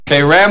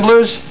Okay,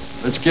 Ramblers,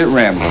 let's get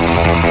rambling.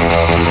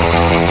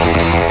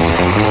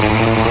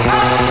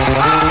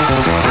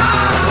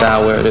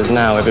 Now where it is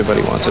now,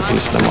 everybody wants a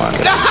piece of the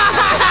market.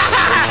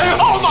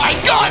 Oh my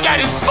God,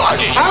 that is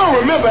funny! I don't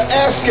remember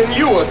asking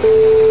you a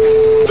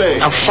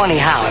thing. I'm funny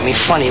how? I mean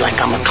funny like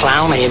I'm a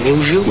clown, I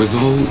amuse you? With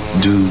all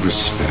due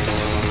respect,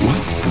 what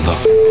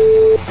the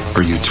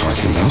are you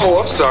talking about?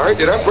 Oh, I'm sorry.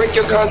 Did I break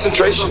your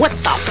concentration? What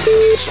the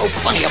so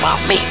funny about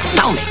me?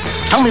 Tell me.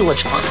 Tell me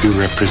what's funny. You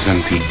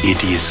represent the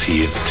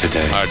idiocy of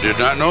today. I did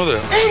not know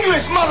that.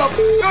 English,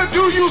 motherfucker,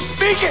 do you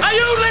speak it? Are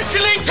you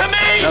listening to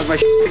me? How's my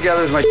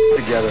together? Is my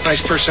together?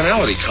 Nice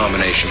personality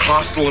combination,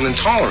 hostile and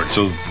intolerant.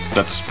 So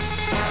that's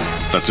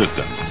it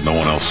then. No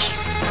one else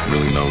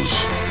really knows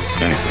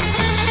anything.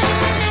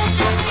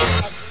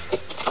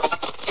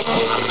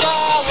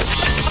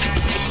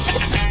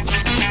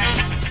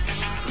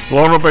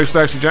 Blown up by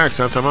Stacks and Jacks,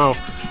 time out.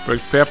 Greg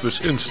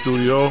Pappas in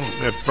studio.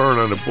 That burn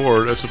on the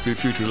board. S&P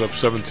futures up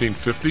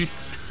 1750.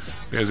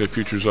 NASDAQ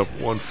futures up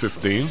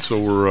 115. So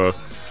we're going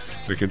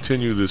to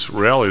continue this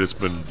rally that's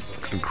been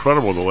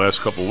incredible the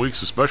last couple of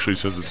weeks, especially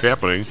since it's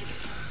happening.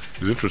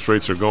 Because interest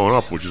rates are going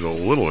up, which is a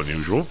little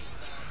unusual.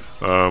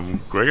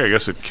 Greg, I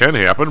guess it can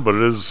happen, but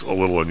it is a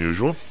little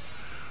unusual.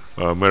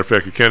 Matter of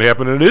fact, it can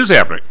happen, and it is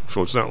happening.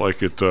 So it's not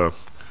like it...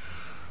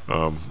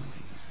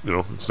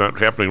 it's not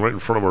happening right in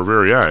front of our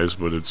very eyes,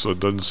 but it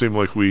doesn't seem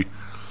like we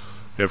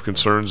have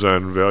concerns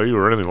on value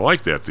or anything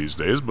like that these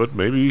days. But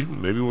maybe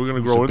we're going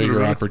to grow into a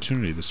bigger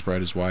opportunity. The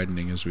spread is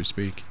widening as we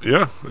speak.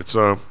 Yeah, it's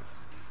kind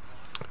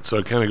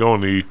of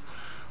going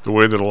the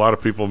way that a lot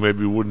of people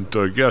maybe wouldn't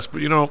guess.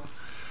 But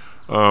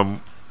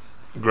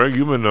Greg,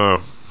 you've been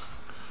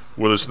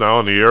with us now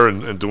in the air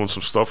and doing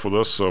some stuff with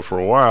us for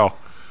a while.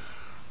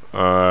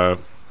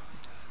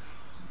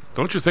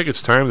 Don't you think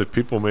it's time that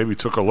people maybe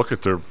took a look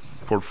at their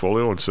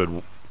portfolio and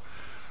said,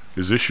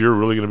 is this year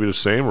really going to be the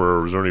same,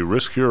 or is there any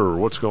risk here, or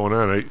what's going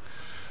on? I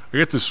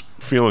get this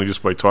feeling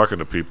just by talking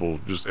to people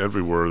just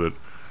everywhere that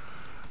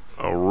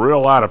a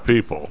real lot of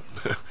people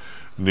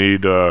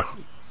need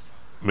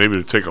maybe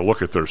to take a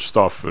look at their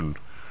stuff, and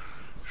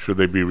should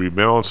they be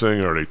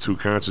rebalancing? Are they too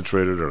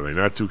concentrated? Are they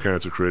not too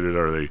concentrated?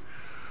 Are they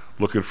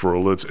looking for a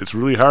lid? It's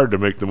really hard to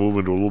make the move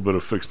into a little bit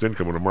of fixed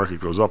income when the market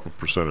goes up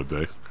 1% a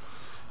day.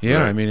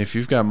 Yeah, I mean, if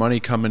you've got money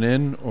coming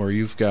in, or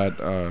you've got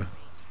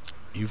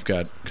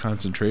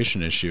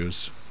concentration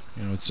issues,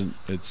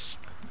 it's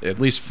at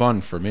least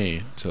fun for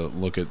me to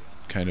look at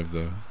kind of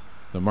the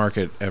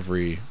market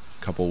every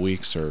couple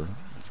weeks, or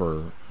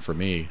for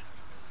me,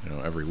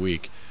 every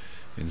week,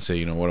 and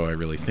say, what do I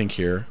really think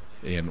here,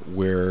 and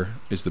where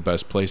is the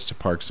best place to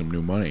park some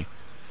new money.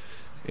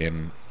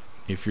 And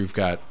if you've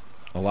got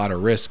a lot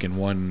of risk in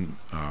one,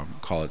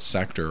 call it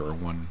sector or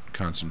one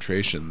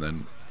concentration,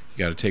 then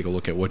you got to take a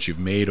look at what you've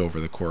made over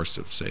the course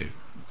of, say,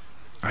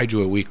 I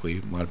do it weekly.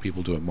 A lot of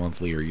people do it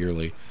monthly or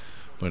yearly.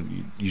 But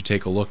you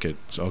take a look at,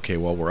 okay,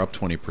 well, we're up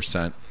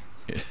 20%.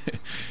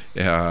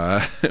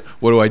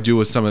 What do I do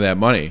with some of that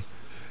money?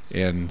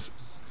 And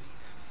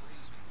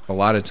a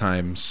lot of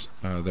times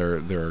there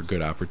are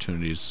good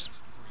opportunities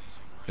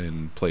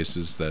in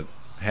places that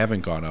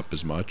haven't gone up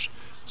as much.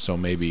 So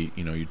maybe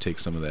you take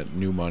some of that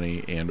new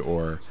money and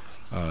or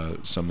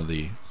some of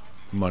the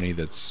money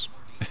that's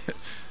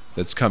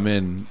come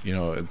in.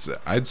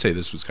 I'd say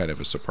this was kind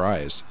of a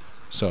surprise.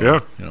 So, yeah.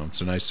 It's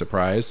a nice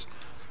surprise.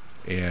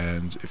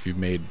 And if you've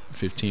made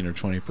 15 or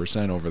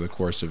 20% over the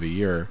course of a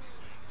year,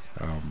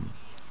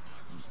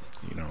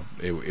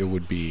 it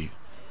would be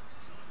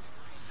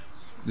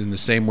in the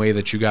same way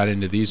that you got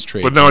into these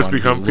trades. But now it's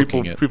become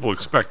people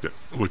expect it,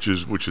 which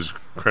is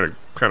kind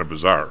of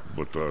bizarre.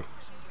 But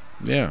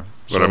yeah.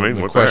 But so I mean,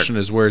 the question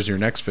is, where's your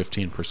next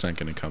 15%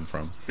 going to come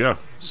from? Yeah.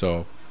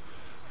 So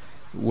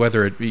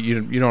whether it be,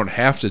 you don't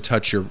have to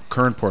touch your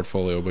current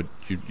portfolio, but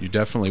you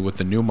definitely, with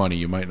the new money,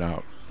 you might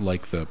not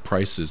like the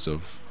prices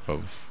of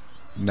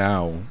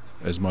now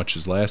as much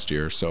as last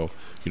year. So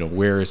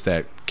where is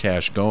that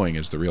cash going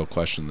is the real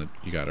question that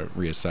you got to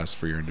reassess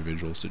for your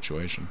individual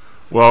situation.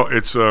 Well,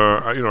 it's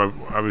I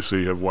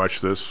obviously have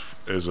watched this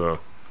as a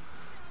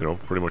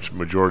pretty much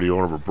majority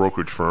owner of a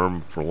brokerage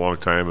firm for a long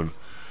time, and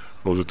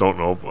those that don't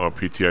know,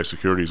 PTI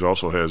Securities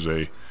also has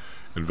a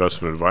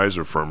investment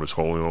advisor firm that's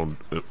wholly owned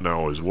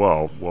now as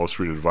well, Wall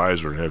Street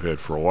Advisor, and have had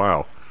for a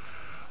while.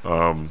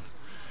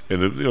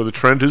 And the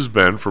trend has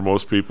been for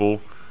most people,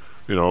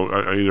 I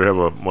either have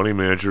a money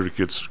manager that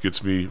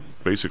gets me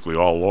basically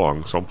all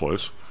along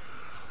someplace,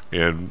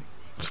 and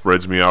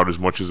spreads me out as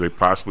much as they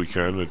possibly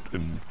can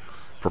in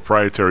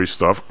proprietary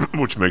stuff,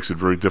 which makes it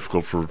very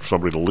difficult for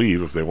somebody to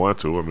leave if they want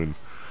to. I mean,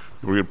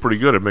 we're getting pretty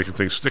good at making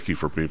things sticky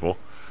for people.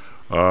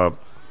 The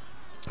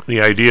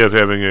idea of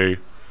having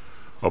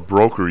a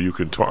broker you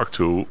can talk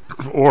to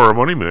or a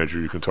money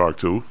manager you can talk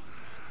to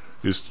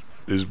has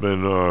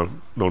been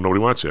nobody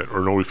wants that,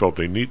 or nobody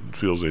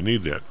feels they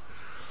need that.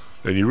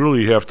 And you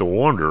really have to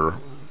wonder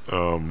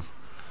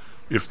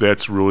if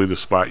that's really the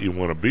spot you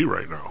want to be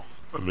right now.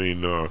 I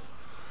mean,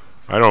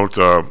 I don't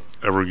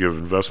ever give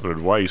investment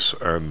advice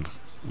on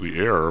the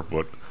air,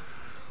 but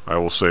I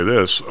will say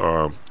this: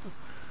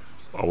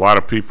 a lot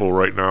of people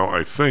right now,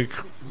 I think,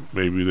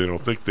 maybe they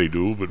don't think they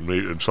do, but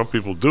and some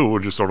people do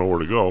and just don't know where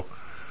to go.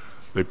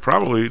 They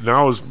probably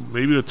now is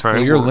maybe the time.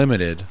 Well, you're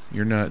limited.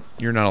 You're not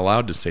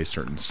allowed to say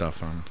certain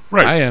stuff on.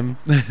 Right. I am.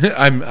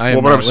 I am.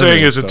 Well, what I'm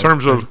saying is, in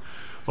terms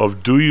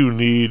of do you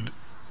need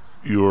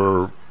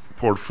your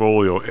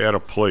portfolio at a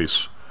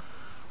place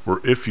where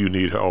if you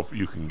need help,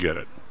 you can get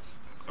it.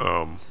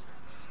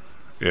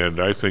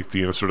 And I think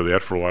the answer to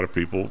that for a lot of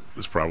people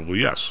is probably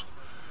yes.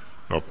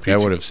 Now,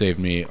 that would have saved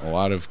me a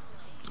lot of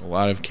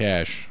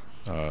cash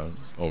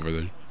over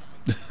the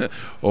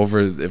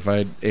if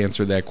I'd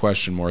answered that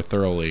question more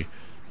thoroughly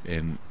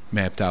and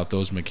mapped out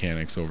those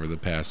mechanics over the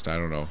past, I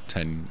don't know,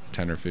 10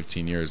 or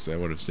 15 years. That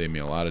would have saved me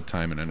a lot of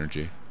time and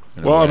energy.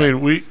 Well, I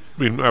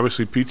mean,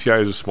 obviously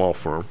PTI is a small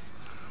firm,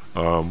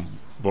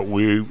 but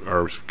we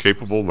are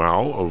capable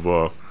now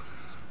of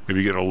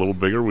maybe getting a little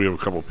bigger. We have a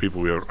couple of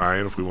people we have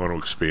eyeing if we want to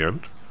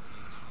expand.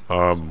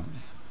 Are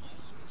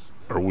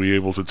we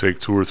able to take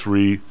 2 or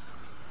 3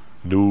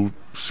 new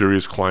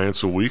serious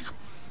clients a week?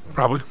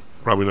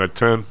 Probably not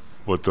 10,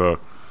 but nor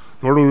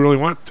do we really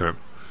want 10.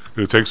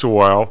 It takes a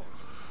while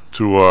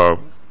to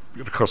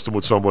get accustomed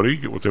with somebody,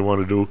 get what they want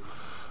to do.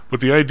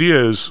 But the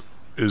idea is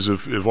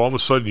if all of a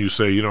sudden you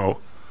say,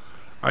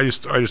 I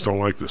just don't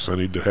like this. I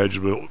need to hedge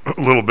a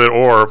little bit,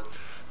 or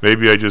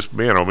maybe I just,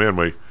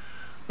 my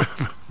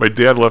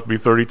dad left me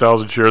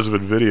 30,000 shares of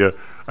NVIDIA.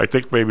 I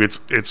think maybe it's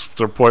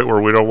to the point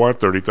where we don't want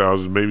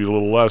 30,000, maybe a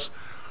little less.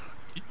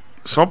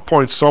 Some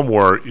point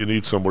somewhere you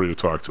need somebody to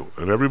talk to,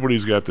 and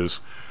everybody's got this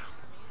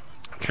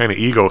kind of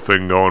ego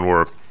thing going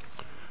where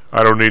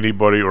I don't need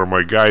anybody, or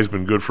my guy's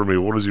been good for me.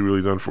 What has he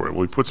really done for it?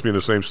 Well, he puts me in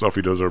the same stuff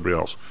he does everybody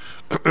else,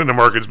 and the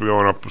market's been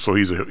going up, so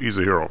he's a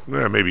hero.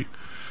 Yeah, maybe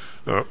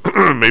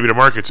maybe the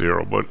market's a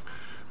hero, but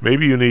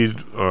maybe you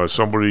need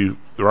somebody.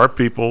 There are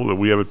people that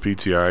we have at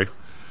PTI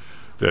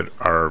that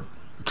are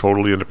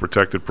totally in the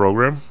protected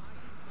program,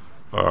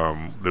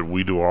 that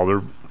we do all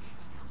their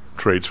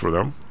trades for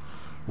them.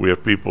 We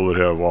have people that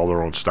have all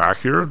their own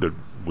stock here that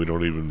we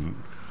don't even,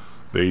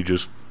 they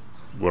just,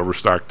 whatever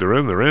stock they're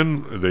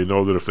in. They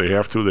know that if they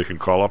have to, they can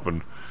call up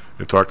and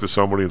talk to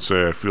somebody and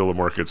say, I feel the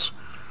market's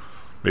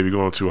maybe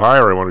going too high,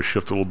 or I want to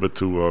shift a little bit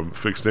to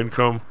fixed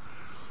income.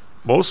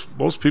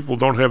 Most people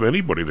don't have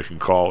anybody that can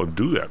call and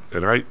do that.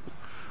 And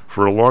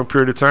for a long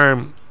period of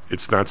time,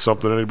 it's not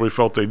something anybody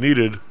felt they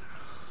needed.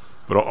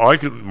 But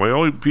my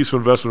only piece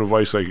of investment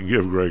advice I can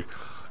give, Greg,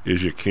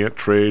 is you can't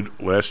trade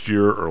last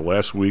year or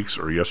last week's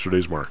or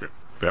yesterday's market.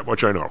 That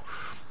much I know.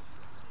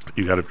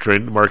 You got to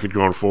trade the market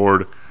going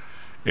forward.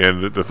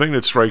 And the thing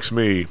that strikes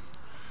me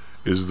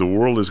is the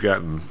world has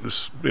gotten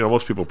this.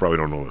 Most people probably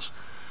don't know this.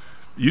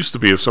 It used to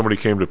be if somebody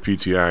came to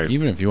PTI,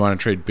 even if you want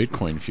to trade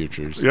Bitcoin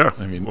futures, yeah.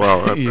 I mean,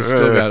 well, you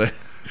still got to.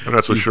 I'm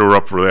not so sure we're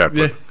up for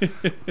that.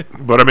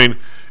 But I mean,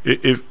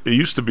 it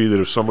used to be that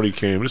if somebody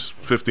came, this is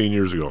 15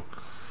 years ago,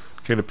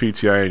 came to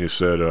PTI and you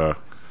said,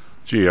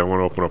 "Gee, I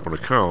want to open up an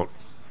account."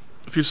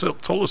 If you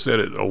told us that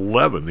at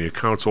 11, the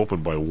account's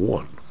open by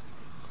 1,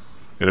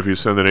 and if you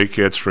send an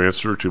ACATS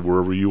transfer to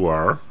wherever you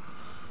are,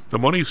 the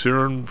money's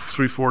here in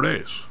 3-4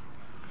 days.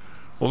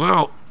 Well,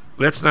 now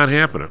that's not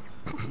happening.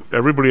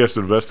 Everybody has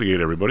to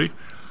investigate everybody.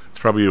 It's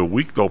probably a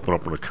week to open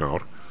up an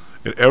account,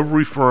 and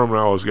every firm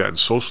now has gotten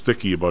so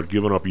sticky about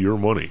giving up your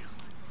money.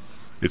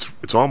 It's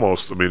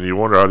almost. I mean, you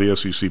wonder how the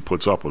SEC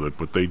puts up with it,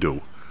 but they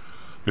do.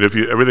 And if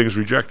everything's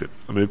rejected,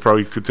 I mean, it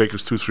probably could take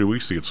us 2-3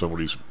 weeks to get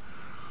somebody's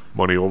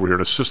money over here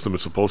in a system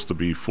that's supposed to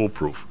be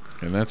foolproof.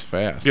 And that's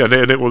fast. Yeah,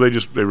 they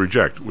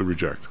reject. We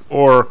reject.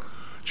 Or,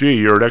 gee,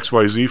 you're an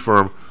XYZ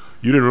firm.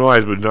 You didn't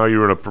realize, but now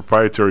you're in a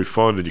proprietary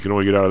fund, and you can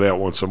only get out of that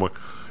once a month.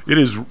 It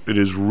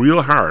is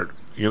real hard.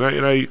 And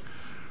I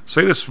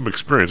say this from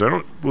experience. I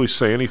don't really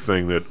say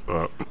anything that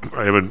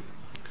I haven't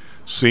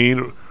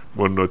seen.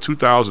 When the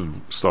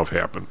 2000 stuff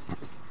happened,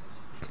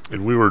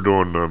 and we were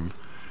doing, I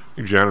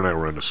think Jan and I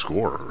were in the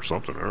score or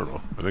something. I don't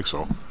know. I think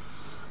so.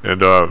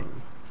 And I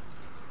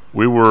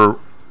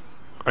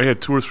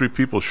had 2 or 3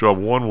 people show up.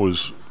 One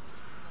was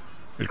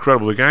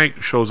incredible. The guy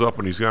shows up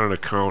and he's got an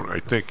account. I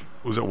think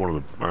it was at one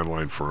of the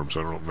online firms.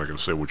 I don't know. I'm not going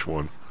to say which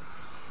one.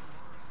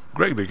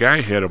 Greg, the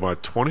guy had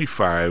about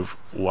 25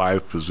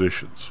 live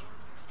positions.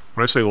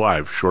 When I say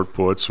live, short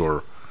puts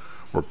or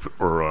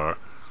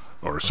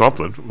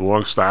something,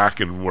 long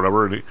stock and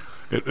whatever. And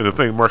the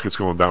thing, market's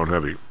going down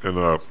heavy. And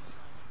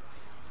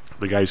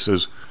the guy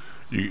says,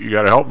 "You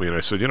got to help me." And I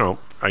said,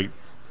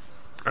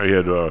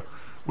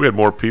 we had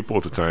more people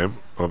at the time,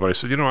 but I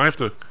said,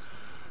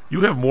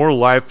 you have more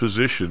live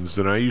positions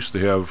than I used to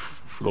have.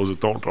 For those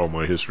that don't know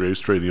my history, I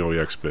used to trade the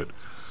OEX bid.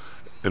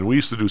 And we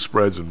used to do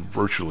spreads in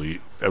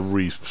virtually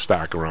every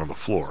stock around the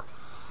floor.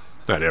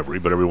 Not every,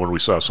 but every one we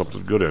saw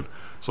something good in.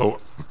 So,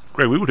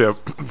 Greg, we would have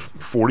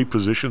 40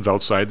 positions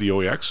outside the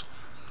OEX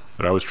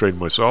that I was trading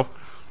myself.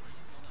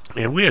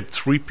 And we had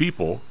 3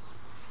 people.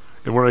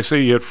 And when I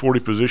say you had 40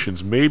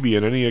 positions, maybe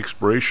in any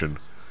expiration,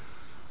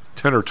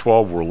 10 or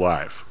 12 were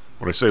live.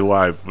 When I say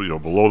live,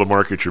 below the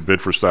market, your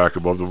bid for stock,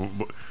 above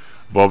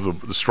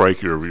the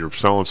strike, you're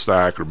selling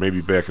stock, or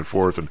maybe back and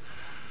forth. And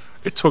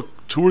It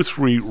took 2 or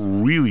 3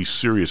 really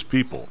serious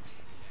people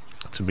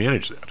to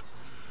manage that.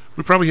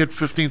 We probably had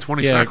 15,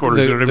 20 stock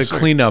orders in it. The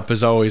cleanup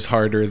is always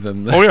harder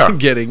than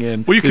getting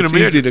in. Well, you can it's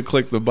imagine. Easy to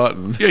click the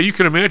button. Yeah, you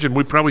can imagine.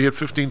 We probably had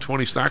 15,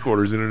 20 stock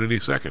orders in it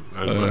any second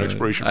on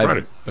expiration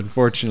Friday.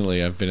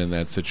 Unfortunately, I've been in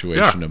that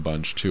situation a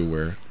bunch,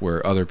 too,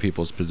 where other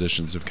people's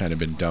positions have kind of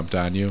been dumped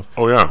on you.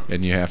 Oh, yeah.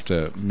 And you have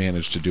to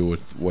manage to do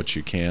with what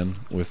you can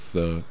with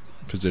the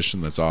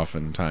position that's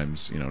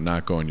oftentimes,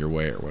 not going your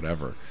way or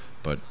whatever.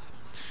 But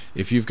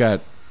if you've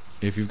got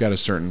a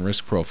certain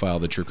risk profile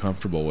that you're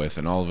comfortable with,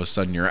 and all of a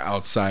sudden you're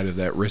outside of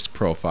that risk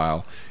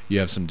profile, you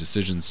have some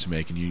decisions to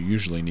make, and you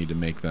usually need to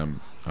make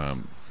them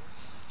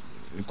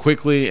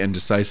quickly and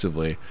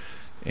decisively.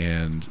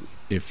 And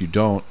if you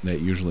don't, that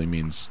usually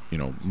means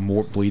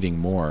more bleeding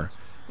more,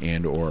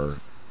 and or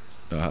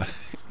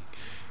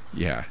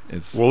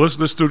it's well.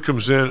 This dude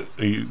comes in.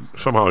 He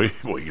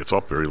gets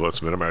up there. He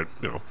lets me in. I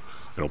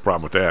no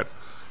problem with that.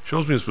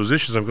 Shows me his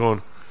positions. I'm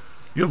going,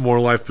 you have more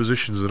live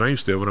positions than I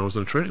used to have when I was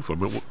in a trading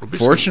firm.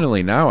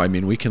 Fortunately, now,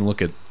 we can look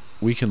at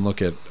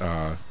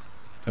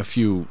a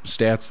few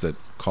stats that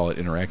call it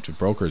interactive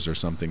brokers or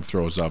something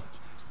throws up,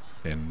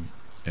 and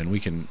we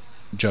can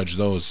judge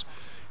those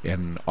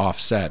and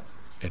offset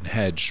and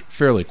hedge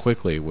fairly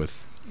quickly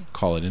with,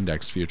 call it,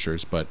 index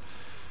futures. But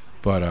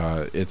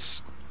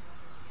it's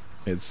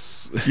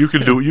you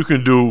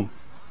can do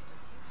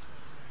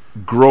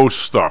gross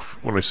stuff.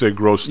 When I say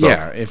gross stuff,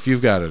 yeah. If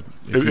you've got it,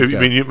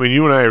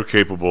 you and I are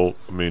capable.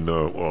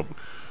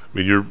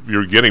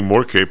 You're getting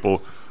more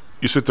capable.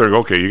 You sit there and go,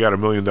 okay, you got $1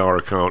 million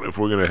account. If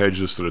we're going to hedge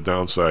this to the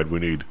downside, we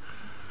need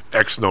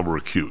X number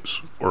of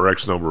Qs or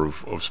X number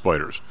of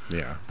spiders.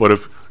 Yeah. But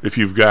if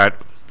you've got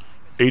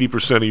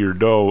 80% of your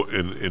dough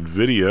in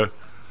NVIDIA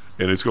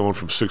and it's going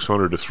from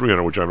 600 to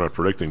 300, which I'm not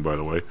predicting, by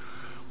the way,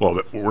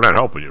 well, we're not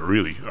helping you,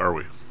 really, are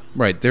we?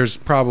 Right. There's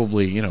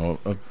probably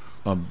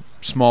a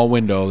small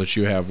window that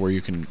you have where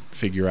you can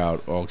figure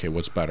out, okay,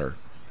 what's better?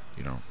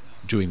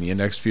 Doing the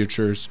index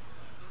futures,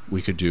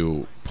 we could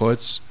do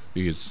puts,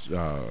 we could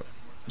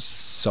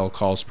sell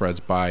call spreads,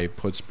 buy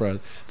put spread.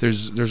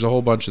 There's a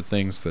whole bunch of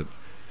things that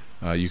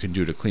you can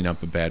do to clean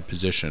up a bad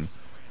position,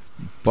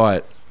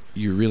 but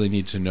you really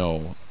need to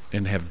know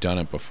and have done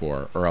it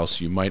before, or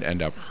else you might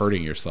end up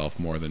hurting yourself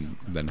more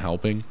than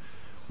helping,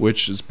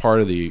 which is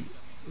part of the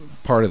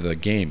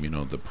game,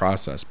 the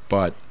process.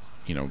 But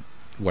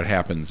what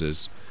happens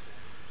is,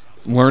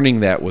 learning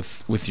that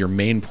with your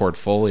main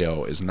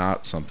portfolio is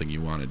not something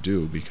you want to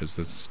do, because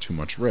that's too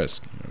much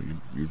risk.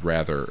 You'd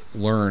rather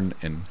learn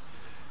and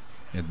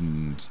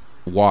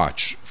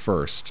watch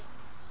first,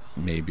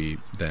 maybe,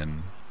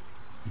 than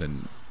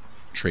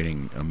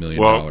trading $1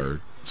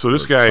 million. So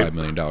this guy, $5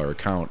 million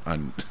account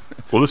on.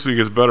 Well, this thing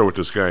gets better with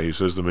this guy. He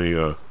says to me,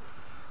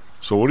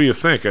 "So what do you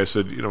think?" I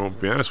said, "To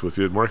be honest with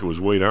you, the market was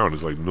way down.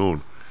 It's like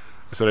noon."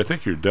 I said, "I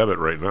think you're debit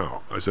right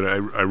now." I said,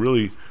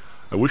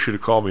 I wish you'd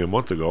have called me a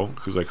month ago,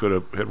 because I could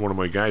have had one of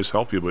my guys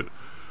help you, but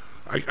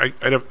I'd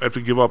have to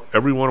give up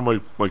every one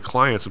of my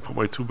clients and put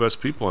my 2 best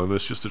people on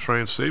this just to try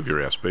and save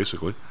your ass,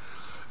 basically."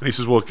 And he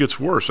says, "Well, it gets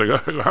worse." I go,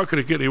 "How could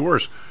it get any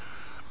worse?"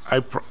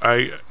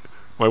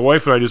 My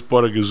wife and I just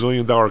bought a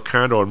gazillion-dollar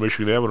condo on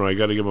Michigan Avenue. I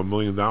got to give him $1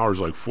 million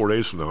like 4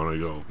 days from now, and I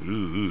go,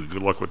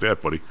 good luck with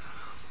that, buddy.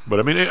 But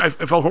I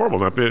felt horrible.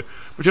 But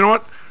you know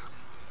what?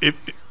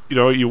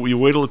 You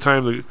wait till the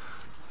time that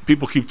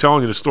people keep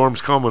telling you the storm's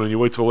coming, and you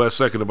wait till the last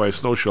second to buy a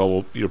snow shovel.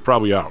 Well, you're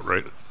probably out,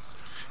 right?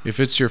 If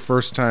it's your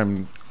first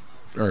time,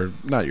 or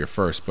not your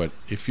first, but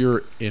if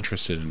you're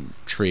interested in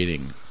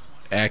trading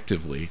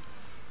actively,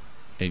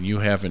 and you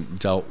haven't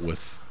dealt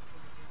with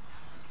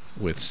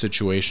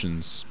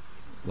situations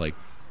like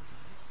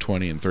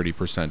 20 and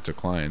 30%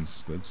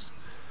 declines,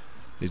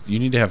 you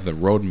need to have the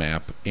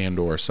roadmap and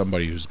or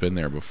somebody who's been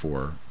there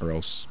before, or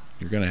else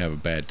you're going to have a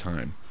bad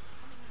time.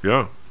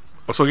 Yeah.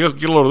 So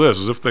get a load of this.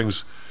 As if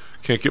things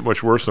can't get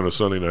much worse on a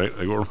Sunday night,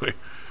 I go over to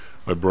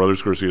my brother's.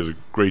 Of course, he has a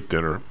great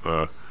dinner.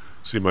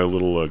 See my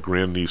little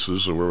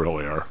grandnieces, or wherever the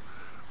hell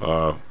they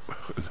are.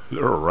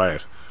 They're a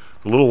riot.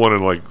 The little one,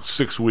 in like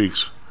 6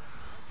 weeks,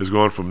 has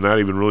gone from not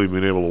even really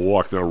being able to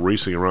walk, now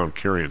racing around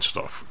carrying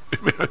stuff.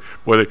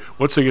 Boy,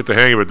 once they get the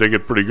hang of it, they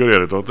get pretty good at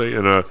it, don't they?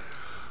 And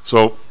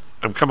so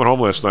I'm coming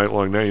home last night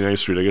along 99th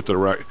Street. I get to the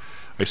rock.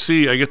 I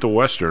get to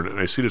Western, and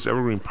I see this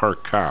Evergreen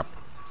Park cop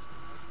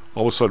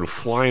all of a sudden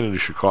flying into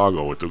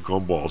Chicago with the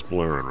gumballs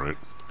blaring, right?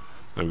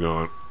 I'm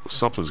going,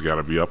 something's got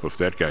to be up if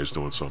that guy's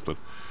doing something.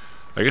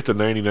 I get to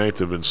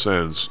 99th and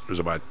Vincennes. There's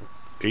about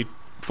 8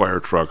 fire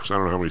trucks. I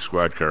don't know how many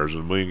squad cars.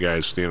 There's 1 million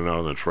guys standing out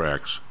on the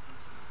tracks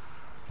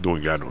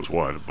doing God knows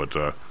what.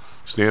 But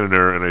standing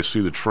there, and I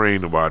see the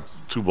train about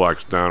 2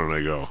 blocks down, and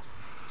I go,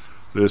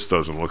 this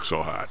doesn't look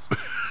so hot.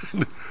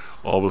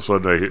 All of a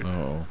sudden, I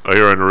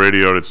hear on the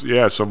radio,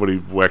 somebody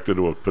whacked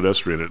into a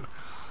pedestrian. It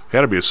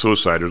had to be a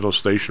suicide. There's no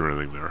station or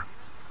anything there.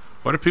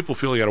 Why do people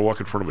feel they got to walk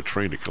in front of a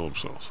train to kill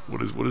themselves?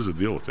 What is the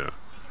deal with that?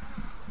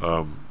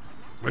 I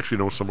actually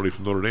know somebody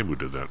from Notre Dame who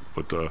did that.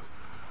 But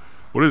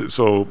what is it?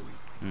 So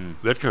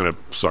that kind of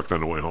sucked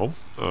on the way home.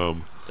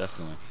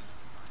 Definitely.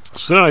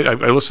 So then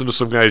I listened to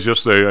some guys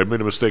yesterday. I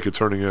made a mistake of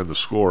turning in the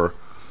score,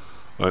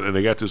 and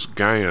they got this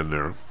guy in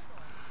there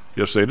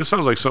yesterday. This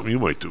sounds like something you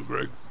might do,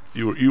 Greg.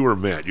 You or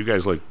Matt. You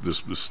guys like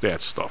this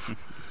stats stuff.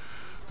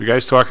 The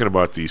guy's talking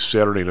about the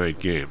Saturday night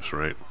games,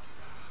 right?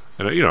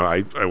 And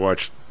I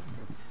watched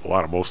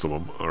most of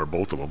them, or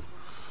both of them,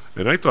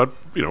 and I thought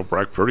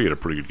Brock Purdy had a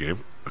pretty good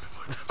game.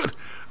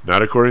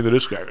 Not according to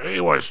this guy.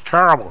 It was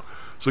terrible.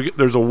 So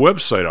there's a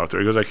website out there.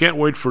 He goes, I can't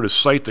wait for the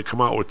site to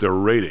come out with their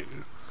rating.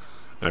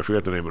 And I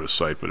forgot the name of the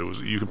site, but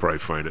you can probably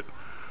find it.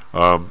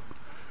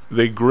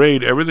 They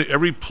grade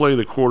every play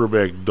the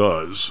quarterback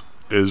does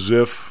as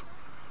if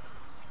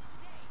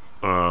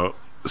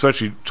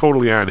essentially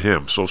totally on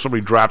him. So if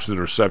somebody drops an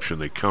interception,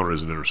 they count it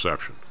as an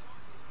interception.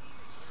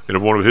 And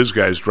if one of his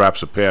guys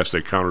drops a pass,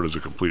 they count it as a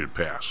completed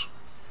pass.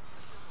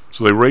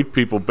 So they rate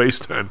people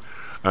based on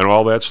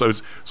all that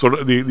stuff. So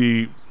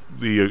the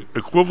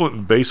equivalent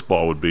in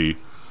baseball would be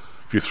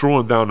if you throw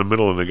one down the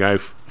middle and the guy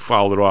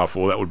fouled it off,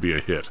 well, that would be a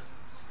hit.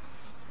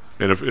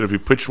 And if you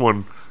pitch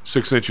one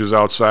 6 inches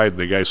outside and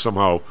the guy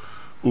somehow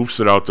oofs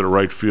it out to the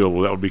right field,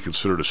 well, that would be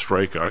considered a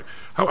strikeout.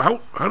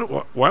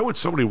 Why would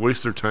somebody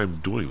waste their time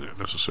doing that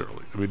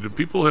necessarily? I mean, do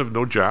people have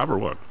no job or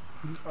what?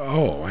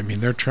 Oh, I mean,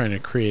 they're trying to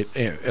create,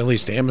 at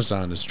least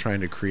Amazon is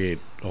trying to create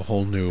a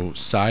whole new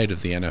side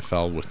of the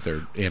NFL with their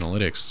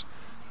analytics.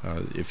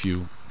 If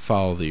you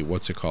follow the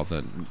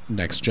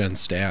next gen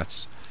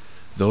stats,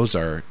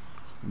 they're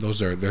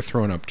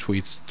throwing up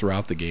tweets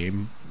throughout the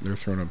game. They're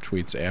throwing up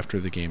tweets after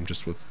the game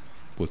just with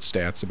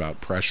stats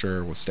about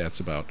pressure, with stats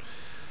about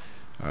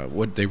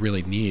what they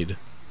really need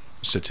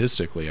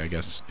statistically, I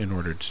guess, in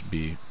order to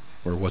be,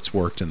 or what's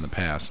worked in the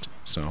past.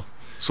 So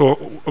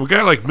a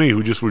guy like me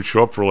who just would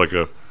show up for like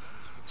a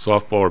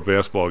softball or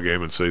basketball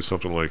game and say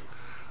something like,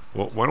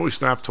 well, why don't we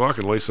stop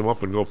talking, lace them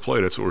up, and go play?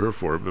 That's what we're here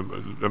for.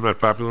 I'm not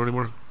popular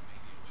anymore?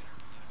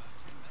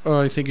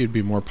 I think you'd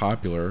be more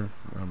popular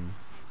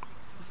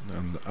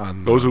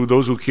on those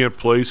who can't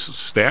play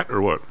stat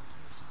or what?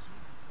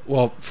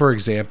 Well, for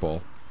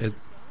example,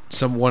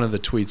 one of the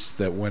tweets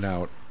that went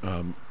out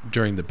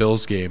during the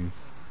Bills game,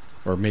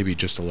 or maybe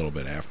just a little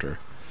bit after,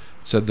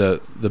 said the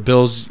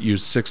Bills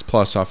used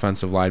 6+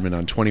 offensive linemen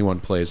on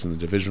 21 plays in the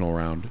divisional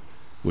round,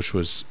 which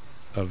was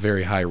a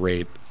very high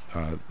rate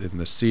in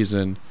this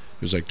season.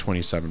 It was like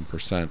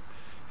 27%.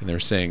 And they're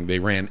saying they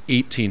ran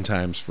 18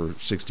 times for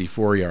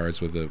 64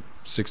 yards with a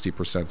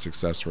 60%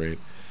 success rate.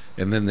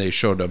 And then they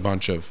showed a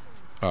bunch of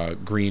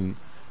green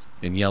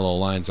and yellow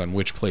lines on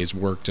which plays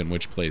worked and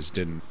which plays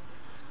didn't.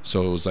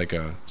 So it was like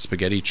a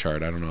spaghetti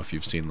chart. I don't know if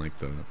you've seen like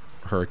the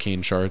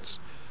hurricane charts,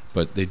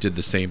 but they did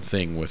the same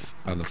thing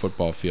on the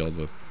football field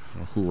with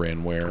who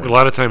ran where. A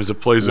lot of times the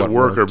plays that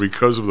work are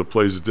because of the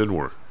plays that didn't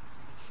work.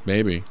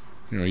 Maybe.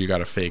 You got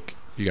to fake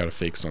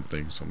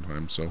something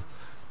sometimes. So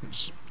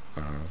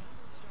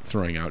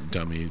throwing out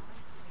dummy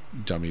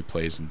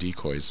plays and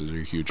decoys is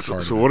a huge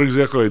part. So what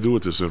exactly do I do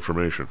with this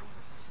information?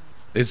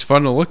 It's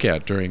fun to look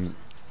at during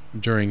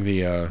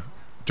the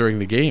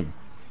game.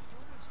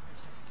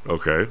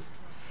 Okay.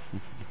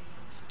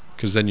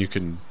 Because then you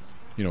can,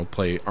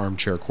 play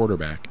armchair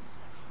quarterback.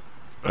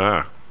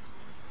 Okay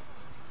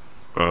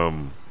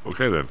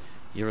then.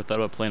 You ever thought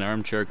about playing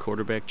armchair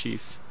quarterback,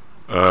 Chief?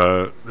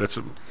 That's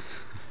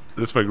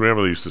my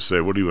grandmother used to say.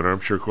 What are you, an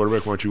armchair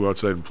quarterback? Why don't you go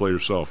outside and play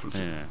yourself?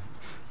 Yeah.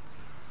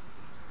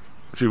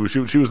 She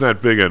was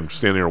not big on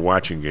standing there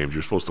watching games.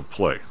 You're supposed to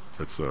play.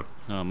 That's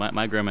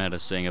my grandma had a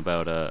saying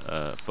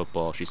about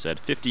football. She said,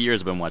 50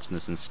 years I've been watching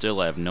this and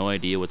still I have no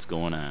idea what's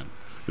going on.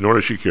 Nor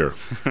does she care.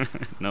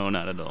 No,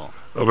 not at all.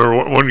 I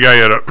remember one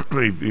guy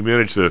he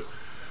managed to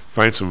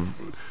find some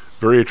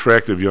very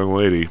attractive young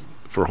lady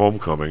for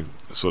homecoming.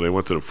 So they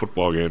went to the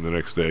football game the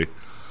next day.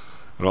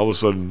 And all of a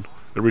sudden,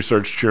 everybody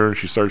starts cheering.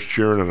 She starts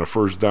cheering on a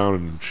first down.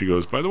 And she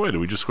goes, by the way, did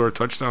we just score a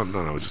touchdown?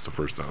 No, it was just a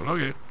first down.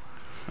 Okay.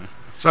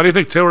 So how do you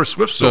think Taylor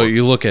Swift's doing? So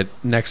you look at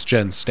Next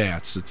Gen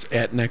Stats. It's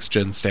at Next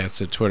Gen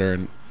Stats at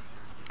Twitter.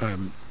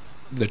 And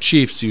the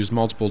Chiefs use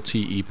multiple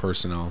TE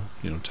personnel,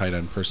 tight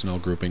end personnel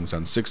groupings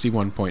on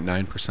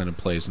 61.9% of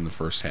plays in the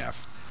first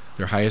half.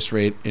 Their highest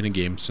rate in a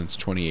game since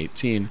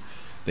 2018.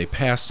 They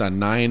passed on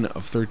 9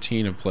 of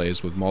 13 of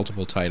plays with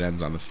multiple tight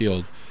ends on the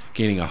field,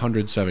 gaining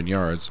 107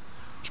 yards,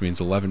 which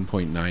means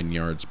 11.9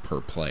 yards per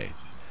play.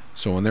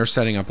 So when they're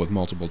setting up with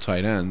multiple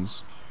tight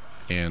ends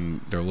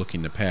and they're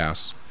looking to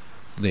pass,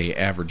 they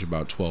average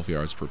about 12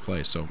 yards per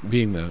play. So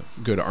being the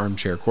good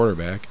armchair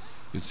quarterback,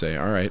 you'd say,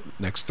 all right,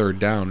 next third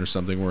down or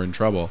something, we're in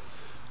trouble.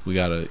 We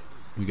gotta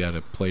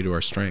play to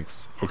our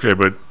strengths. Okay,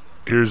 but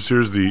here's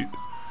the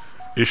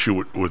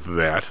issue with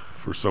that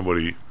for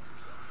somebody.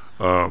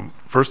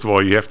 First of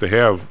all, you have to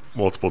have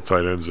multiple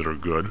tight ends that are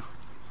good.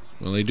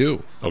 Well, they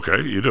do.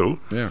 Okay, you do.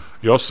 Yeah.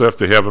 You also have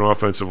to have an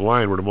offensive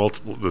line where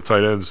the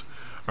tight ends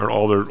aren't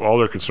all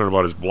they're concerned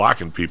about is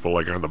blocking people,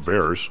 like on the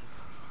Bears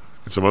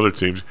and some other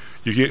teams.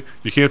 You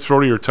can't throw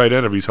to your tight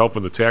end if he's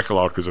helping the tackle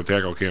out because the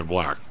tackle can't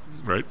block,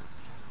 right?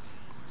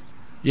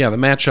 Yeah, the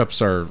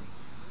matchups are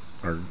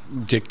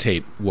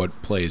dictate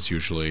what plays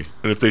usually.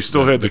 And if they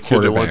still had the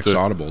kid that went to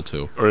audible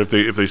to, or if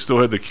they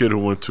still had the kid who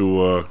went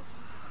to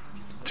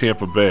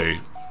Tampa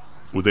Bay,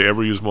 would they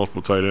ever use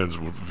multiple tight ends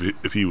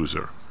if he was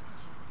there?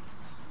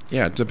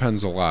 Yeah, it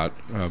depends a lot.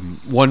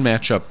 One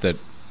matchup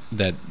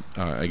that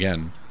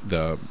again,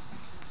 the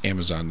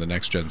Amazon, the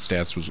Next Gen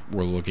Stats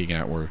we're looking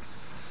at were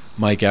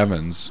Mike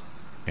Evans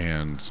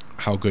and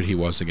how good he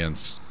was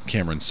against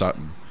Cameron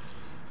Sutton.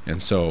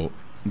 And so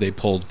they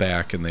pulled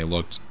back and they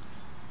looked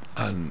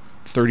on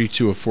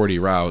 32 of 40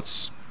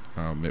 routes.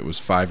 It was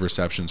 5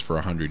 receptions for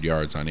 100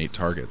 yards on 8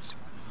 targets.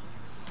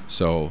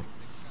 So,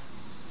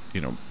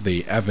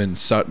 the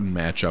Evans-Sutton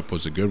matchup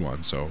was a good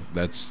one. So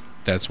that's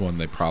one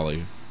they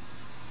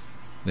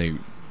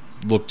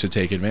look to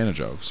take advantage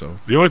of. So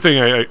the only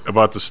thing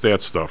about the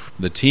stats stuff,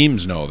 the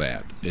teams know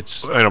that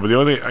I know, but the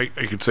only thing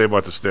I could say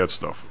about the stats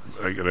stuff,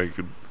 I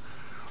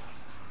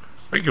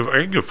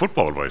can give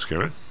football advice,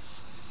 can I?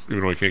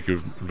 Even though I can't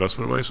give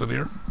investment advice on the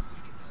air.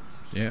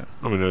 Yeah,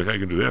 I mean I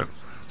can do that.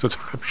 So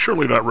I'm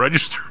surely not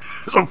registered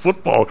as a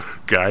football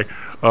guy.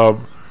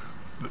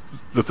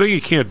 The thing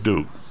you can't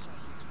do,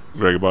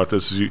 Greg, about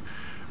this is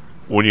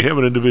when you have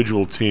an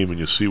individual team and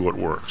you see what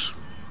works,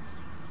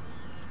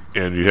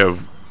 and you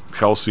have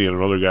Kelsey and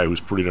another guy who's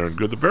pretty darn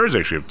good. The Bears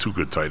actually have 2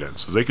 good tight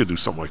ends, so they could do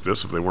something like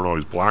this if they weren't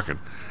always blocking.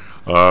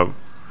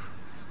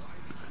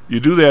 You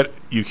do that,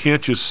 you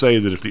can't just say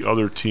that if the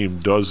other team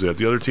does that,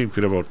 the other team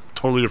could have a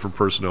totally different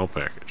personnel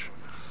package.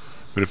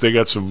 But if they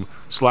got some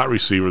slot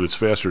receiver that's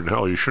faster than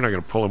hell, you're sure not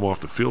going to pull him off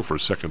the field for a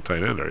second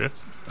tight end, are you?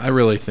 I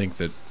really think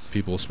that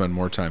people spend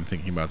more time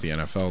thinking about the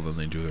NFL than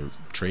they do their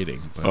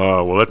trading. But.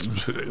 Well,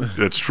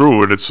 that's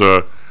true, and it's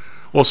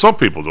well, some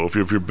people do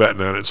if you're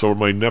betting on it. So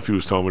my nephew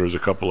was telling me there's a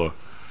couple of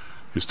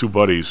his 2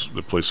 buddies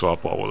that play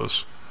softball with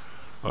us.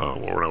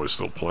 When I was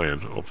still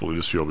playing. Hopefully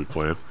this year I'll be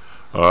playing.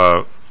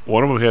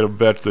 One of them had a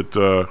bet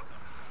that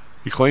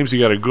he claims he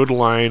got a good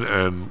line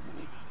and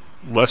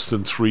less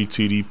than 3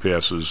 TD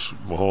passes,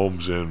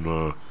 Mahomes and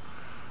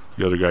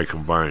the other guy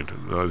combined.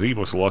 I think he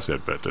must have lost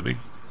that bet, didn't he?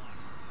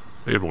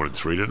 They had more than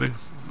 3, didn't they?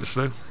 This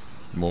thing?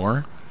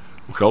 More?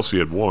 Well, Kelsey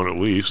had 1 at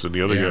least, and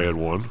the other guy had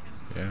 1.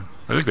 Yeah.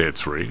 I think they had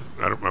 3.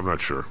 I'm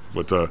not sure,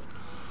 but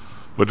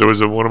there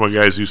was one of my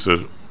guys who used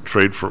to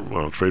trade for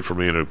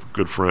me, and a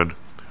good friend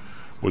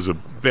was a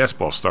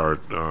basketball star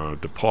at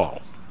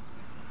DePaul,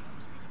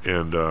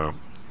 and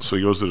so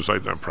he goes to this.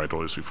 I've probably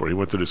told this before. He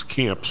went to this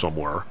camp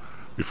somewhere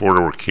before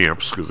there were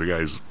camps, because the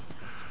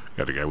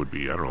guy would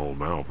be, I don't know how old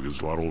now, because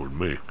he's a lot older than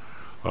me.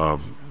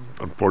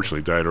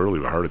 Unfortunately died early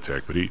of a heart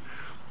attack, but he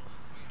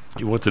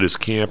went to this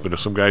camp, and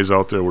there's some guys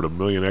out there with 1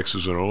 million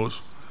X's and O's.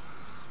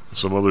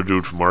 Some other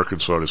dude from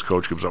Arkansas, his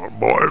coach, comes up,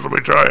 boys, let me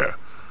tell you,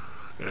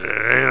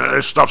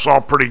 this stuff's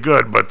all pretty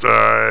good, but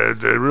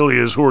it really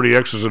is who are the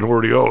X's and who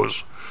are the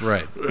O's.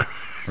 Right.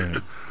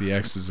 The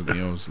X's and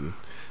the O's.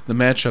 The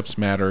matchups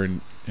matter,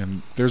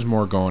 and there's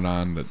more going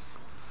on that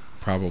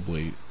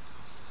probably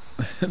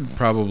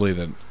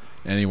than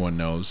anyone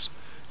knows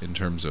in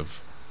terms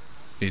of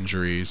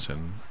injuries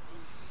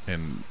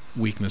and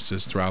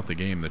weaknesses throughout the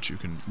game that you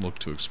can look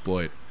to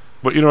exploit.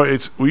 But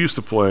we used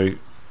to play.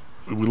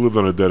 We lived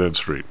on a dead-end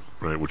street,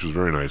 right, which was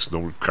very nice.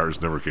 No cars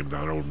never came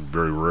down. It was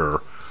very rare.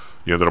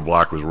 The end of the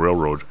block was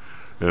railroad.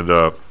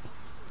 And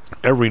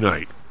every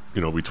night,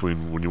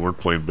 between when you weren't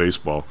playing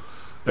baseball,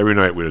 every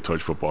night we had a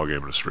touch football game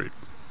in the street.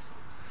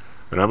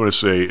 And I'm going to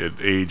say at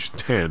age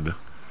 10,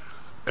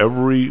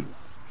 every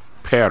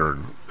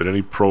pattern that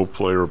any pro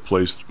player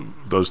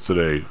does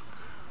today,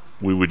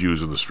 we would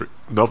use in the street.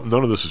 None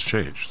of this has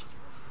changed.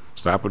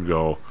 Stop and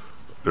go.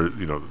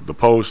 The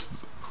post,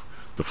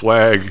 the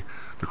flag,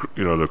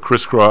 the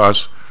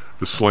crisscross,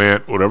 the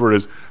slant, whatever it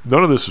is.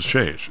 None of this has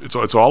changed.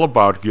 It's all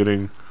about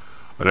getting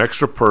an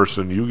extra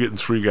person, you getting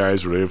 3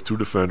 guys, or they have 2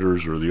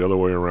 defenders, or the other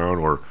way around,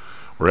 or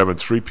having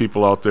 3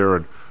 people out there,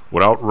 and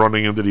without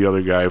running into the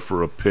other guy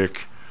for a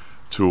pick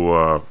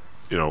to,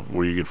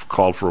 where you get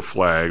called for a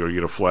flag, or you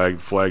get a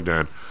flagged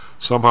on,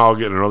 somehow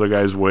getting another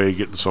guy's way,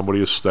 getting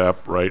somebody a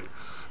step, right?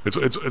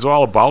 It's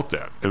all about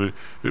that. I mean,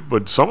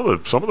 but some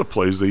of the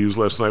plays they used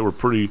last night were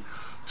pretty.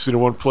 See the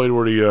one play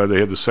where they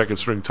had the second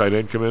string tight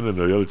end come in, and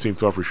the other team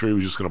thought for sure he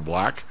was just going to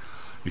block.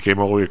 He came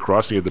all the way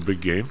across. He had the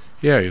big gain.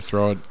 Yeah, you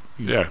throw it.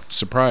 Yeah,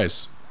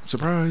 surprise.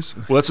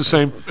 Well, that's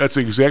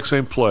the exact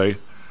same play,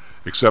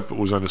 except it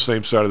was on the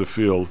same side of the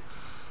field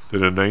that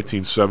in a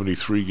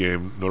 1973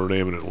 game, Notre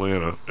Dame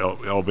and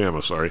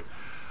Alabama. Sorry,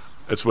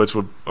 that's what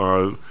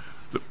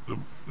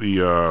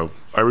the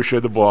Irish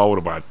had the ball with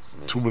about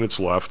 3 minutes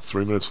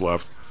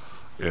left,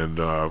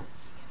 and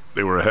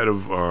they were ahead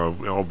of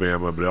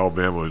Alabama, but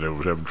Alabama, they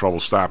were having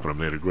trouble stopping them.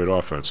 They had a great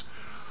offense.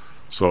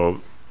 So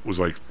it was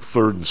like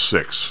 3rd and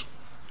 6.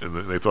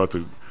 And they thought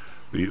the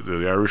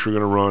Irish were going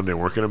to run. They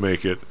weren't going to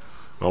make it.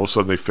 And all of a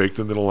sudden, they faked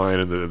into the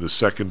line, and the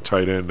second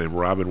tight end named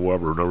Robin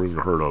Weber, never even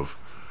heard of,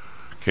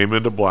 came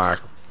into black,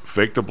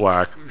 faked the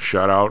black,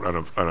 shot out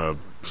on a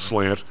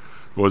slant.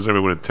 It wasn't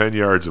even within 10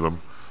 yards of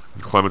him.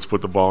 And Clements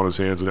put the ball in his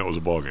hands, and that was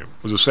a ball game.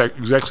 It was the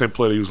exact same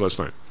play they used last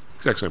night.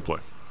 Exact same play.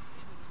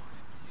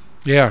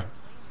 Yeah.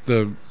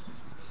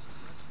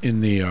 In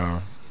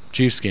the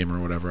Chiefs game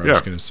or whatever, I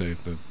was going to say,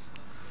 the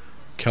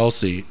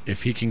Kelsey,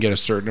 if he can get a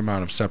certain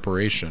amount of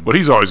separation. But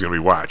he's always going to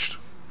be watched.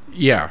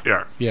 Yeah,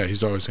 yeah,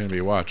 he's always going to be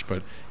watched.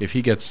 But if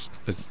he gets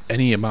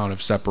any amount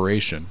of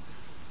separation,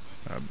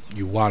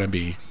 you want to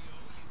be,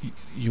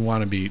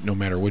 no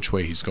matter which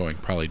way he's going,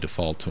 probably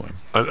default to him.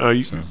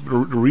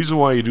 The reason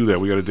why you do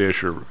that, we got a dash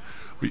here.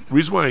 The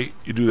reason why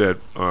you do that,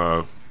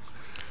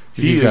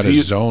 he's got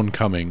a zone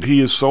coming.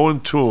 He is so in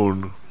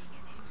tune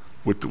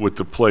with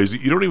the plays.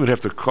 You don't even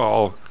have to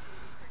call.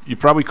 You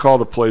probably call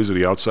the plays of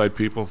the outside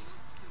people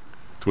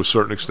to a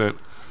certain extent.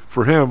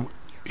 For him,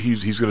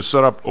 he's going to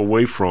set up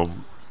away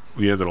from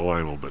the end of the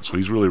line a little bit. So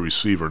he's really a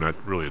receiver, not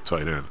really a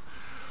tight end.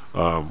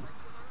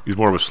 He's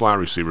more of a slot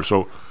receiver.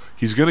 So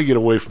he's going to get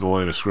away from the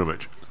line of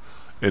scrimmage.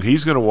 And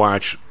he's going to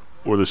watch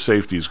where the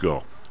safeties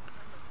go.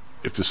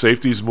 If the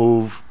safeties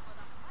move,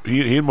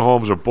 he and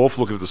Mahomes are both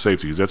looking at the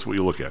safeties. That's what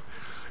you look at.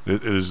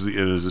 And as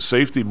the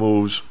safety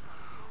moves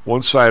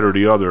one side or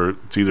the other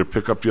to either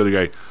pick up the other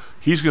guy,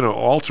 he's going to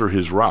alter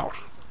his route.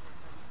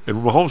 And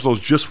Mahomes knows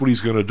just what he's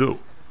going to do.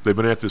 They've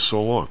been at this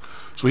so long.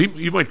 So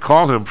he might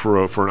call him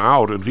for an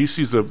out, and if he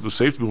sees the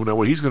safety moving that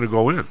way, he's going to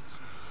go in.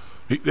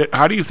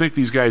 How do you think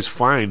these guys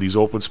find these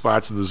open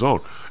spots in the zone?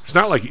 It's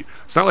not like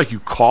you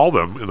call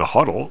them in the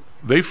huddle.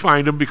 They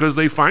find them because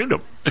they find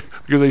them,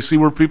 because they see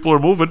where people are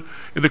moving,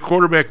 and the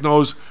quarterback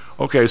knows,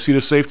 okay, I see the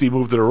safety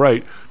move to the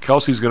right.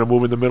 Kelsey's going to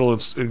move in the middle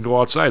and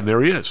go outside, and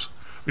there he is.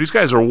 These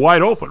guys are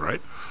wide open,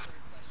 right?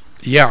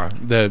 Yeah,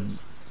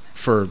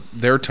 for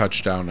their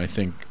touchdown, I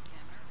think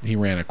he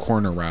ran a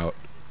corner route,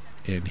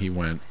 and he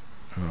went.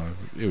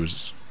 It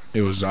was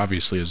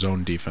obviously a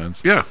zone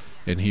defense. Yeah,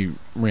 and he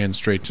ran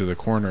straight to the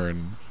corner,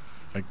 and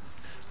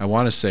I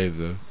want to say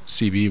the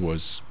CB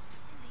was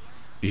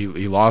he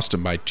lost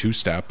him by 2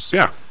 steps.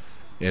 Yeah,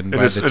 and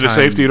the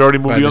safety had already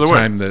moved the other way.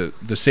 By the time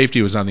the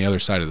safety was on the other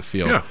side of the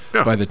field.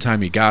 Yeah. By the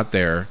time he got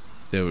there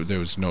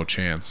was no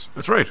chance.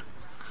 That's right.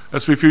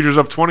 SP Futures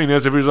up 20,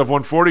 NASDAQ Futures up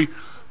 140.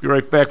 Be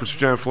right back, Mr.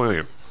 John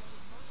Flannigan.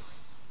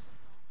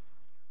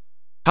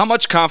 How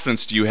much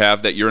confidence do you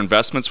have that your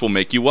investments will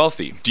make you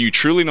wealthy? Do you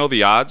truly know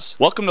the odds?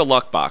 Welcome to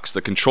Luckbox,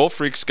 the control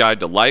freak's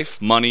guide to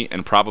life, money,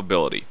 and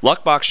probability.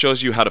 Luckbox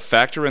shows you how to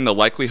factor in the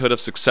likelihood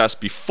of success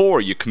before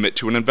you commit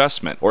to an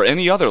investment or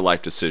any other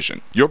life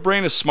decision. Your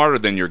brain is smarter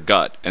than your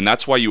gut, and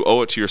that's why you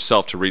owe it to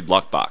yourself to read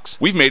Luckbox.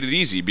 We've made it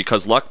easy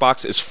because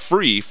Luckbox is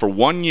free for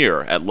 1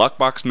 year at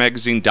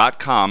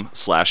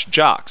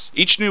luckboxmagazine.com/jocks.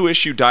 Each new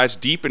issue dives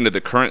deep into the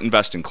current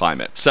investing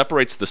climate,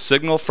 separates the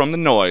signal from the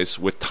noise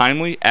with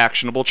timely,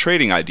 actionable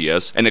trading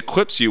ideas, and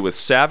equips you with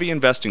savvy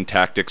investing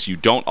tactics you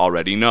don't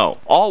already know,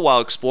 all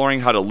while exploring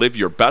how to live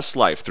your best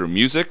life through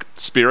music,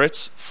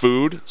 spirits,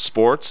 food,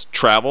 sports,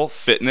 travel,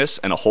 fitness,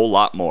 and a whole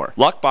lot more.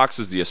 Luckbox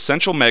is the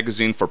essential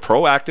magazine for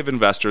proactive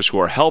investors who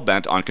are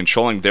hell-bent on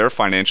controlling their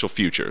financial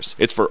futures.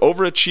 It's for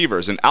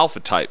overachievers and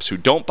alpha types who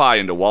don't buy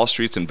into Wall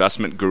Street's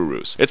investment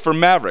gurus. It's for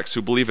mavericks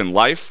who believe in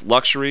life,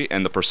 luxury,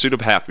 and the pursuit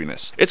of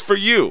happiness. It's for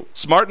you.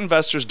 Smart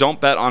investors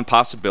don't bet on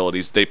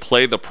possibilities, they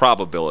play the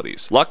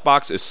probabilities.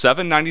 Luckbox is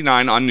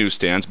 $7.99 on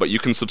newsstands, but you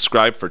can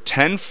subscribe for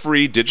 10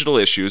 free digital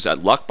issues at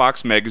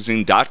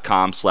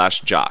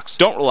luckboxmagazine.com/jocks.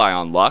 Don't rely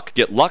on luck.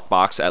 Get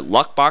Luckbox at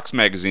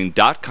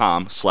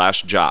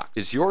luckboxmagazine.com/jocks.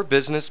 Is your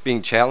business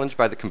being challenged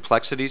by the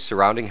complexities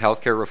surrounding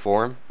healthcare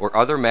reform or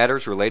other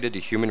matters related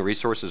to human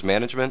resources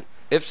management?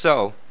 If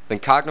so, then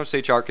Cognos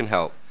HR can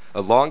help.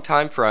 A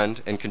longtime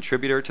friend and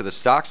contributor to the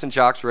Stocks and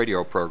Jocks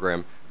radio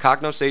program,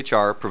 Cognos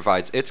HR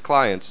provides its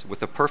clients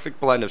with a perfect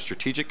blend of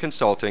strategic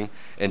consulting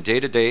and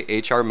day-to-day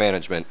HR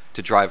management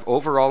to drive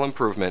overall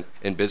improvement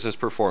in business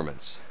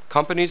performance.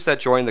 Companies that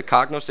join the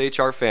Cognos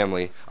HR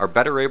family are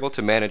better able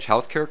to manage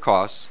healthcare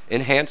costs,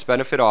 enhance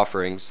benefit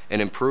offerings,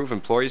 and improve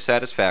employee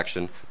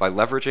satisfaction by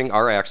leveraging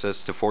our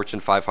access to Fortune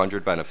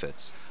 500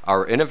 benefits.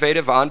 Our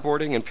innovative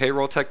onboarding and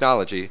payroll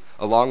technology,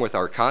 along with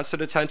our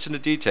constant attention to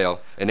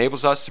detail,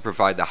 enables us to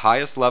provide the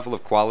highest level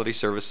of quality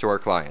service to our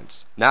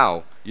clients.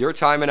 Now, your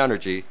time and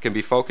energy can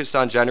be focused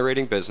on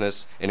generating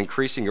business and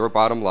increasing your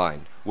bottom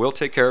line. We'll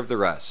take care of the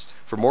rest.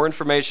 For more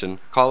information,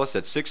 call us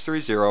at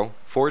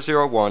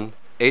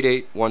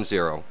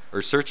 630-401-8810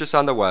 or search us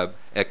on the web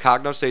at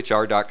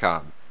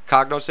cognoshr.com.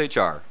 Cognos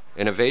HR.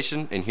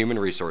 Innovation in Human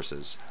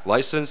Resources.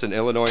 Licensed in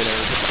Illinois and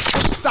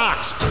Arizona.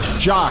 Stocks,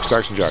 jocks.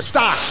 Stocks and jocks.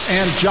 Stocks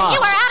and jocks.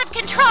 You are out of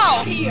control.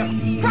 Here,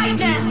 right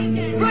now,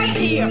 right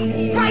here,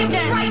 right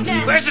now, right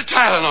now. Where's the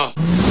Tylenol?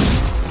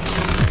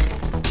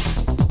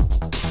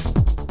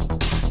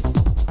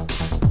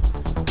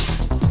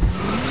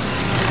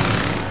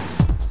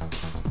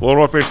 Well,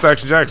 North Bay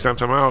Stocks and Jocks,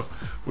 time out.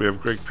 We have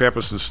Greg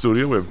Pappas in the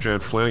studio. We have John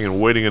Flannigan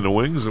waiting in the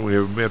wings, and we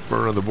have Matt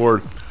Byrne on the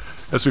board.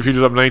 S&P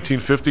Futures up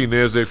 1950,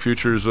 NASDAQ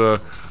Futures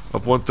up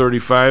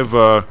 135.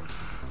 Well,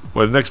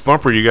 the next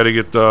bumper, you got to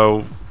get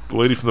the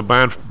lady from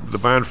the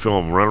Bond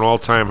film, running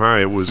all-time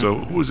high. It was,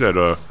 who was that?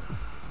 God,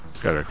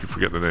 I keep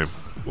forgetting the name.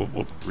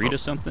 Rita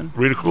something?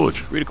 Rita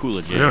Coolidge. Rita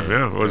Coolidge, yeah.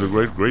 It was a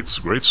great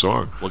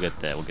song. We'll get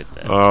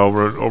that.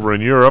 Over in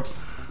Europe,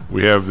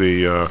 we have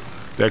the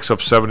DAX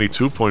up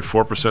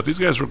 72.4%. These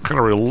guys were kind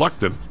of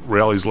reluctant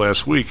rallies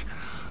last week.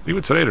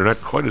 Even today, they're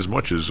not quite as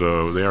much as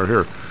they are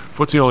here.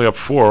 FTSE only up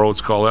 4.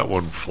 Let's call that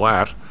one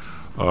flat.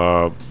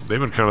 They've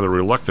been kind of the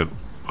reluctant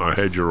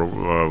hedger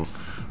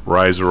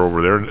riser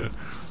over there. And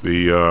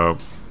the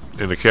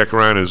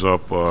CAC is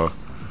up. I'll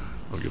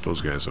get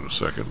those guys in a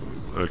second.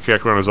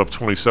 CAC is up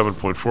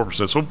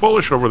 27.4%. So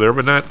bullish over there,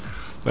 but not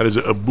as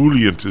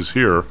ebullient as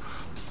here.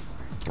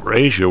 Or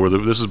Asia, where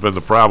this has been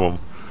the problem.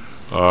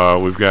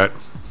 We've got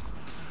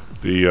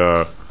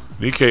the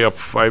Nikkei up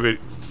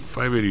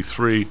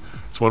 583.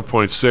 It's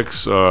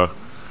 1.6.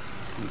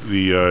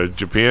 The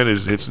Japan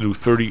hits new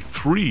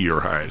 33-year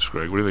highs.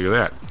 Greg, what do you think of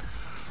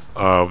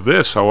that?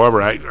 This,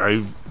 however, I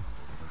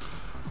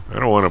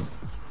don't want to.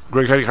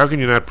 Greg, how can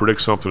you not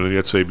predict something and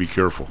yet say be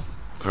careful?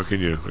 How can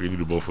you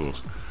do both of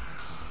those?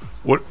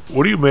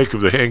 What do you make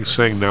of the Hang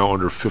Seng now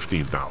under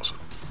 15,000?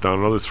 Down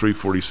another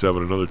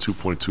 347, another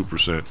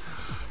 2.2%.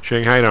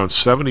 Shanghai down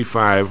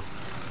 75.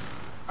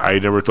 I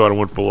never thought it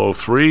went below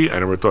 3. I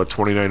never thought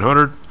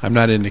 2,900. I'm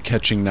not into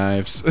catching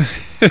knives. No,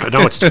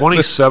 it's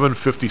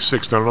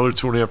 27.56, down another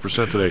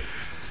 2.5% today.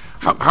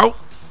 How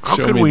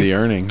Show can me we the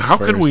earnings? How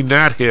first. can we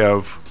not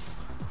have?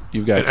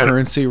 You've got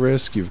currency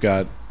risk. You've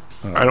got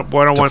I don't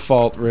want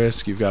default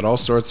risk. You've got all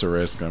sorts of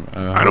risk.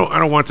 I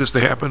don't want this to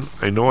happen.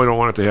 I know I don't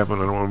want it to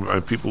happen. I don't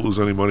want people lose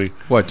any money.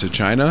 What, to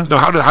China? No.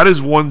 How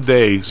does one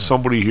day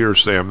somebody here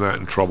say I'm not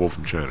in trouble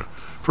from China?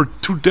 For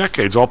 2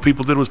 decades, all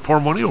people did was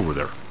pour money over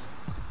there.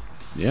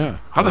 Yeah.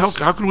 How the hell?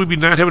 How can we be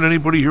not having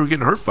anybody here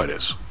getting hurt by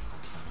this?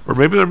 Or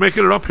maybe they're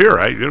making it up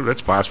here.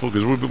 That's possible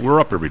because we're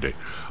up every day.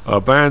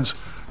 Bonds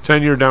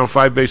 10-year down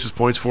 5 basis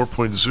points,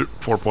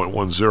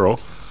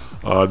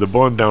 4.10. The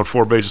bond down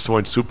 4 basis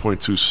points,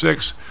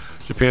 2.26.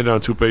 Japan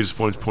down 2 basis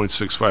points,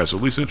 0.65. So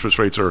at least interest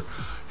rates are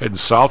heading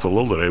south a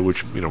little today,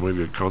 which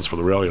maybe accounts for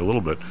the rally a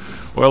little bit.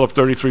 Oil up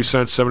 33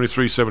 cents,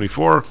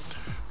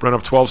 73.74. Brent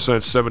up 12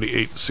 cents,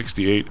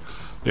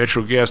 78.68.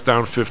 Natural gas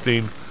down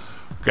 15.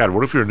 God,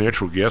 what if you're a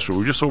natural gas?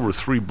 We're just over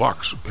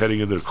 $3 heading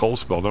into the cold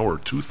spell. Now we're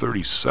at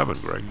 237,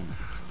 Greg.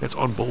 That's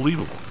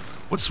unbelievable.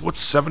 What's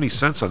 70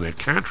 cents on that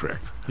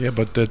contract? Yeah,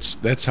 but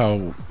that's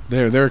how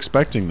they're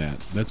expecting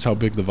that. That's how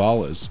big the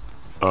vol is.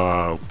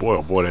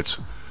 Boy,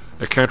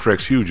 that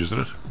contract's huge, isn't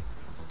it?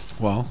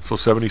 Well, so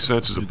 70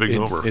 cents is a big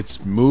number. It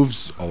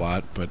moves a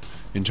lot, but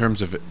in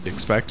terms of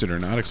expected or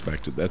not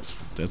expected,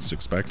 that's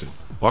expected.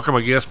 Well, how come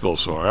my gas bill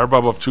so high?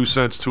 RBOB up 2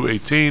 cents,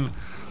 2.18.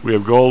 We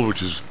have gold,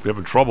 which is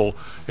having trouble.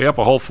 Hey, up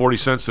a whole 40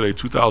 cents today,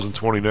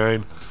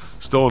 2029.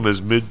 Still in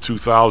his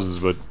mid-2000s,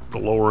 but the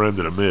lower end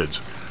of the mids.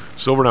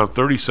 Silver down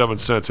 37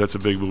 cents. That's a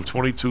big move.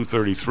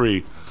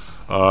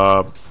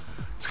 22.33.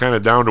 It's kind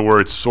of down to where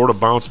it's sort of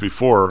bounced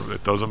before.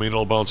 It doesn't mean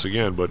it'll bounce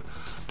again, but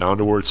down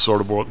to where it's sort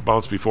of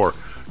bounced before.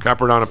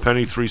 Copper down a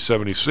penny,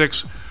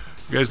 3.76.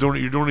 You guys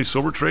doing any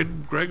silver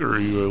trading, Greg, or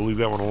you leave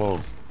that one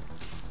alone?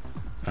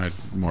 I'm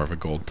more of a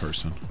gold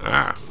person.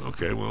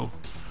 Okay. Well,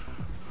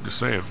 just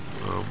saying.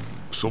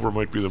 Silver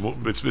might be the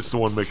move. It's the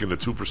one making the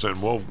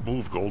 2%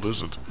 move. Gold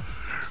isn't.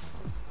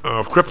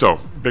 Crypto.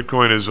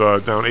 Bitcoin is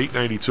down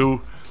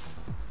 892.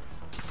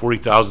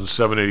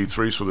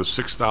 40,783. So the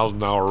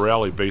 $6,000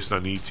 rally based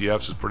on the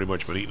ETFs has pretty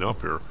much been eaten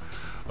up here.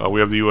 We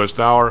have the U.S.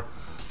 dollar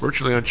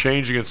virtually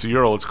unchanged against the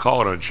euro. Let's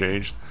call it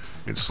unchanged.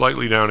 It's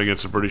slightly down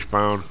against the British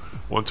pound,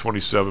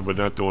 127, but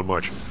not doing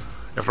much.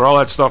 After all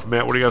that stuff,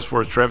 Matt, what do you guys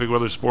for us? Traffic,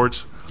 weather,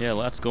 sports? Yeah,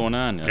 lots going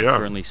on.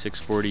 Currently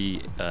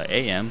 6:40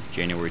 a.m.,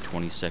 January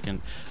 22nd,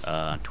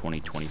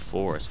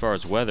 2024. As far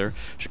as weather,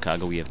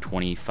 Chicago, we have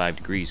 25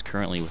 degrees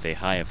currently with a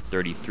high of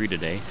 33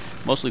 today.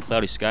 Mostly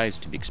cloudy skies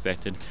to be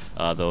expected,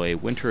 though a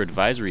winter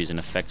advisory is in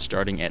effect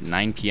starting at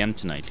 9 p.m.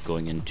 tonight,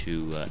 going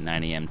into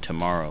 9 a.m.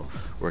 tomorrow.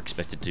 We're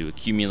expected to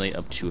accumulate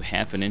up to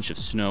half an inch of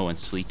snow and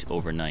sleet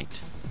overnight.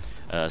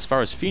 As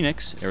far as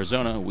Phoenix,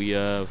 Arizona, we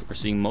are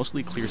seeing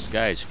mostly clear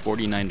skies,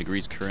 49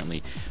 degrees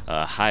currently,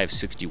 high of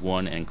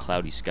 61, and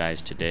cloudy skies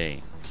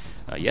today.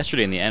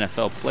 Yesterday in the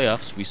NFL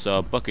playoffs, we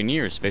saw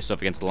Buccaneers face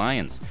off against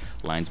Lions.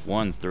 Lions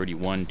won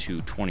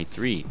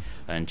 31-23,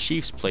 and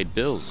Chiefs played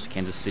Bills.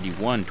 Kansas City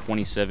won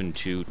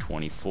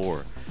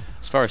 27-24.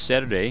 As far as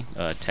Saturday,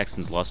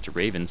 Texans lost to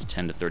Ravens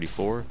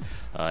 10-34,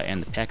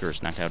 and the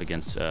Packers knocked out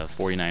against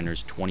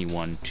 49ers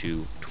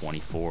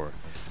 21-24.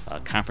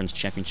 Conference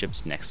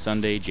championships next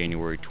Sunday,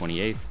 January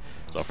 28th.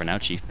 So for now,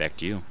 Chief, back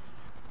to you.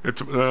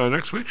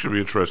 Next week should be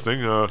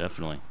interesting.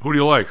 Definitely. Who do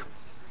you like?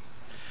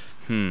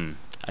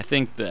 I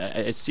think that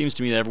it seems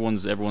to me that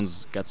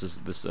everyone's got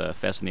this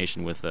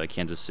fascination with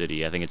Kansas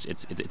City. I think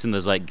it's in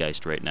the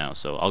zeitgeist right now.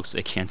 So I'll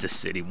say Kansas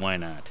City. Why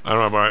not? I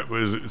don't know.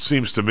 It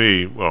seems to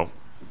me,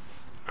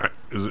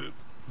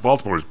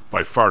 Baltimore is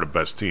by far the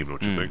best team.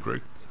 Don't you think,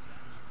 Greg?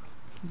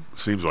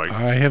 Seems like.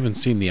 I haven't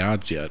seen the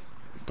odds yet,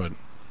 but.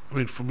 I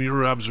mean, from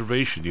your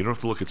observation, you don't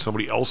have to look at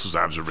somebody else's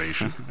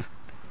observation.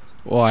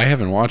 Well, I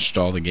haven't watched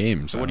all the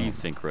games. What do you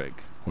think, Greg?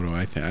 What do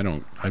I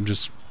think? I'm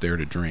just there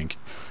to drink.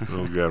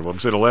 Oh, God. Well, I'm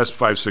saying the last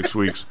 5-6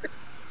 weeks,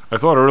 I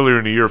thought earlier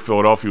in the year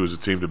Philadelphia was a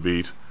team to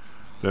beat.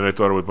 Then I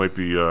thought it might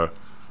be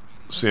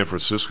San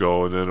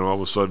Francisco. And then all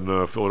of a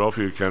sudden,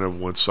 Philadelphia kind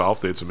of went south.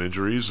 They had some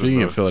injuries.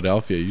 Speaking of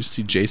Philadelphia, you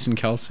see Jason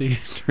Kelsey?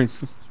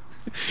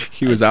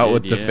 he was out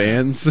with the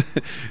fans,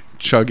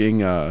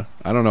 chugging. I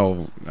don't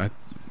know,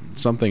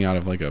 something out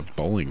of like a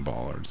bowling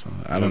ball or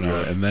something. I don't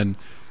know. And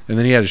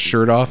then he had his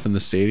shirt off in the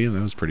stadium.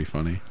 That was pretty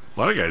funny. A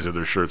lot of guys had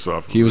their shirts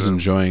off. He was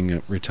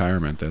enjoying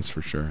retirement, that's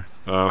for sure.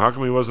 How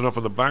come he wasn't up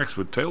in the box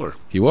with Taylor?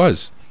 He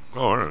was. Oh,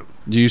 all right.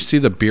 Do you see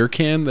the beer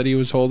can that he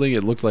was holding?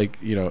 It looked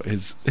like,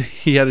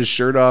 he had his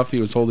shirt off. He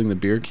was holding the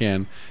beer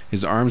can.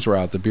 His arms were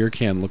out. The beer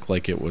can looked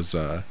like it was.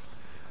 Of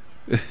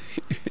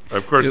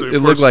course,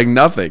 it looked like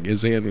nothing.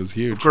 His hand was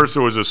huge. Of course,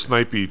 there was a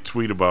snipey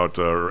tweet about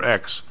her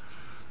ex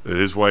that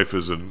his wife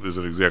isn't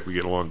exactly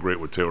getting along great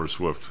with Taylor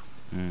Swift.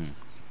 Mm.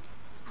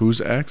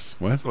 Whose ex?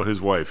 What? Well,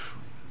 his wife.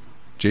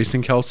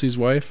 Jason Kelce's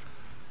wife?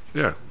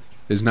 Yeah.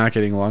 Is not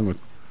getting along with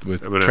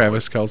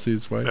Travis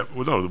Kelce's wife? Yeah,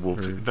 well, no,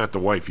 not the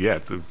wife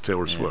yet.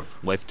 Taylor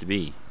Swift. Wife to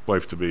be.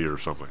 Wife to be or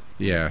something.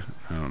 Yeah,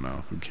 I don't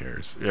know. Who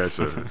cares? Yeah, it's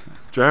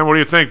John, what do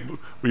you think?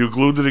 Were you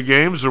glued to the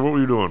games or what were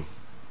you doing?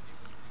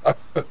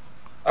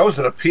 I was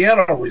at a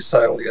piano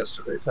recital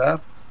yesterday, Tom.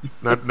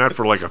 Not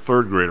for like a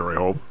third grader, I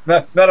hope.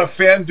 Not a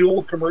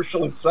FanDuel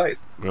commercial in sight.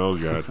 Oh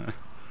God.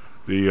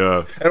 And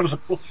it was a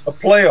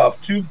playoff.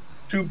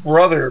 Two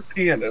brother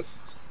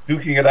pianists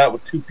duking it out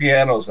with two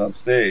pianos on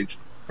stage.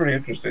 Pretty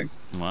interesting.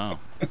 Wow.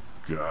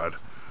 God.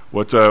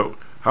 What?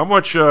 How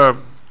much? I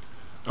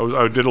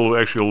did a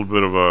little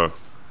bit of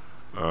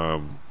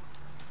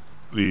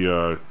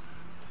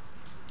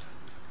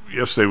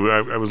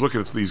yesterday. I was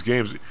looking at these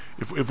games.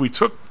 If we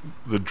took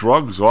the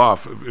drugs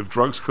off, if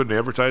drugs couldn't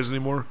advertise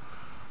anymore,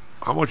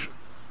 how much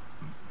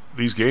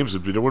these games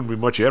would be? There wouldn't be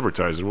much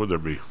advertising, would there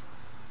be?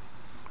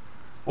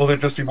 Well,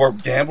 there'd just be more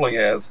gambling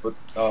ads, but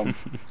yeah,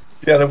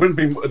 there wouldn't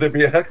be. There'd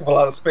be a heck of a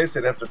lot of space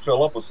they'd have to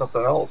fill up with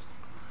something else.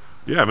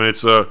 Yeah, I mean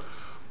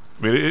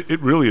it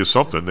really is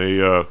something. They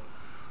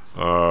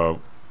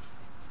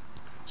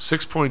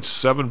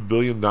 $6.7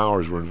 billion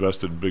were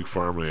invested in big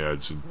pharma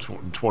ads in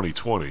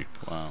 2020.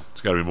 Wow,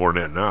 it's got to be more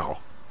than that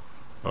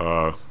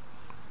now.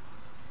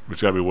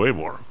 It's got to be way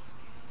more.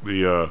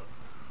 I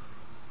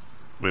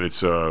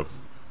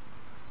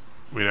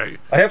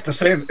have to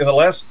say, in the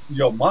last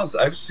month,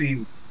 I've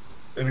seen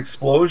an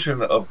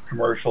explosion of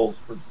commercials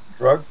for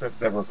drugs I've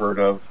never heard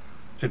of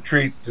to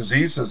treat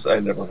diseases I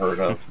never heard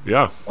of.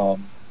 Yeah.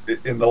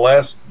 In the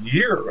last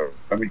year,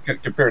 I mean,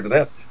 compared to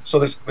that, so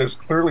there's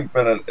clearly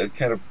been a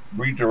kind of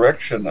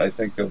redirection, I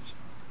think, of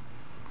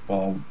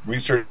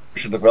research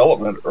and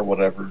development or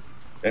whatever,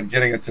 and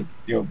getting into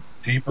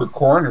deeper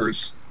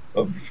corners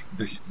of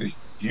the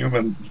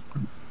human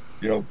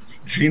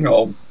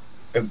genome,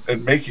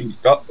 and making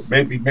up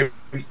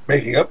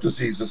making up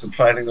diseases and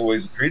finding the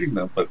ways of treating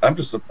them. But I'm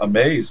just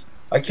amazed.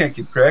 I can't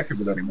keep track of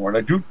it anymore,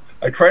 and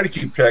I try to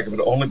keep track of it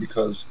only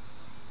because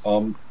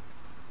when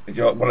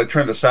I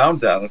turn the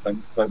sound down, if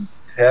I'm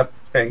half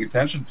paying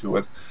attention to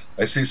it,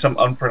 I see some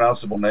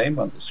unpronounceable name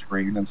on the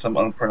screen and some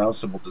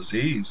unpronounceable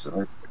disease,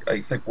 and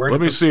I think, where?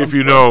 Let me see if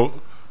you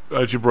know.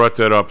 As you brought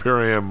that up, here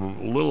I am,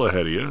 a little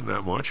ahead of you,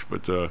 not much,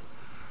 but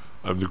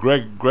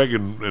Greg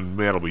and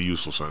Matt will be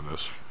useless on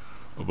this.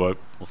 But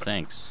well,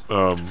 thanks.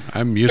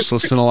 I'm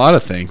useless in a lot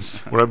of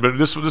things.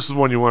 This is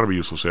one you want to be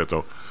useless at,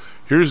 though.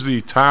 Here's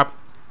the top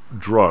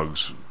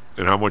drugs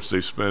and how much they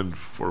spend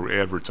for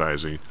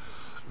advertising.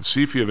 And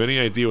see if you have any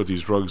idea what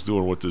these drugs do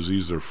and what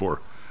disease they're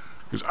for.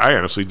 Because I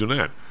honestly do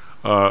not.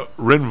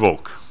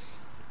 Rinvoq,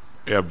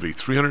 AbbVie,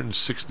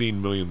 $316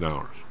 million.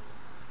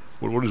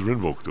 What does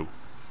Rinvoq do?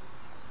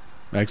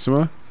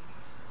 Eczema?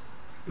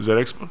 Is that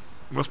eczema?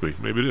 Must be.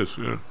 Maybe it is.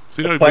 Yeah.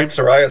 See, plaque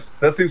psoriasis.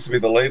 That seems to be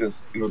the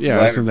latest.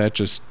 Yeah, isn't that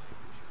just?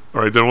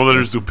 All right, then. Well,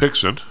 there's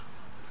Dupixent.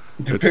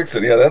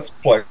 Dupixent, yeah, that's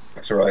plaque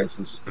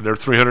psoriasis. And they're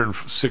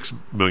 $306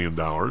 million.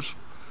 There's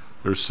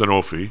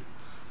Sanofi,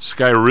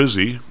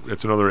 Skyrizi.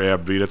 That's another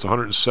AbbVie. That's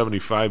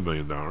 $175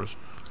 million. Oh,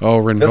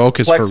 Rinvoq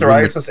is plaque for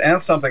psoriasis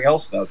and something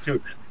else now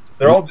too.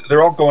 They're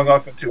all going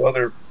off into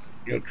other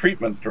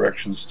treatment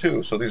directions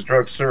too. So these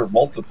drugs serve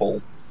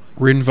multiple.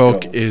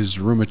 Rinvoq is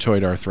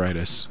rheumatoid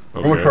arthritis.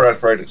 Okay. Rheumatoid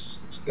arthritis.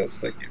 Yes,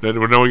 thank you. Then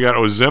we got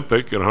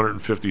Ozempic at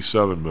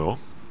 $157 million.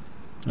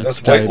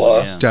 That's weight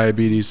loss.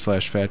 Diabetes /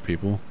 fat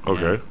people.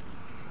 Okay.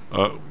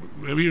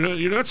 Maybe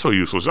you're not so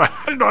useless. I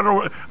don't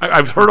know.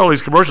 I've heard all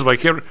these commercials,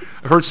 but I've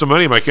heard so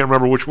many of them I can't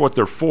remember what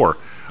they're for.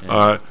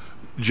 Yeah.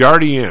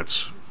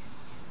 Jardiance.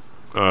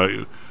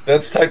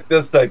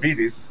 That's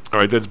diabetes. All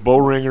right, that's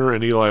Boehringer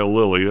and Eli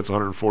Lilly. That's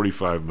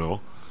 $145 million.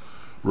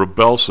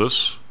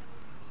 Rybelsus.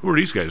 Who are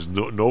these guys?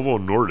 Novo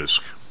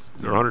Nordisk.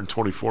 They're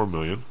 $124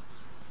 million.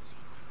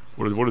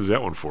 What is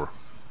that one for?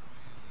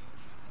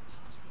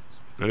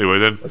 Anyway,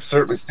 then I've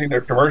certainly seen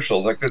their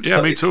commercials.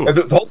 Me too.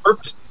 The whole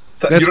purpose.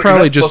 That's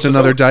probably just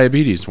another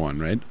diabetes one,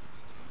 right?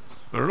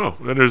 I don't know.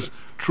 Then there's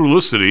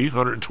Trulicity,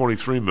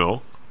 $123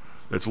 million.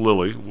 That's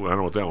Lilly. I don't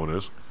know what that one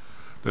is.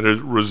 Then there's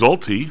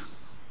Resulti,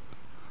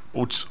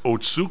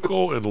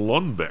 Otsuko, and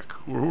Lundbeck.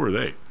 Who are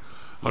they?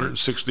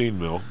 $116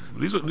 million.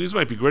 These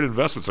might be great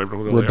investments. I don't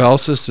know what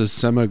Rybelsus is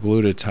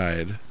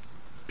semaglutide,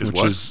 which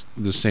what? is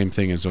the same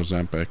thing as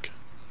Ozempic.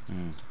 All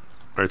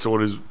right. So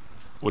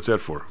what's that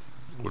for?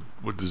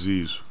 What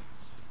disease?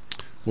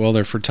 Well,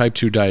 they're for type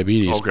 2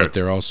 diabetes, Okay. but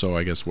they're also,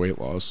 I guess, weight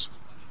loss.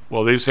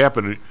 Well, you just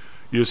happen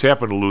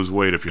to lose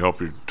weight if you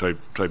help your type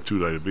 2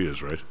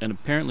 diabetes, right? And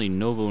apparently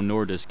Novo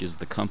Nordisk is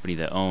the company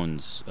that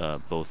owns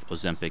both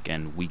Ozempic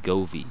and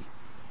Wegovy,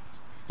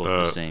 both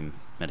the same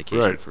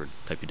medication for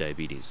type 2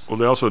 diabetes. Well,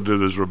 they also do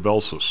this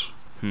Rybelsus.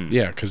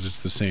 Yeah, because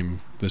it's the same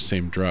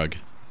drug.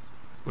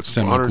 What's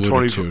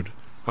semaglutide.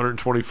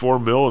 124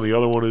 mil, and the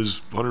other one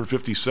is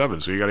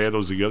 157. So you got to add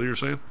those together, you're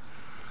saying?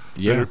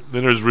 Yeah.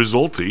 Then there's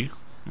Resulti,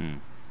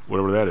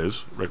 whatever that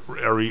is,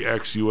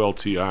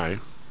 Rexulti.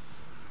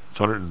 It's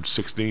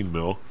 116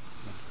 mil.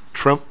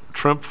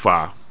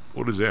 Tremfya.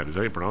 What is that? Is that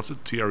how you pronounce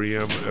it?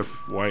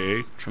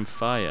 Tremfya?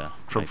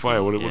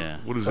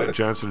 Tremfya. What is that?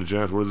 Johnson &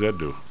 Johnson. What does that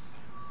do?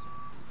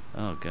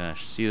 Oh,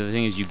 gosh. See, the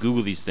thing is, you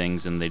Google these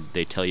things, and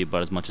they tell you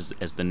about as much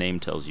as the name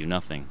tells you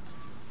nothing.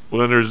 Well,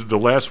 then there's the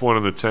last one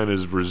in the 10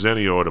 is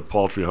Verzenio at a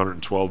paltry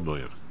 112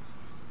 million.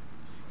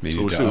 Maybe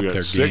so to up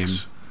their 6, game.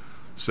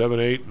 7,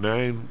 8,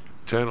 9,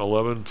 10,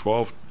 11,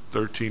 12,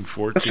 13,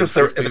 14. That's just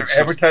 15, their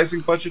advertising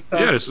budget now?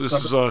 Yeah, this is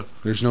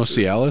there's no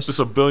Cialis? This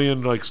is $1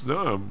 billion.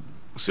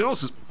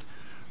 Cialis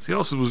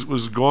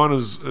was gone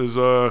as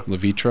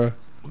Levitra?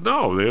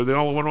 No, they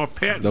all went off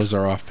patent. Those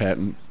are off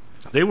patent.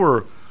 They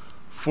were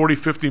 40,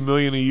 50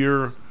 million a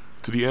year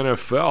to the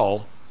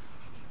NFL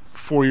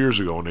 4 years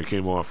ago when they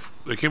came off.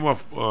 They came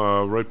off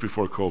right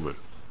before COVID.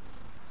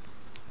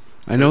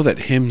 I know that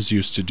Hims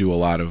used to do a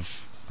lot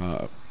of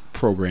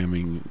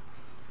programming,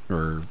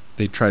 or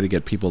they try to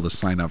get people to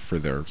sign up for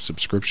their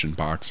subscription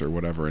box or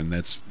whatever, and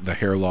that's the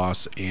hair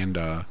loss and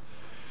ED.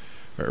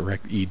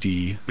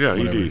 Yeah,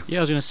 whatever. ED. Yeah,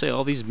 I was going to say,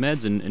 all these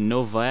meds and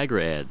no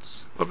Viagra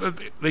ads.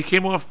 But they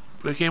came off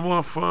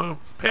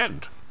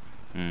patent.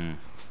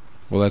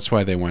 Well, that's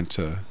why they went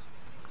to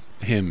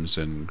Hims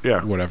and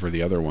whatever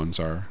the other ones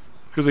are.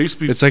 Because they used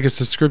to be. It's like a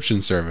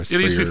subscription service.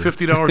 It used to be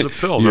 $50 a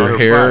pill. Your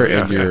hair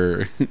and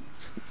your.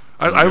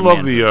 I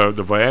love the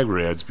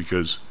Viagra ads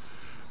because,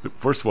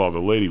 first of all, the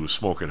lady was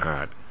smoking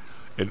hot,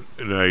 and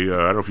I don't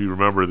know if you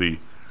remember they'd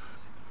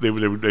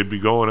be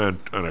going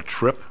on a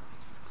trip,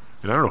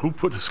 and I don't know who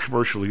put this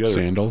commercial together.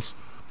 Sandals.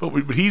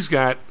 But he's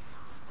got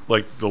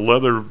like the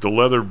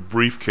leather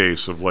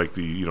briefcase of like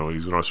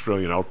he's an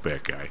Australian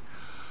Outback guy,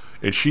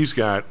 and she's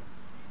got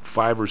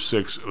 5 or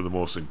 6 of the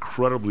most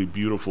incredibly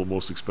beautiful,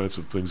 most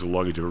expensive things of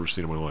luggage I've ever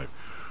seen in my life.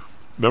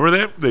 Remember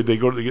that? They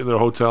get in their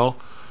hotel,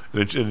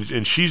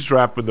 and she's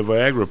dropping the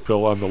Viagra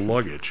pill on the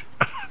luggage.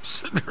 I'm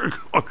sitting there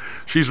going,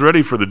 she's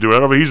ready for the dude. I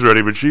don't know if he's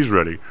ready, but she's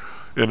ready.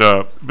 And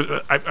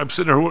but I'm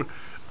sitting there.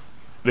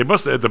 They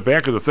must have, at the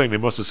back of the thing, they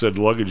must have said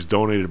luggage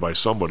donated by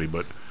somebody,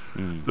 but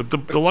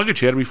the luggage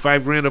had to be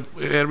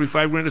 $5,000. It had to be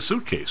 $5,000 a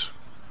suitcase.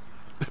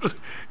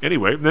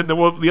 Anyway, then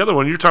the other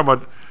one you're talking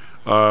about.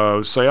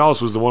 Cialis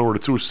was the one where the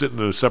two were sitting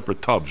in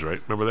separate tubs, right?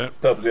 Remember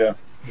that? Tubs, yeah.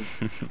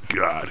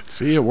 God.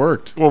 See, it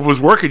worked. Well, if it was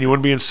working, you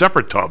wouldn't be in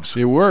separate tubs.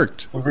 It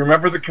worked. We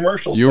remember the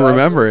commercials. You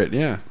remember it,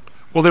 yeah.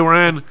 Well, they were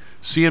on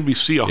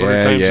CNBC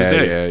 100 times a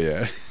day.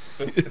 Yeah.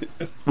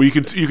 Well,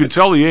 you can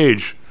tell the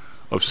age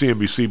of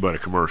CNBC by the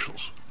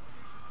commercials,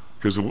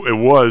 because it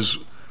was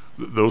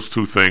those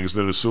two things.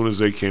 Then as soon as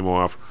they came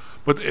off,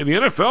 and the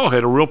NFL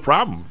had a real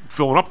problem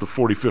filling up the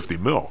 40, 50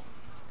 mil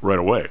right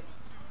away.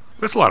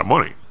 That's a lot of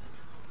money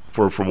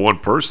from one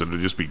person to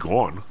just be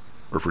gone,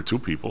 or for two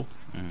people.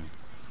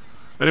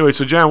 Anyway,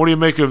 so John, what do you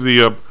make of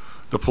the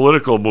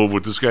political move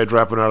with this guy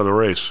dropping out of the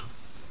race?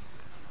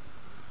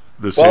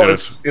 Well,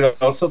 it's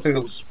something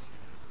that was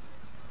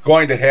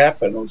going to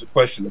happen. It was a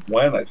question of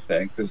when, I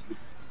think, because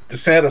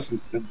DeSantis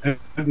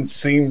didn't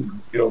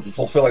seem to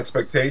fulfill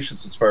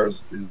expectations as far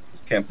as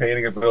his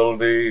campaigning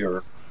ability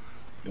or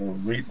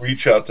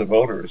reach out to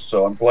voters.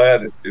 So I'm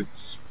glad it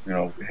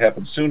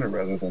happened sooner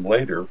rather than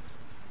later.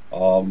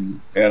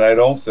 And I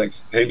don't think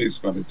Haley's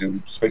going to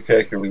do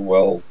spectacularly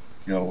well,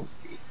 in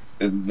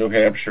New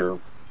Hampshire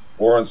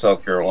or in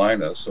South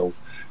Carolina. So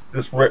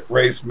this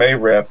race may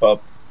wrap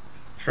up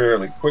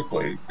fairly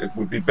quickly. It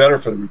would be better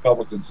for the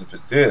Republicans if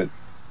it did.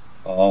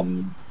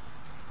 Then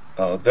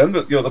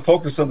the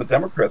focus on the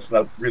Democrats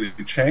not really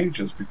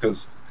changes,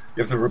 because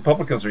if the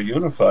Republicans are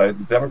unified,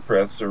 the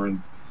Democrats are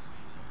in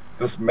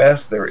this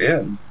mess they're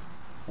in,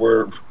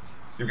 where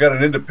you've got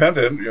an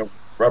independent,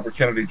 Robert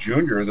Kennedy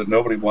Jr., that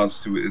nobody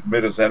wants to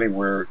admit is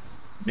anywhere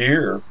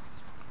near,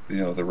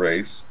 the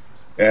race,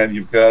 and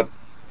you've got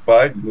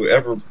Biden, who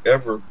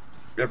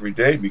every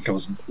day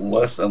becomes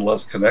less and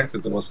less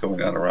connected to what's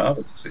going on around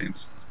him, it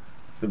seems.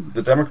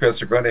 The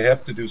Democrats are going to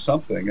have to do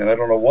something, and I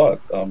don't know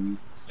what,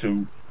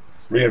 to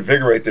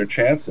reinvigorate their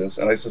chances,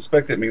 and I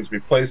suspect it means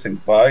replacing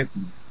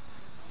Biden.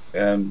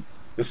 And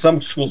there's some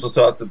schools of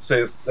thought that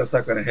say that's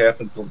not going to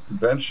happen until the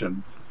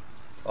convention,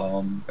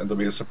 and there'll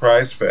be a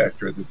surprise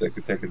factor that they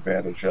could take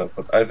advantage of.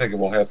 But I think it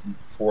will happen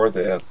before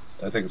that.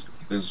 I think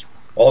there's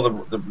all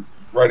the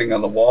writing on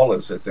the wall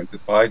is, I think,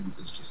 that Biden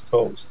is just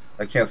toast.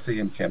 I can't see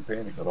him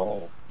campaigning at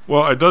all.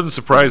 Well, it doesn't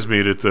surprise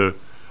me that the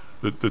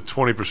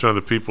 20% of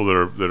the people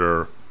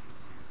that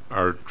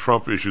are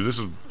Trump issues. This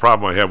is the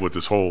problem I have with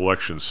this whole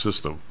election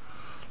system,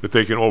 that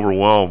they can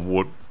overwhelm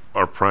what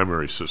our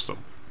primary system.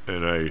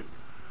 And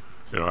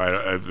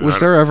Was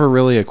there ever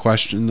really a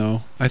question,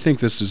 though? I think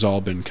this has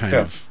all been kind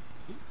of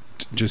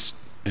just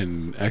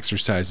an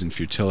exercise in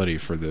futility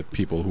for the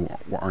people who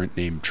aren't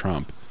named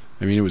Trump.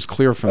 I mean, it was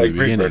clear from the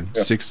beginning,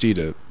 60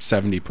 to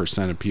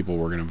 70% of people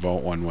were going to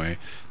vote one way.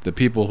 The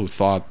people who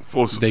thought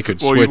they could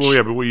switch...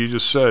 but what you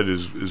just said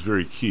is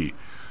very key.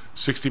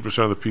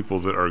 60% of the people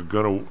that are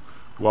going to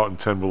go out in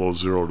 10 below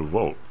zero to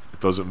vote.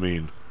 It doesn't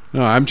mean...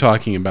 No, I'm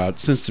talking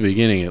about, since the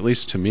beginning, at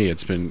least to me,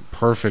 it's been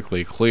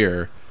perfectly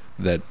clear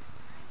that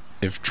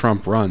if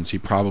Trump runs, he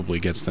probably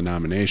gets the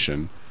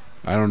nomination.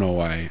 I don't know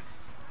why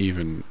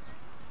even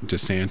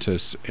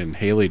DeSantis and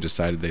Haley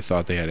decided they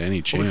thought they had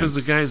any chance. Because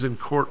the guy's in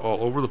court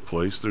all over the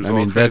place.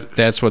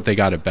 That's what they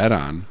got to bet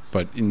on.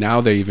 But now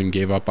they even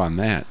gave up on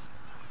that.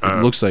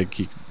 It looks like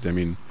I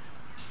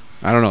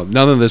don't know.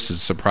 None of this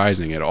is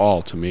surprising at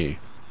all to me.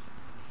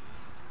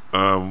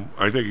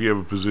 I think you have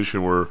a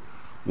position where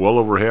well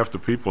over half the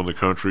people in the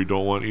country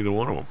don't want either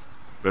one of them.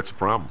 That's a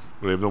problem.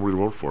 They have nobody to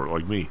vote for,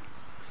 like me.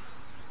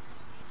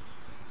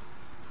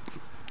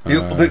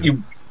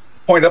 You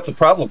point up the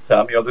problem,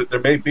 Tom. There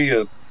may be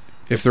a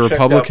if the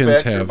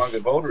Republicans have among the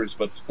voters,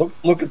 but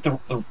look at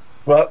the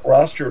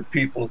roster of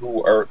people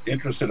who are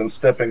interested in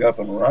stepping up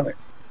and running,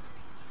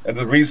 and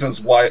the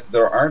reasons why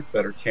there aren't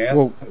better candidates.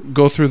 Well,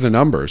 go through the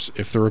numbers.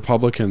 If the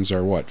Republicans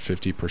are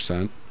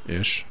 50%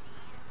 ish,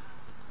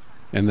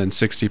 and then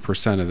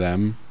 60% of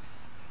them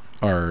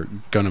are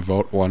going to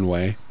vote one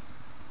way,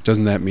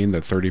 doesn't that mean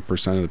that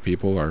 30% of the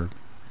people are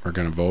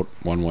going to vote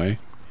one way?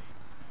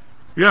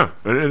 Yeah,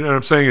 and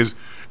I'm saying is,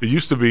 it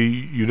used to be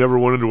you never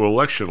went into an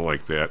election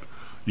like that.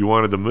 You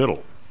wanted the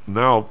middle.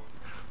 Now,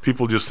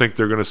 people just think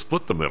they're going to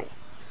split the middle,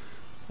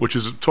 which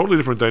is a totally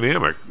different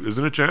dynamic,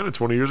 isn't it, John?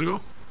 20 years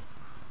ago.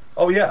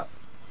 Oh yeah.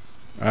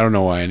 I don't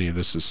know why any of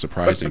this is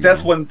surprising. But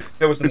that's when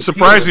there was. It's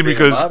surprising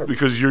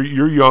because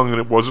you're young and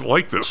it wasn't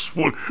like this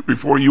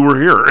before you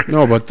were here.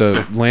 No, but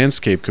the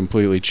landscape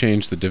completely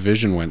changed. The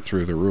division went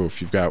through the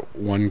roof. You've got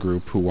one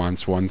group who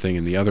wants one thing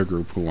and the other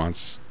group who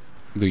wants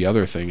the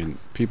other thing, and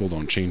people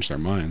don't change their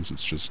minds.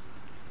 It's just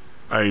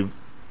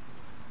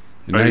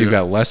now you've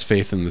got less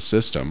faith in the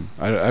system.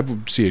 I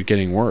would see it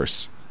getting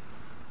worse.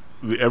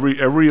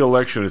 Every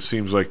election, it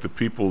seems like the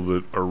people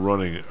that are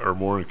running are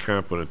more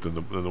incompetent than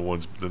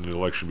the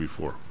election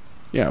before.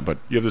 Yeah, but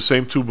you have the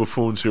same two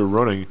buffoons here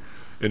running,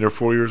 and they're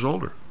 4 years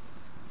older.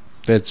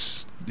 But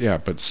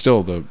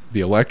still the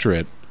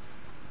electorate.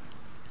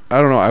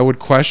 I don't know. I would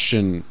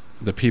question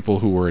the people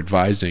who were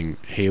advising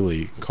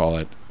Haley call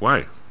it.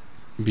 Why?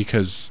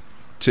 Because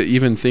to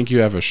even think you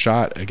have a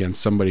shot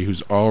against somebody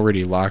who's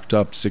already locked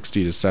up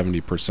 60 to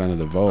 70% of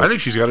the vote. I think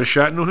she's got a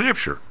shot in New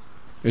Hampshire.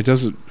 It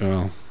doesn't.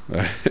 Well,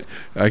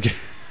 I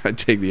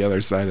take the other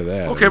side of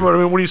that. Okay,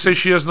 but when you say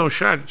she has no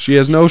shot, she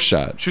has no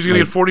shot. She's going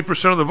to get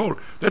 40% of the vote.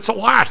 That's a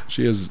lot.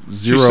 She has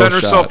zero. She set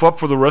herself up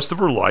for the rest of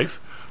her life.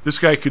 This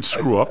guy could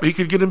screw up. He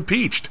could get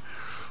impeached.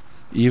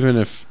 Even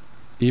if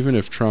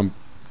Trump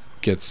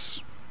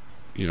gets,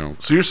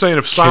 So you're saying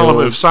if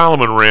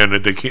Solomon ran,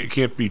 that they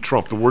can't beat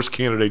Trump, the worst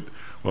candidate.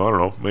 Well, I don't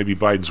know. Maybe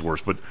Biden's worse,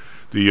 but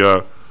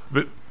no,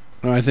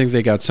 I think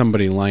they got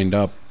somebody lined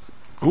up.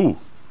 Who?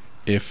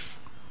 If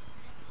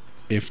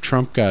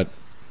Trump got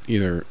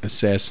either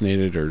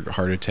assassinated or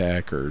heart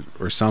attack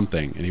or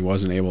something, and he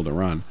wasn't able to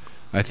run,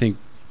 I think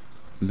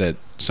that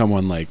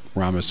someone like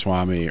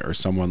Ramaswamy or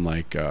someone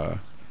like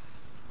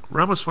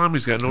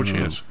Ramaswamy's got no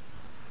chance.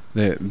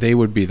 They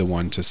would be the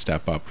one to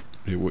step up.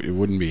 It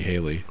wouldn't be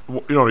Haley.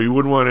 You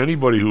wouldn't want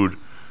anybody who had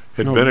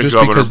been a governor.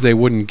 Just because they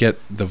wouldn't get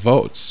the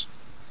votes.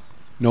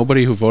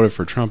 Nobody who voted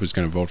for Trump is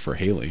going to vote for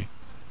Haley.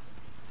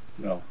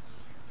 No.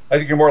 I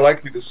think you're more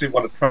likely to see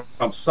one of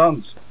Trump's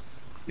sons,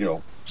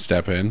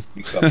 step in.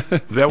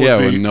 That would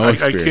be with no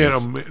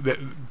experience.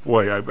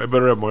 I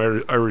better have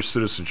my Irish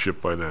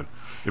citizenship by then.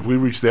 If we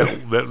reach that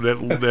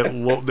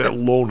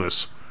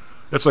lowness,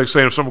 that's like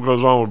saying if someone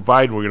goes on with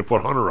Biden, we're going to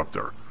put Hunter up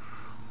there.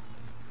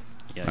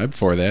 Yeah, I'm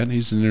for that.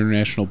 He's an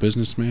international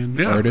businessman,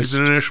 artist. He's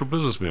an international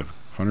businessman.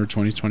 Hunter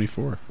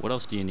 2024. What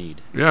else do you need?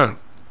 Yeah.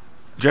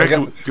 Jack,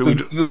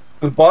 the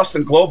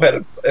Boston Globe had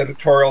an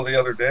editorial the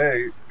other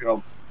day,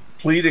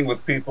 pleading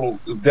with people,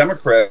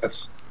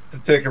 Democrats, to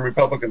take a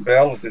Republican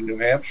ballot in New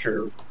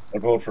Hampshire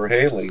and vote for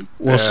Haley.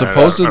 Well,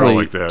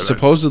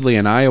 supposedly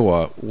in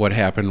Iowa, what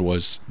happened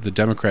was the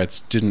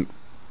Democrats didn't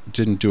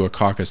do a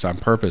caucus on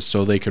purpose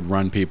so they could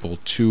run people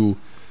into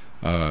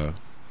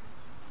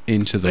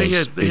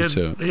those.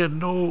 They had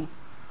no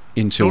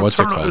what's turnout. It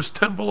called? It was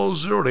 10 below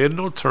zero. They had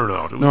no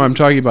turnout. No, I'm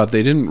talking about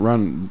they didn't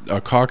run a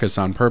caucus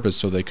on purpose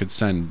so they could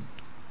send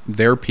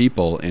their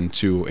people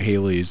into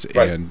Haley's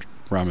and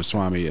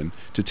Ramaswamy and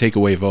to take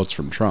away votes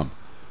from Trump.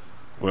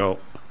 Well,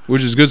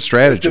 which is good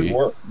strategy, it didn't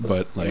work,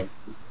 but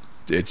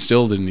it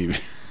still didn't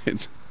even.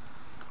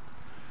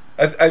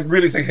 I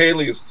really think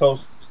Haley is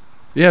toast.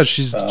 Yeah,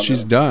 she's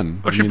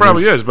done. Well, she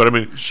probably is, but I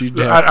mean,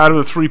 out of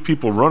the three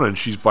people running,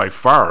 she's by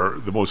far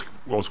the most.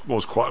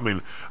 I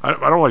mean, I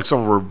don't like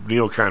some of her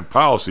neocon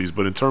policies,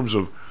 but in terms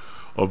of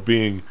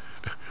being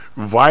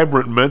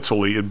vibrant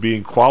mentally and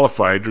being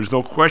qualified, there's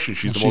no question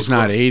she's the most. She's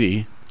not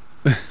 80.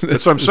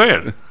 That's what I'm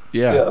saying.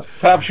 Yeah.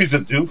 Tom, she's a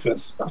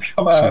doofus.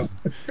 Come on.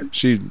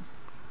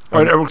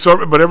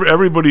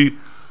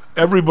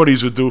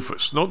 Everybody's a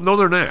doofus. No,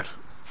 they're not.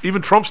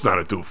 Even Trump's not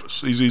a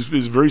doofus.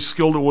 He's very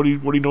skilled at what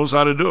he knows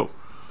how to do.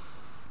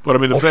 But I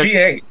mean, she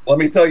ain't. Let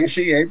me tell you,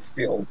 she ain't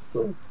skilled.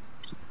 So.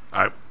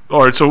 All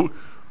right. So,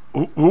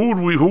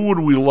 who would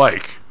we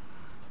like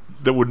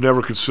that would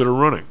never consider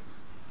running?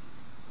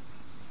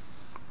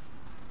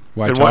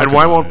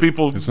 Why won't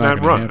people not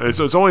run? It's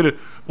only the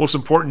most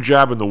important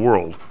job in the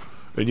world,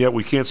 and yet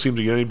we can't seem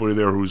to get anybody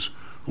there who's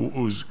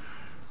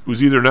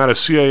either not a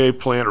CIA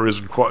plant or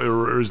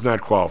is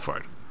not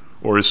qualified,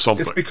 or is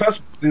something. It's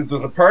because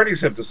the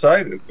parties have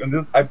decided,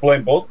 and I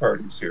blame both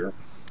parties here,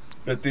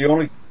 that the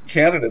only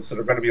candidates that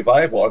are going to be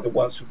viable are the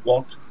ones who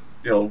won't,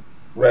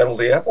 rattle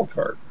the apple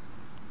cart.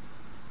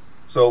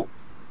 So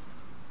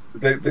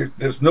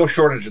there's no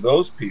shortage of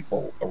those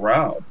people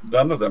around.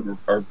 None of them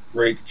are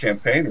great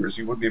campaigners.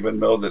 You wouldn't even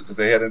know that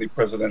they had any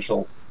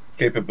presidential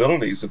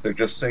capabilities if they're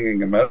just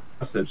singing a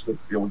message that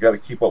we got to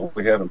keep what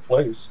we have in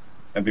place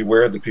and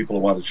beware of the people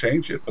who want to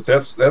change it. But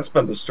that's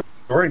been the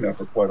story now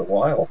for quite a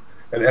while.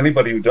 And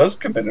anybody who does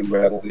come in and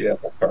rattle the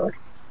apple cart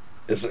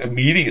is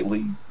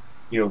immediately,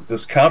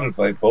 discounted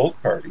by both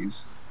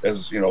parties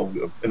as,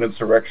 an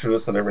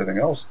insurrectionist and everything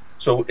else.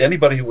 So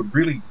anybody who would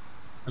really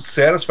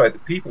satisfy the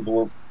people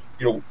who are,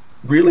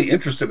 really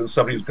interested in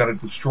somebody who's going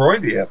to destroy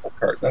the apple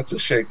cart, not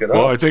just shake it up.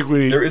 Well, I think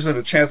there isn't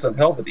a chance in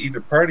hell that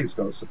either party is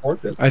going to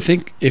support that. I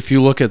think if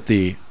you look at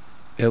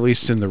at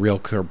least in the real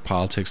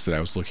politics that I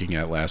was looking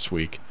at last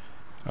week,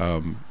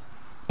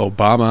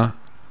 Obama,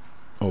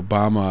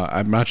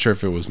 I'm not sure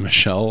if it was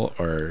Michelle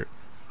or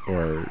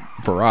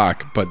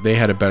Barack, but they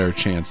had a better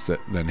chance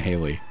than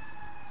Haley.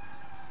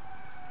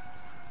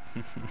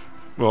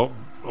 Well,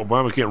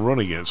 Obama can't run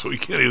again, so he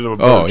can't even have a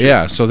better chance.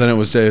 Yeah. So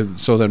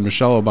then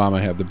Michelle Obama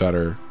had the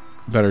better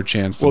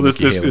chance than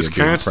Nikki Haley of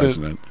being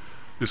president.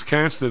 This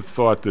constant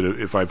thought that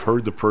if I've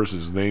heard the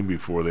person's name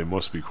before, they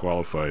must be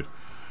qualified.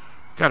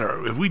 God,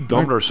 have we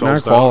dumbed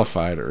ourselves down? Not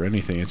qualified or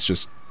anything. It's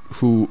just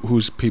who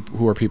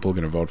are people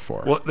going to vote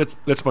for? Well,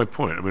 that's my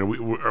point. I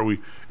mean, are we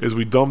as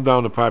we dumb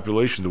down the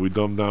population, do we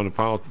dumb down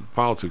the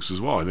politics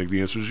as well? I think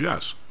the answer is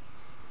yes.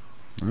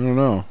 I don't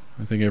know.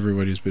 I think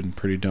everybody's been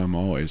pretty dumb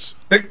always.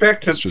 Think back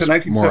to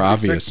 1976. More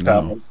obvious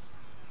now.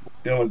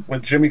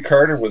 When Jimmy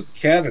Carter was the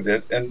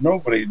candidate, and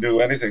nobody knew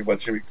anything about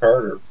Jimmy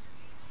Carter,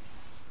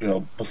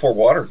 before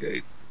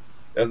Watergate,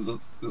 and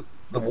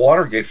the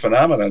Watergate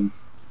phenomenon,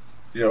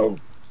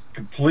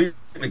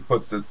 completely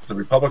put the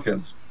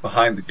Republicans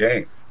behind the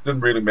game.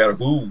 Didn't really matter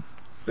who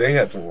they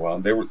had to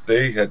run.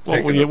 They had.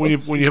 Well, when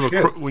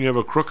you have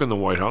a crook in the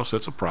White House,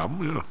 that's a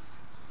problem. Yeah.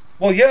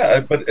 Well, yeah,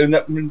 but and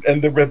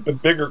there have been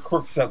bigger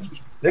crooks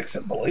since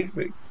Nixon, believe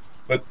me.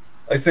 But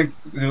I think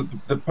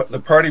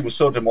the party was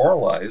so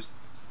demoralized.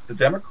 The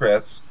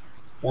Democrats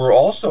were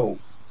also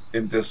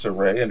in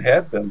disarray and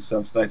had been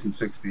since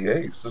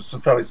 1968. So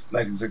probably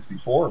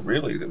 1964.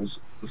 Really, the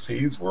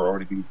seeds were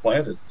already being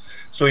planted.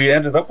 So he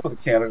ended up with a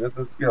candidate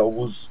that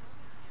was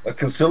a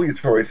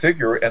conciliatory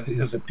figure, and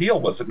his appeal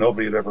was that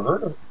nobody had ever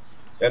heard of.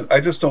 And I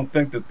just don't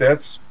think that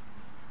that's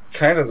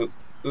kind of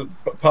the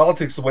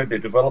politics, the way they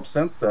developed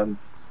since then,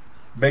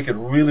 make it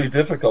really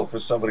difficult for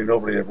somebody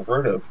nobody ever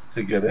heard of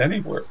to get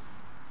anywhere.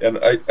 And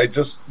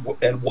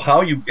and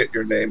how you get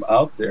your name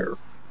out there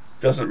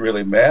doesn't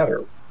really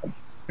matter.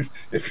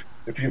 If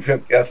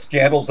you've got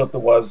scandals up the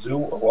wazoo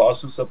or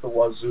lawsuits up the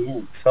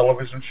wazoo,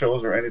 television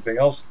shows or anything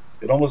else,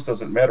 it almost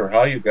doesn't matter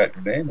how you got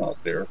your name out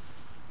there.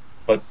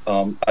 But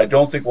I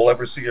don't think we'll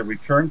ever see a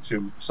return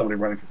to somebody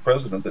running for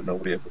president that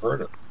nobody ever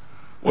heard of.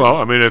 Well,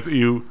 I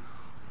mean,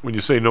 when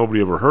you say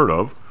nobody ever heard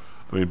of,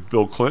 I mean,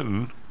 Bill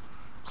Clinton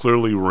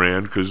clearly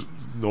ran because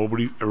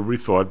everybody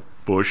thought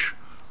Bush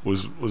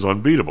was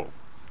unbeatable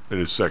in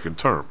his second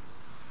term.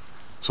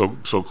 So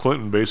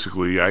Clinton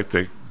basically, I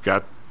think,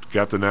 got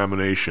the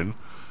nomination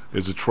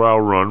as a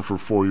trial run for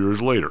 4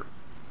 years later.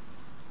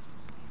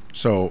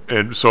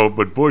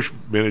 But Bush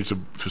managed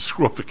to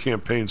screw up the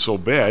campaign so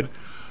bad,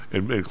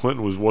 and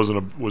Clinton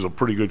was a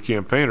pretty good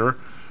campaigner,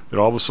 that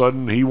all of a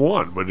sudden he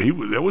won. But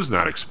that was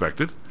not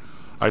expected.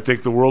 I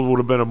think the world would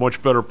have been a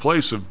much better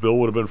place if Bill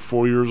would have been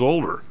 4 years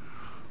older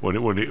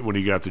when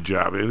he got the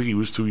job. I think he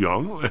was too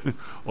young.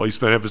 Well, he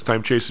spent half his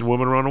time chasing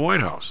women around the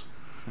White House.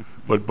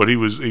 But he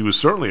was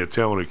certainly a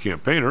talented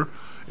campaigner.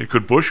 And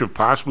could Bush have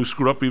possibly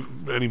screwed up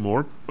any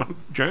more,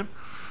 John?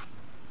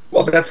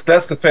 Well, that's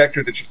the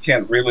factor that you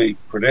can't really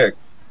predict.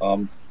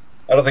 I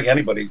don't think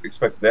anybody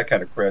expected that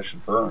kind of crash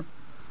and burn.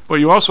 Well,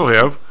 you also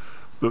have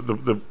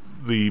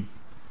the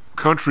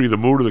country, the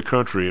mood of the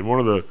country, and one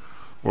of the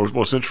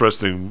most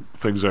interesting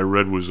things I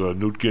read was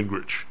Newt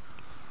Gingrich.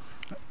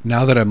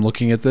 Now that I'm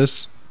looking at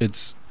this,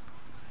 it's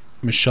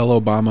Michelle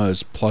Obama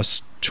is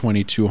plus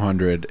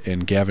 2,200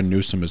 and Gavin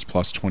Newsom is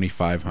plus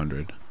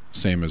 2,500,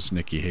 same as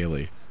Nikki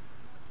Haley.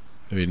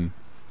 I mean,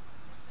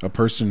 a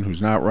person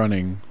who's not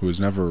running, who has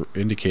never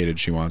indicated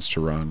she wants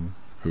to run,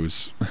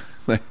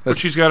 but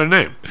she's got a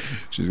name.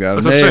 She's got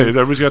That's a name. What I'm saying.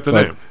 Everybody's got the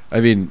name.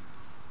 I mean,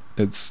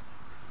 it's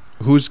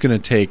who's going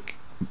to take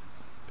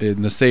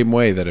in the same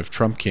way that if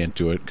Trump can't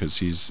do it because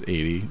he's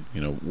 80,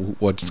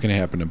 what's going to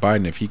happen to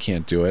Biden if he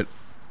can't do it?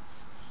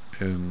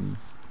 And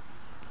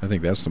I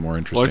think that's the more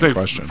interesting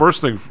question.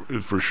 First thing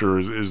for sure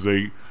is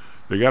they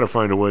got to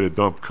find a way to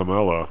dump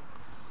Kamala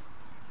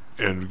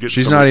and get.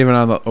 She's not even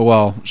on the.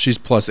 Well, she's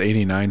plus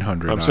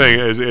 8,900. I'm saying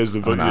as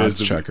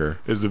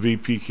the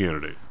VP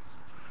candidate.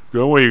 The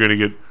only way you're going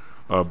to get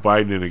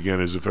Biden in again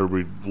is if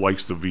everybody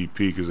likes the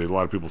VP, because a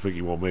lot of people think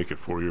he won't make it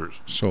 4 years.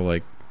 So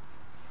I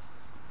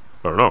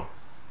don't know.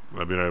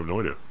 I mean, I have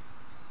no idea.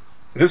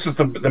 This is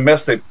the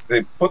mess they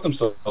put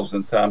themselves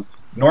in, Tom.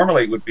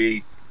 Normally, it would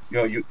be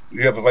you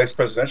have a vice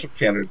presidential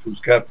candidate who's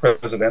got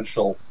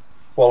presidential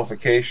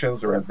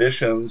qualifications or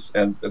ambitions,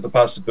 and the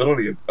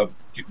possibility of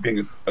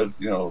being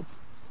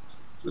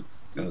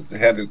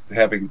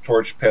having the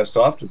torch passed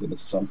off to them at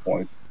some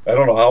point. I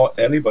don't know how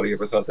anybody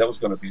ever thought that was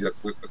going to be a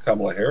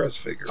Kamala Harris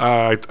figure.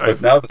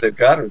 But now that they've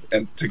got her,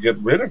 and to get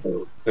rid of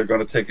her, they're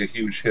going to take a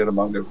huge hit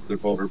among their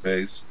voter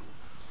base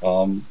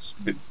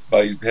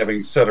by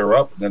having set her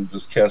up and then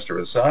just cast her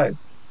aside.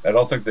 I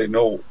don't think they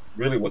know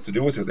really what to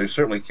do with her. They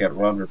certainly can't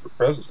run her for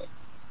president.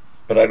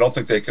 But I don't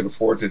think they can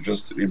afford to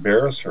just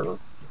embarrass her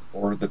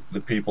or the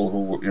people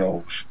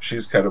who,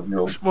 she's kind of,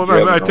 Well,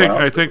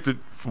 I think that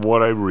from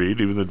what I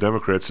read, even the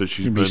Democrats said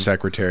she's been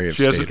Secretary of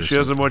State. She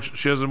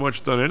hasn't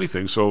much done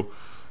anything. So,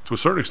 to a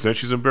certain extent,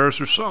 she's embarrassed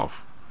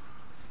herself.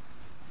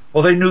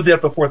 Well, they knew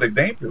that before they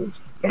named her.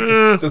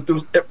 There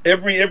was,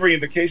 every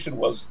indication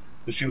was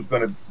that she was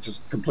going to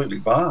just completely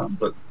bomb,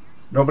 but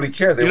nobody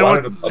cared. They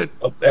wanted an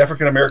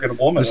African American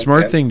woman. The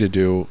smart thing to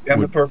do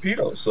and the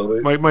torpedoes.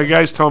 So my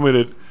guys tell me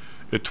that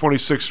at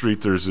 26th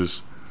Street there's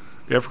this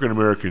African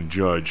American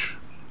judge,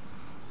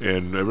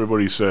 and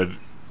everybody said,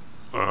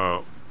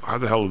 how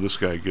the hell did this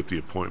guy get the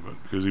appointment?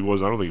 Because I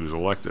don't think he was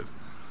elected.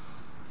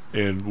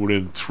 And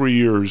within 3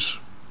 years,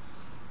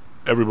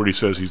 everybody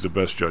says he's the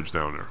best judge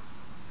down there.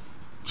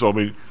 So, I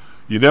mean,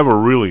 you never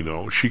really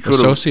know.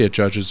 Associate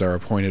judges are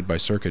appointed by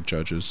circuit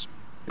judges.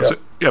 Yeah,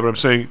 but I'm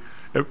saying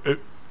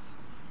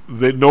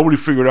that nobody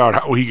figured out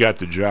how he got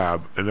the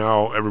job, and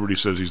now everybody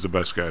says he's the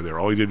best guy there.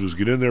 All he did was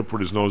get in there, put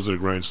his nose to the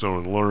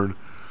grindstone, and learn,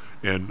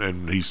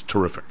 and he's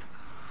terrific.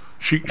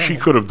 She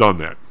could have done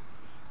that.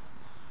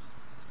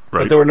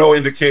 Right. But there were no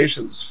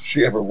indications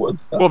she ever would.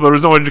 Well, there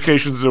was no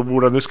indications there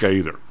would on this guy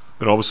either,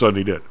 and all of a sudden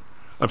he did.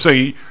 I'm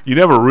saying you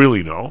never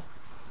really know.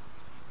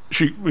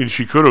 She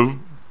could have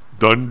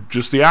done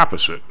just the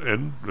opposite,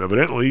 and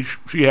evidently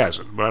she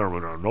hasn't. I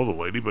don't know the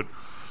lady, but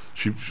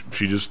she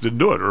just didn't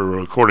do it, or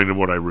according to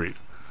what I read.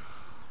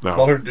 Now,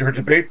 well, her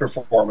debate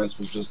performance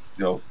was just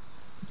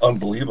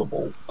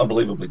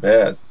unbelievably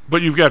bad.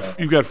 But you've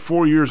got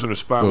 4 years in a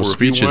spot where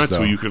if you went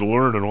to, you could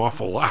learn an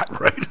awful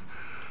lot, right?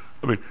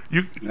 I mean,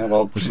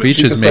 the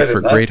speeches make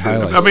for great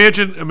highlights.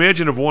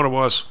 Imagine if one of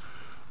us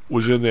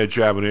was in that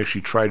job and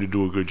actually tried to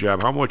do a good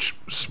job. How much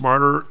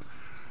smarter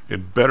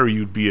and better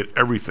you'd be at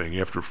everything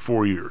after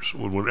 4 years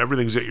when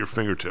everything's at your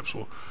fingertips.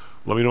 Well,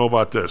 let me know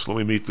about this. Let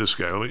me meet this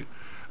guy.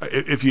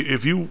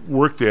 If you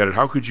worked at it,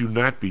 how could you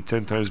not be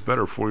 10 times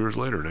better 4 years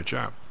later in that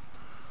job?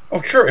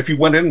 Oh, sure. If you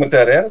went in with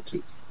that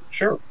attitude,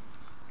 sure.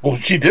 Well,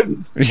 she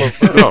didn't. No.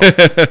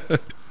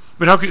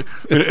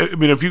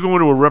 If you go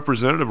into a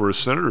representative or a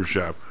senator's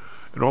job,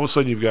 and all of a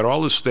sudden you've got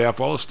all this staff,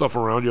 all this stuff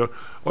around you,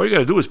 all you got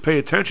to do is pay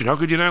attention. How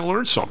could you not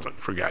learn something,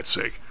 for God's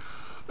sake?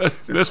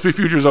 SP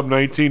Futures up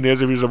 19, NASDAQ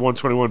Futures up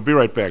 121. Be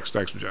right back,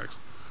 Stocks and Jocks.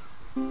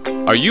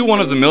 Are you one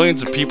of the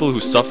millions of people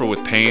who suffer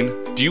with pain?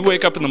 Do you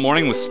wake up in the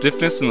morning with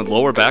stiffness in the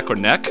lower back or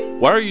neck?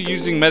 Why are you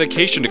using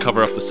medication to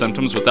cover up the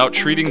symptoms without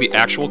treating the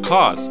actual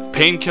cause?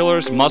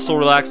 Painkillers, muscle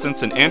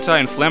relaxants, and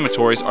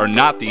anti-inflammatories are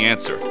not the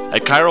answer.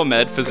 At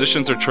ChiroMed,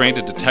 physicians are trained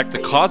to detect the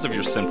cause of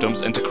your symptoms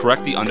and to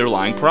correct the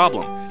underlying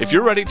problem. If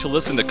you're ready to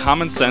listen to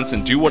common sense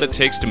and do what it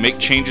takes to make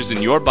changes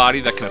in your body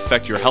that can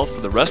affect your health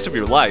for the rest of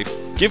your life,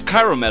 give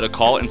ChiroMed a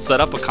call and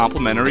set up a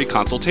complimentary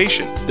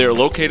consultation. They are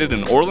located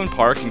in Orland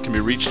Park and can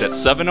be reached at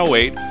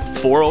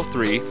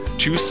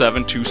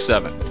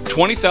 708-403-2727.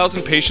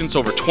 20,000 patients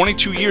over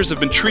 22 years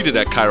have been treated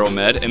at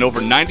ChiroMed, and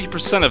over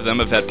 90% of them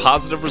have had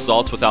positive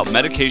results without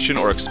medication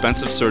or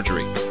expensive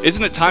surgery.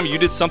 Isn't it time you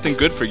did something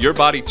good for your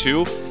body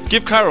too?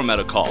 Give ChiroMed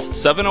a call,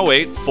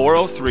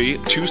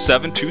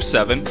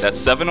 708-403-2727. That's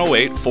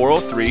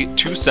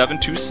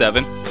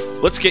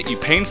 708-403-2727. Let's get you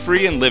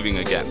pain-free and living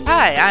again.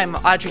 Hi, I'm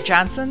Audrey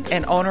Johnson,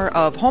 an owner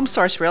of Home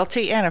Source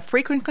Realty and a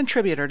frequent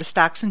contributor to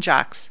Stocks and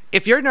Jocks.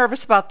 If you're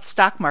nervous about the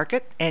stock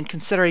market and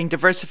considering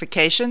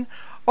diversification,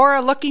 or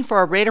are looking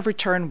for a rate of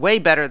return way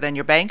better than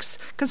your banks,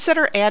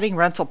 consider adding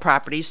rental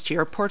properties to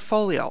your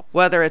portfolio.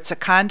 Whether it's a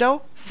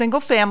condo, single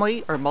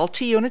family, or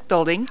multi-unit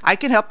building, I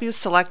can help you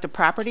select a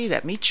property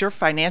that meets your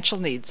financial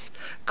needs.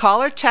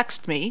 Call or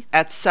text me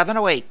at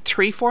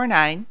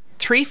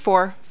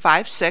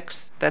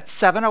 708-349-3456.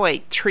 That's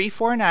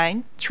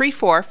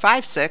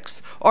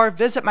 708-349-3456, or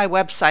visit my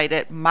website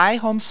at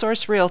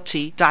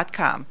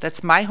myhomesourcerealty.com.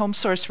 That's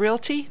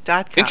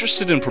myhomesourcerealty.com.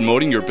 Interested in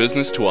promoting your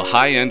business to a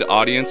high-end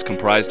audience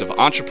comprised of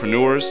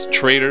entrepreneurs,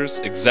 traders,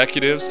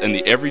 executives, and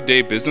the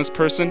everyday business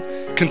person?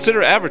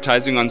 Consider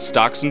advertising on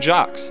Stocks and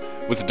Jocks.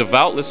 With a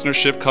devout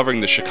listenership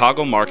covering the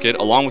Chicago market,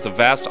 along with a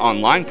vast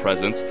online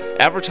presence,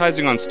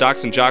 advertising on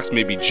Stocks and Jocks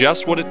may be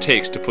just what it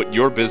takes to put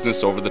your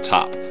business over the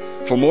top.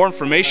 For more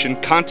information,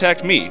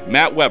 contact me,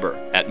 Matt Weber,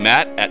 at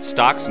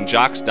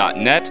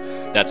matt@stocksandjocks.net.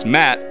 That's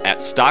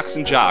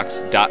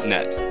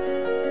matt@stocksandjocks.net.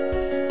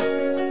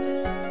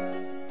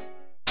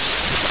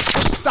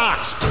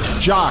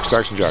 Stocks, jocks,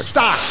 Stocks and Jocks.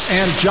 Stocks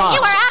and Jocks.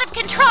 You are out of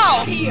control.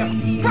 Here,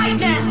 right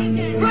now,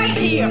 right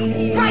here,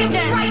 right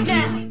now, right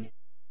now.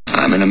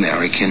 I'm an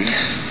American.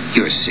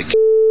 You're sick.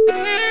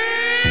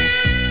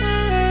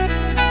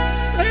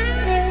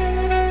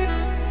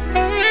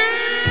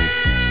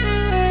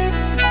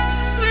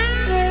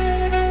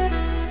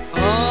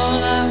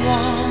 All I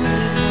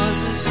wanted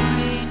was a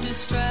sweet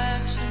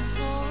distraction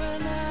for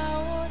an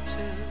hour or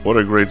two. What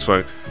a great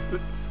song.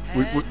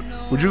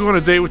 Would you go on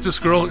a date with this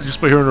girl just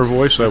by hearing her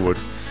voice? I would.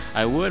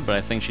 I would, but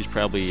I think she's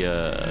probably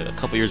a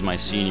couple years my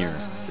senior.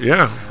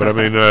 Yeah, but I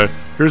mean,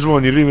 here's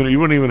one you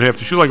wouldn't even have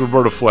to. She's like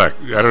Roberta Flack.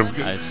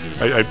 I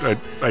see.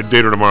 I'd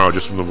date her tomorrow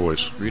just from the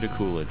voice. Rita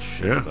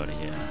Coolidge. Yeah. Everybody,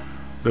 yeah.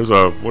 There's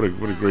what a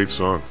great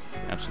song.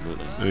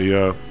 Absolutely.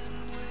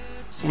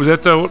 Was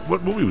that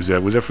what movie was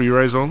that? Was that For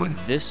Your Eyes Only?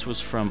 This was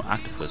from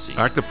Octopussy.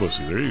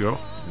 Octopussy. There you go.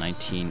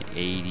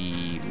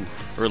 1980,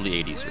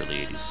 early 80s.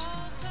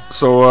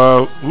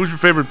 So, who's your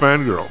favorite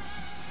Bond girl?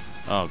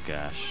 Oh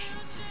gosh.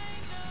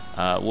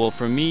 Well,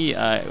 for me,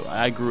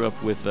 I grew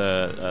up with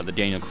the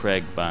Daniel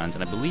Craig Bonds,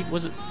 and I believe it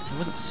wasn't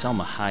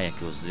Selma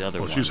Hayek. It was the other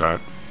one. She's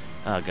hot.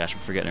 Oh gosh, I'm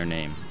forgetting her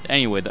name.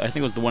 Anyway, I think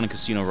it was the one in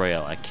Casino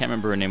Royale. I can't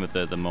remember her name at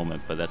the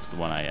moment, but that's the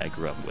one I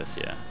grew up with.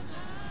 Yeah.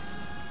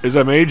 As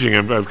I'm aging,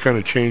 I've kind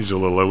of changed a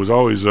little. I was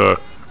always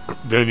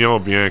Danielle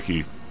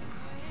Bianchi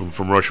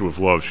from Russia with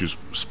Love. She's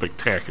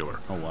spectacular.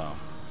 Oh wow.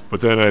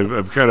 But then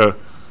I've kind of,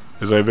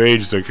 as I've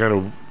aged, I kind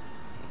of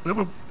have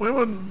a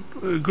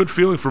good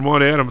feeling for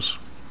Maud Adams.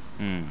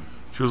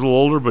 She was a little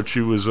older, but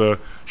she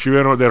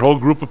ran on that whole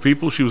group of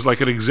people. She was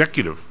like an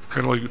executive,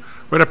 kind of like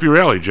right up your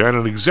alley, John,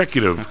 an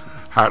executive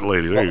hot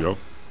lady. There you go.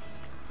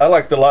 I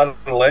like the Lana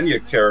Lenya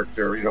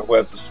character, who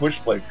has the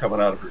switchblade coming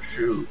out of her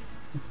shoe.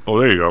 Oh,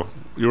 there you go.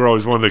 You were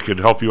always one that could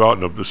help you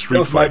out in the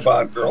street fight. That was my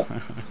Bond girl.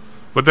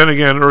 But then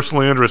again,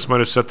 Ursula Andress might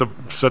have set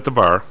the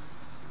bar.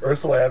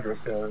 Ursula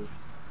Andress, yeah.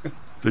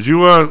 Did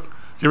you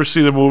ever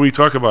see the movie?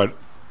 Talk about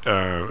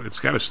it's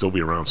got to still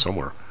be around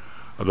somewhere.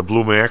 The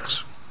Blue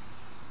Max.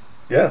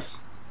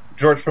 Yes,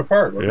 George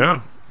Papard.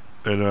 Yeah,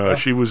 and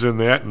she was in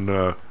that, and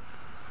I'll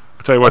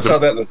tell you what. I saw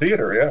that in the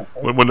theater. Yeah.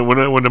 When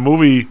the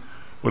movie,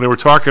 when they were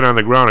talking on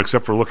the ground,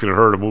 except for looking at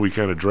her, the movie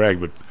kind of dragged.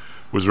 But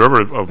was there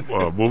ever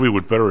a movie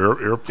with better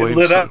airplane? It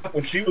lit up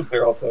when she was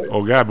there. I'll tell you.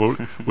 Oh God,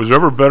 was there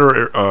ever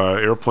better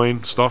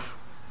airplane stuff?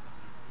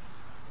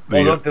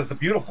 That's a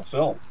beautiful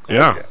film.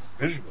 Yeah.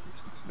 Visually,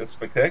 it's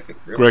spectacular.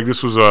 Really. Greg,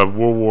 this was a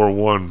World War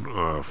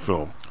I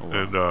film,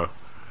 and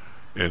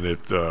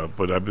it.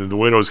 But I mean, the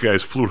way those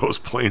guys flew those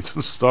planes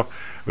and stuff.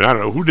 I mean, I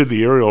don't know who did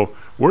the aerial.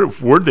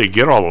 Where'd they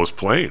get all those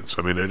planes?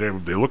 I mean,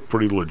 they look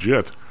pretty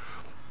legit.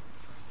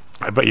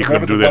 I bet you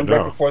couldn't do that now.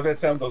 Right before that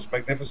time, those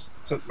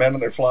magnificent men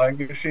and their flying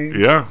machines.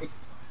 Yeah,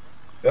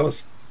 that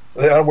was.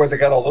 I don't know where they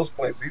got all those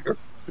planes either.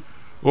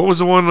 What was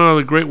the one?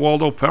 The Great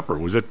Waldo Pepper.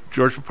 Was that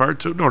George Papard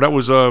too? No, that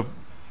was No.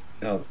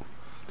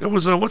 That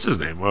was what's his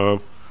name?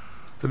 The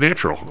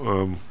Natural.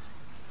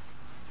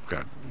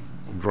 God,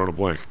 I'm drawing a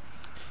blank.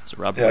 Is it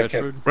Robert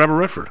Redford? Robert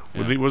Redford.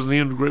 Yeah. Wasn't he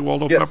in Great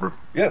Waldo Pepper?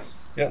 Yes.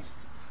 The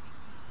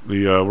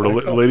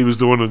where the lady was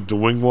doing the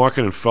wing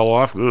walking and fell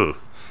off. Ugh.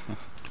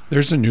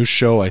 There's a new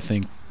show I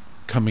think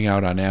coming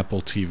out on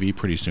Apple TV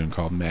pretty soon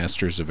called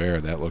Masters of Air.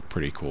 That looked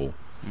pretty cool.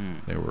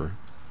 They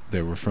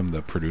were from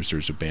the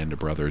producers of Band of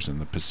Brothers in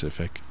the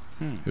Pacific.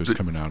 It was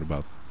coming out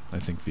about I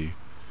think the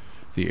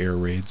air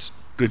raids.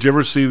 Did you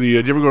ever see the?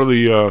 Did you ever go to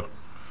the?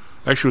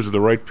 Actually, it was at the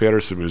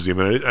Wright-Patterson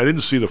Museum. And I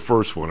didn't see the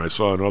first one. I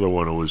saw another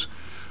one. It was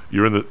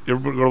you ever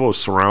go to those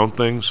surround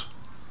things?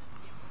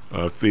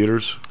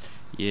 Theaters.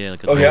 Yeah,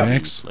 like a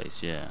IMAX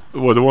place. Yeah.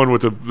 Well, the one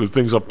with the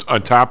things up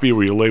on top of you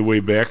where you lay way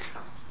back.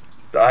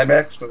 The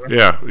IMAX.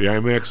 Yeah, the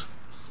IMAX.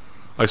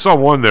 I saw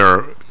one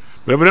there.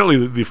 But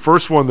evidently, the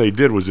first one they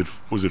did was it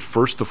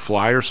First to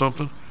Fly or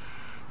something.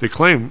 They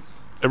claim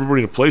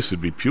everybody in the place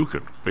would be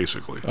puking,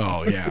 basically.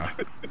 Oh yeah,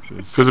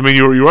 because I mean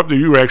you were up there,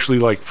 you were actually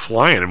like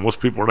flying, and most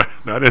people were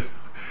not in.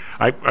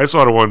 I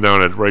saw the one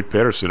down at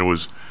Wright-Patterson. It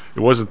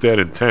wasn't that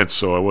intense,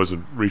 so I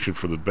wasn't reaching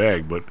for the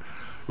bag, but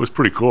it was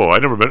pretty cool. I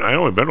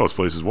only been to those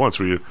places once.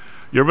 You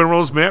ever been to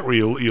those, Matt, where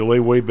you lay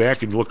way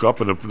back and you look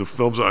up and the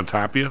film's on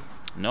top of you?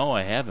 No,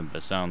 I haven't,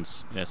 but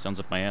sounds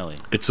up my alley.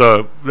 It's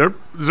there's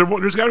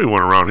got to be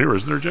one around here,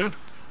 isn't there, Jen?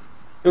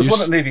 There's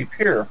one at Navy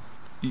Pier.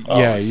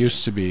 Yeah, it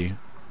used to be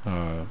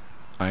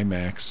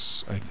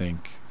IMAX, I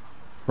think,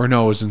 or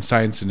no, it was in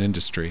Science and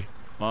Industry.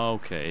 Oh,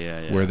 okay,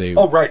 yeah. Where they?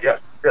 Oh, right,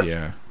 yes.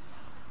 Yeah.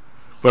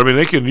 But I mean,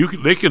 they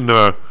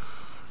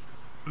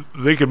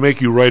can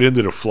make you right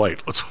into the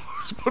flight. Let's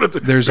put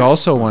it. There's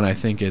also one I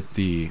think at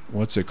the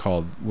what's it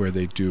called where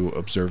they do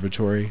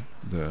observatory.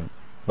 The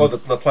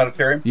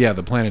planetarium. Yeah,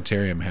 the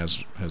planetarium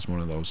has one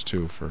of those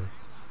too for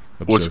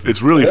Well,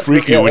 it's really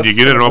freaky when you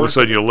get in and all of a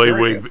sudden you lay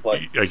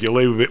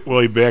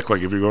way back,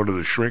 like if you're going to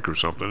the shrink or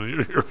something,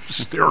 and you're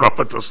staring up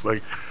at this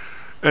thing.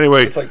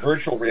 Anyway, it's like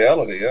virtual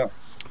reality, yeah.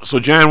 So,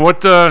 John,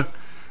 what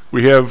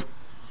we have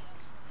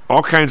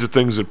all kinds of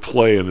things at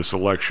play in this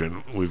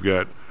election. We've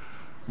got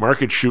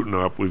markets shooting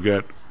up. We've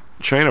got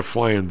China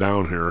flying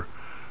down here.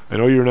 I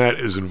know you're not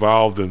as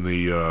involved in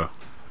the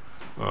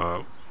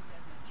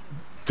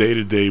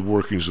day-to-day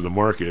workings of the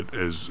market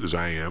as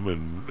I am,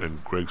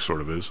 and Greg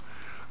sort of is.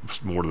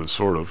 More than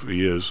sort of,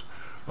 he is.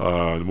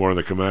 More on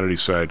the commodity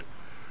side.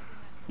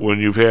 When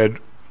you've had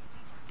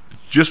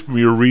just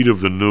your read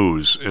of the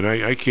news, and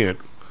I can't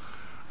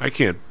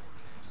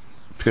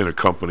pin a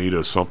company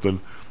to something.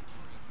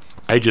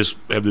 I just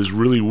have this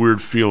really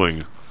weird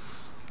feeling,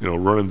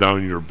 running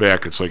down your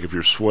back. It's like if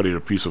you're sweating, a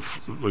piece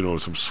of,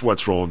 some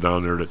sweat's rolling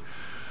down there. That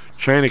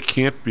China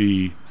can't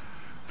be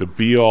the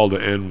be-all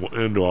to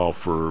end-all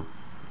for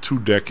 2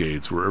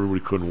 decades where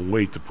everybody couldn't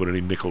wait to put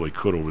any nickel they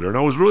could over there. And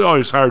it was really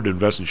always hard to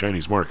invest in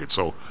Chinese market.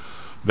 So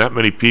that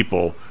many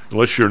people,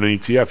 unless you're an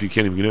ETF, you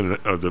can't even get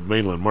in the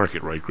mainland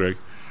market, right, Greg?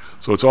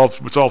 So it's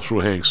all through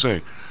Hang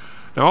Seng.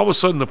 Now all of a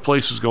sudden the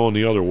place is going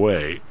the other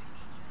way.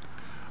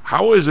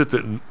 How is it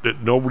that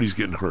nobody's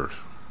getting hurt?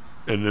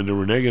 And then they're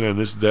reneging on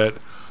this debt,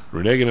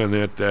 reneging on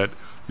that debt.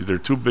 Their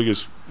 2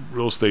 biggest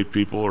real estate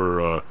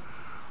people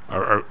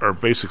are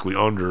basically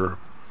under.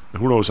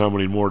 And who knows how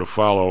many more to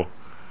follow.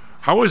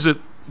 How is it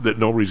that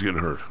nobody's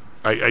getting hurt?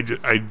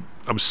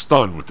 I'm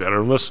stunned with that.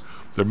 Unless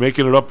they're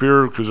making it up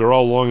here because they're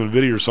all long in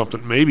video or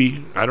something.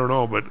 Maybe, I don't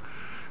know, but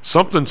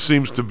something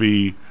seems to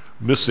be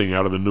missing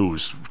out of the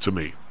news to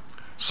me.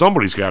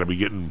 Somebody's got to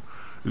be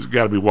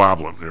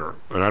wobbling here,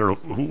 and I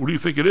don't know. Who do you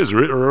think it is,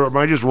 or am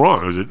I just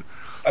wrong? Is it?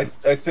 I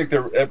think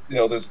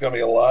there's going to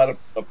be a lot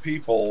of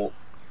people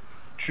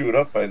chewed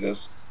up by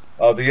this.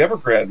 The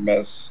Evergrande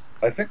mess.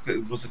 I think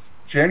that was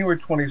January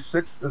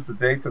 26th is the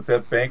date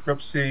that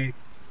bankruptcy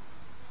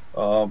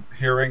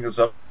hearing is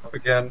up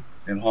again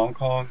in Hong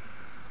Kong.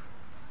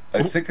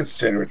 I think it's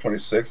January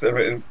 26th. I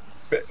mean,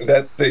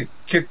 that they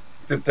kicked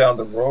it down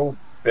the road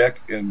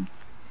back in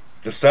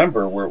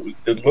December, where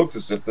it looked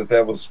as if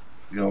that was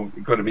going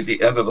to be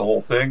the end of the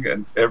whole thing,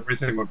 and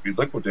everything would be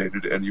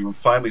liquidated, and you would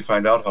finally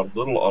find out how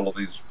little all of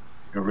these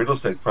real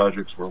estate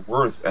projects were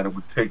worth, and it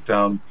would take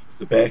down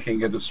the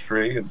banking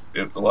industry and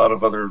a lot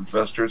of other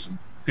investors and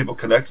people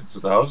connected to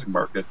the housing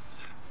market.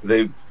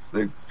 They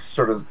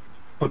sort of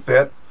put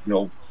that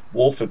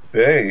wolf at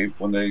bay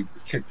when they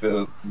kicked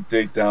the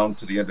date down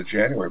to the end of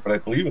January, but I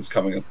believe it's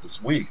coming up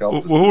this week.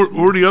 Well,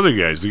 who are the other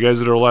guys? The guys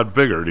that are a lot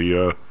bigger?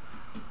 The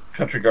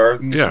Country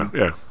Gardens.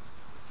 Yeah.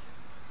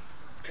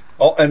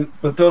 Oh,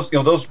 but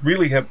those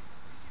really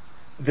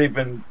they've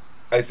been,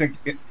 I think,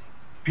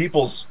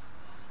 people's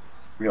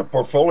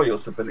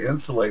portfolios have been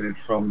insulated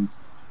from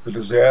the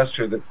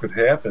disaster that could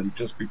happen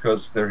just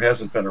because there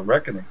hasn't been a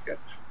reckoning yet.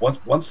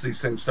 Once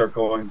these things start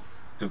going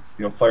to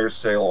fire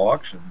sale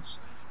auctions,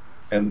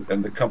 and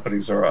the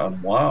companies are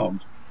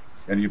unwound,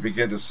 and you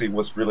begin to see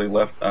what's really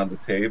left on the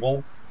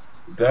table,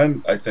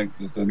 then I think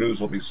that the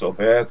news will be so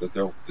bad that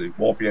there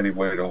won't be any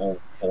way to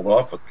hold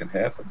off what can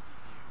happen.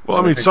 Well,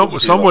 I mean,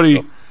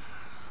 somebody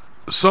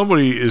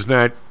is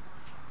not,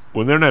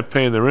 when they're not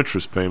paying their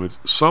interest payments,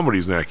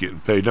 somebody's not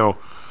getting paid. Now,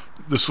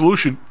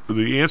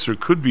 the answer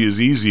could be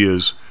as easy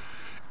as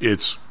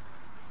it's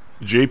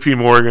J.P.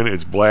 Morgan,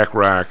 it's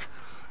BlackRock,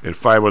 and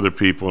 5 other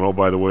people. And oh,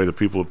 by the way, the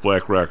people at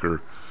BlackRock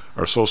are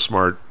so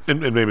smart,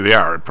 and maybe they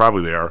are,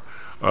 probably they are.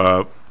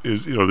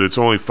 It's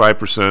only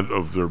 5%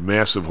 of their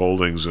massive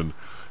holdings, and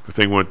the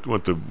thing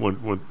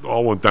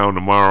went down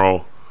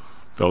tomorrow,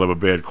 they'll have a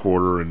bad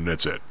quarter, and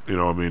that's it.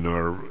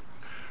 Or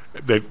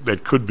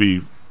that could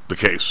be the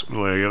case,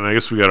 and I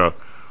guess we gotta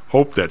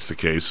hope that's the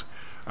case.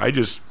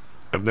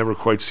 I've never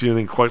quite seen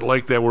anything quite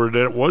like that where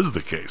that was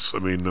the case. I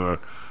mean, look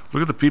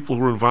at the people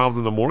who were involved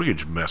in the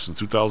mortgage mess in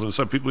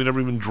 2007. People we never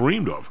even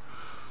dreamed of.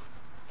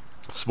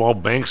 Small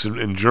banks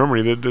in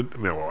Germany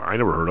that I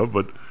never heard of,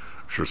 but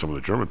I'm sure some of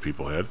the German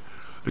people had.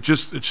 It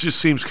just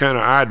seems kind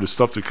of odd, the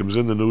stuff that comes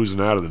in the news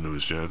and out of the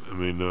news, Jan. I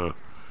mean,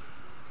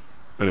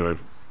 anyway.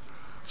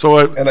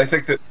 And I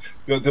think that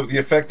the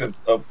effect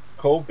of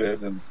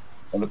COVID and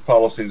the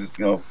policies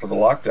for the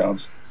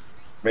lockdowns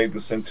made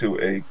this into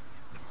a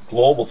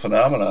global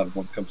phenomenon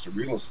when it comes to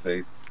real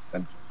estate,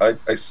 and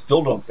I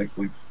still don't think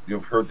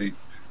you've heard the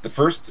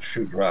first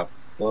shoe drop,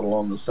 let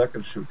alone the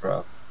second shoe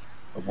drop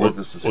of where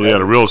this is. Well, yeah,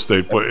 the real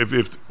estate, but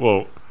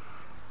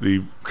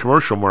the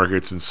commercial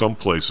markets in some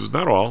places,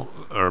 not all,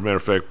 or a matter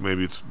of fact,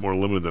 maybe it's more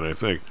limited than I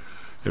think,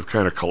 have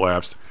kind of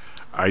collapsed.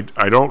 I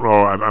don't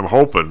know. I'm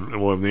hoping,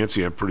 and we'll have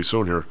Nancy on pretty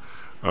soon here.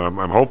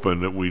 I'm hoping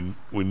that we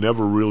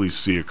never really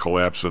see a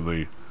collapse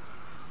in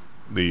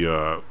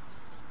the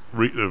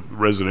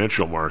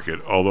residential market,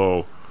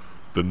 although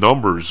the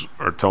numbers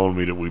are telling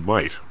me that we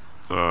might.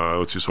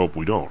 Let's just hope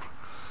we don't.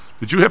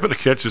 Did you happen to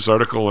catch this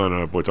article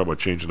on, talk about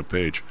changing the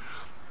page.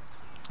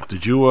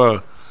 Did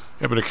you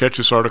happen to catch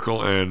this article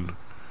on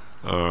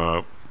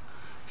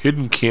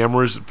hidden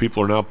cameras that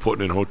people are now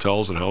putting in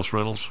hotels and house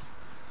rentals?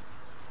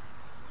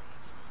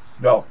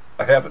 No,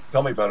 I haven't.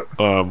 Tell me about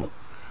it.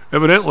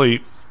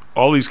 Evidently,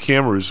 all these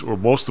cameras, or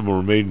most of them,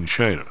 are made in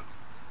China,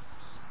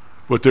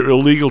 but they're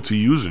illegal to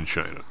use in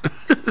China.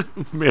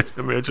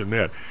 Imagine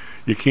that.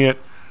 You can't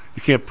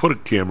put a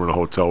camera in a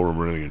hotel room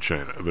or anything in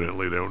China.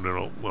 Evidently, they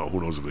don't. Well,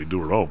 who knows if they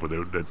do or don't,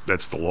 but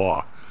that's the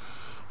law.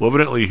 Well,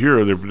 evidently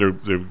here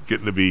they're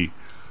getting to be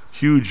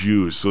huge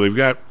use. So they've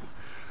got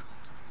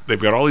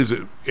all these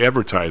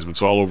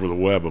advertisements all over the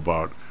web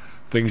about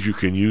things you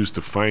can use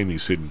to find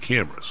these hidden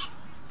cameras.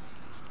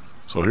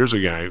 So here's a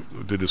guy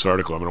who did this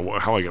article. I don't know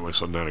how I got my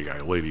son, not a guy,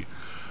 a lady.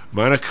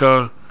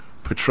 Monica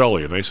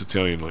Petrelli, a nice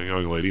Italian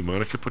young lady,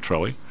 Monica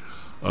Petrelli.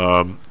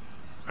 I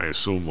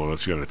assume, well,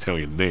 she got an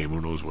Italian name.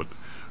 Who knows what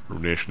her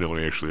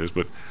nationality actually is.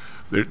 But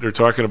they're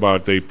talking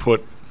about they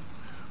put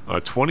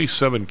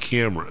 27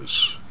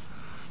 cameras.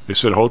 They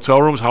said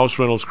hotel rooms, house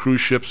rentals,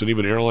 cruise ships, and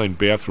even airline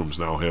bathrooms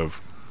now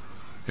have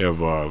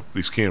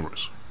these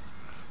cameras.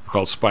 They're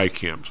called spy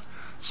cams.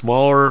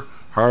 Smaller,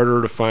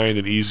 harder to find,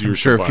 and easier I'm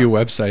sure to buy. a few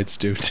websites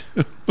do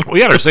too. Well,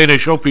 yeah, they're saying they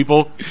show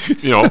people,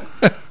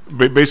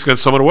 basically on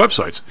some of the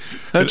websites.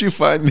 How'd you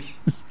find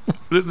these?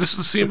 This is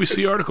a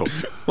CNBC article.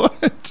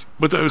 What?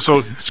 But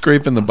so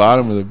scraping the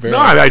bottom of the barrel.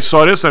 No, I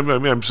saw this.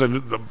 I'm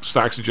saying the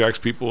Stocks and Jocks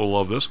people will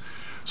love this.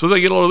 So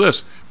they get a load of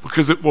this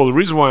because the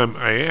reason why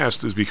I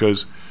asked is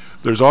because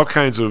there's all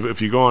kinds of,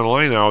 if you go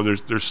online now,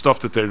 there's stuff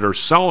that they're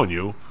selling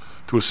you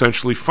to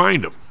essentially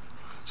find them.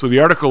 So the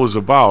article is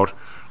about,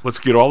 let's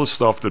get all the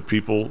stuff that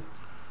people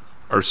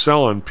are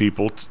selling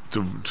people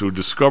to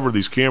discover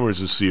these cameras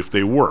and see if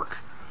they work.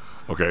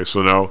 Okay,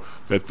 so now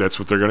that's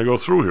what they're going to go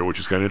through here, which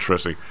is kind of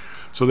interesting.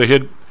 So they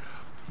had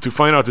to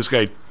find out this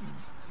guy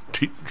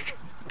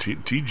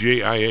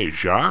TJIA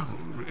Jha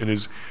and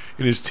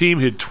his team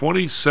hid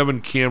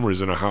 27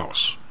 cameras in a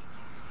house.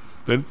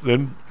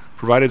 Then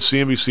provided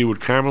CNBC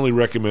with commonly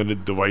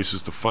recommended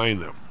devices to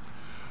find them.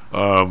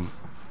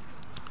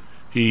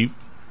 The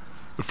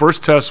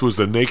first test was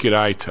the naked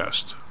eye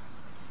test.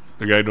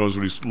 The guy knows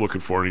what he's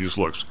looking for, and he just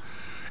looks.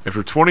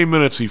 After 20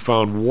 minutes, he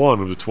found one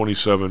of the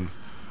 27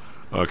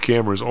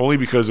 cameras, only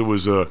because it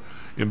was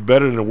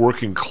embedded in a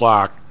working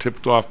clock,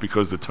 tipped off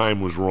because the time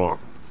was wrong.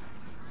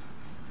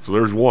 So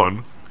there's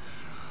one.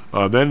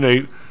 Then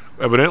they,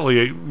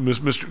 evidently,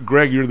 Mr.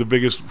 Greg, you're the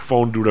biggest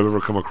phone dude I've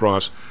ever come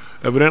across.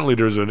 Evidently,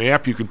 there's an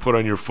app you can put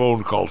on your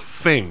phone called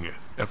Fing,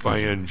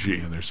 F-I-N-G.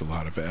 Yeah, there's a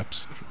lot of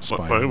apps.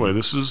 By the way,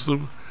 this is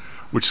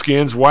which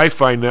scans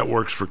Wi-Fi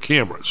networks for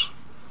cameras.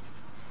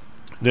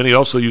 Then he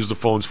also used the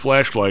phone's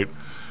flashlight.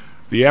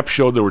 The app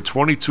showed there were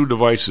 22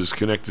 devices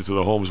connected to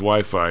the home's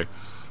Wi-Fi,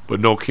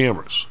 but no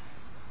cameras.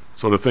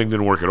 So the thing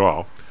didn't work at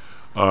all.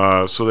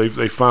 So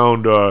they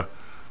found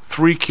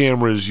 3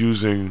 cameras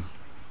using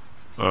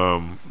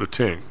the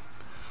Ting.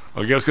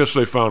 I guess what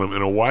they found them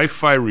in a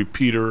Wi-Fi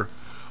repeater,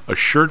 a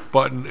shirt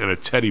button, and a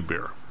teddy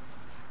bear.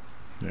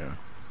 Yeah.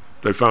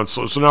 They found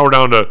so now we're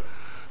down to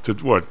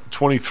what,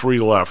 23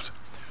 left.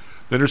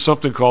 Then there's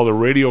something called a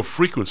radio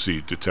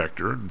frequency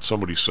detector that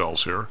somebody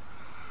sells here.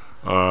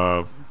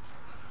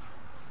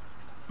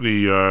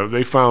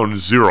 They found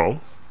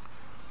 0.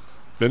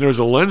 Then there's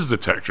a lens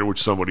detector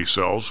which somebody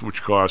sells,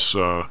 which costs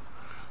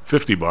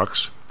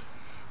 $50.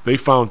 They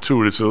found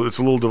 2. It's a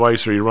little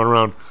device here. You run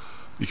around.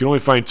 You can only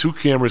find 2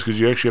 cameras because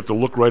you actually have to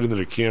look right into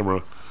the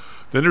camera.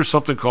 Then there's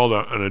something called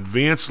an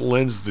advanced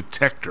lens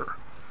detector.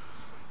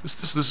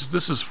 This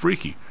is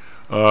freaky.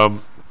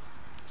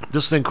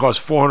 This thing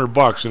cost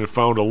 $400 and it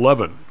found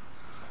 11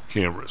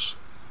 cameras.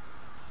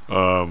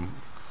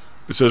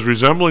 It says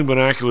resembling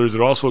binoculars,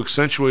 it also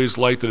accentuates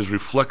light that is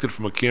reflected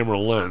from a camera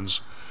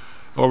lens.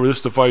 However,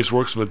 this device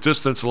works from a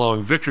distance,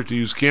 allowing Victor to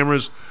use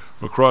cameras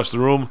from across the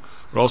room.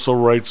 It also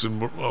writes in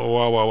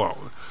wow.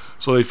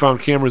 So they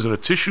found cameras in a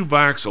tissue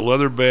box, a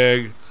leather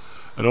bag,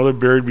 another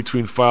buried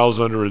between files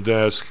under a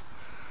desk.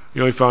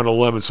 You only found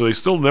 11, so they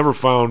still never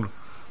found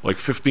like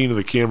 15 of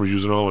the cameras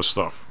using all this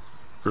stuff,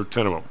 or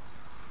 10 of them.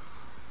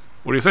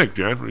 What do you think,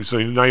 John? So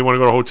now you want to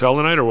go to a hotel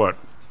tonight, or what?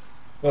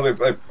 Well,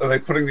 are they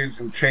putting these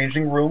in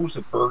changing rooms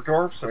at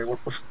Bergdorf's? I mean,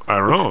 I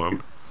don't know.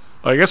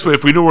 I guess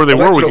if we knew where they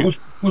were, we could.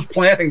 Who's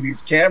planting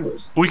these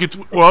cameras? We could.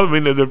 Well, I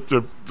mean,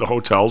 the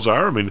hotels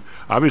are. I mean,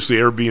 obviously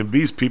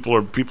Airbnbs. People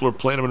are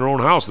planting them in their own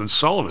house and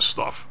selling this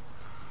stuff.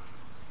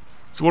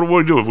 So what do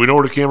we do if we know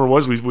where the camera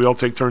was? We all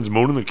take turns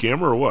mooning the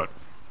camera, or what?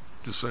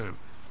 Just saying.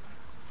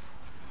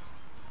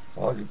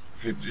 Well,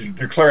 if you're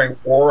declaring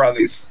war on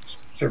these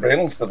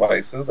surveillance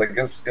devices, I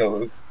guess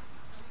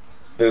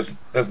there's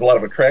a lot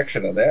of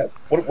attraction in that.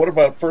 What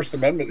about First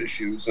Amendment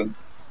issues and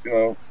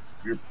your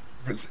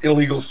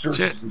illegal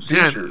searches and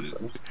seizures?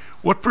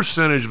 What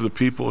percentage of the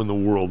people in the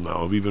world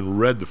now have even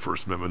read the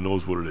First Amendment,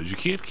 knows what it is? You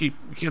can't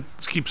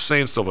keep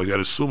saying stuff like that,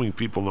 assuming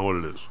people know what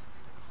it is.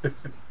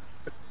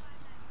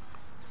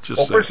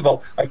 First of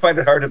all, I find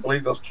it hard to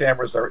believe those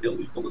cameras are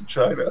illegal in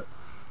China.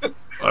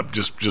 I'm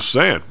just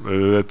saying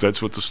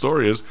that's what the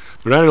story is.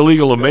 They're not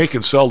illegal to make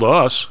and sell to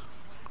us.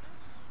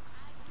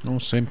 No,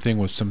 same thing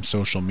with some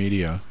social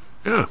media.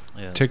 Yeah.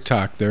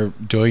 TikTok, their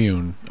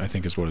Douyin, I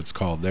think is what it's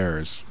called there,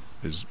 is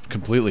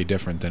completely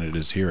different than it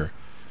is here,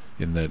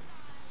 in that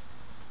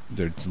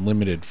it's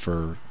limited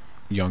for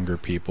younger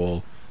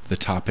people. The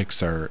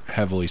topics are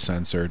heavily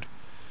censored.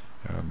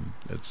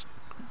 It's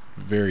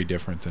very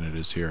different than it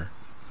is here.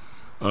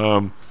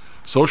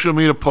 Social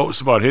media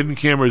posts about hidden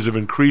cameras have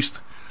increased.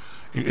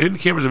 Hidden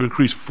cameras have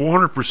increased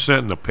 400%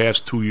 in the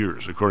past 2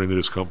 years, according to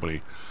this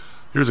company.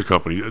 Here's a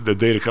company, the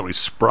data company,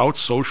 Sprout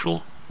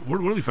Social. Where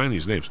do we find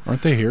these names?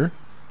 Aren't they here?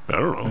 I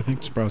don't know. I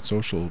think Sprout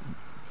Social,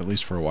 at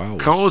least for a while.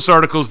 Countless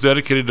articles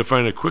dedicated to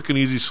find a quick and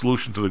easy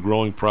solution to the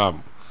growing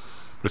problem.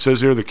 It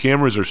says here the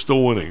cameras are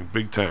still winning,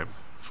 big time.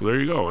 So there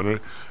you go. And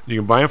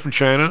you can buy them from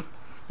China.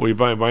 Well, you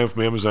buy them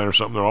from Amazon or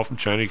something. They're all from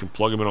China. You can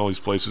plug them in all these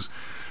places.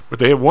 But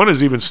they have one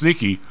is even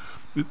sneaky.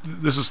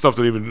 This is stuff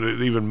that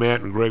even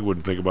Matt and Greg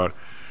wouldn't think about.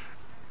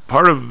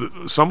 Part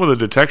of some of the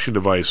detection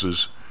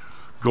devices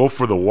go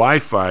for the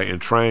Wi-Fi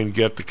and try and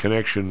get the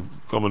connection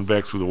coming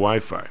back through the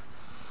Wi-Fi.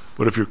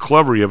 But if you're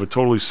clever, you have a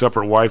totally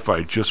separate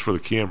Wi-Fi just for the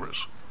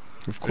cameras.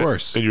 Of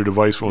course. And your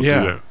device won't do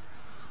that.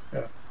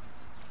 Yeah.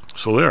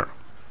 So there.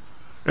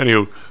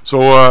 Anywho,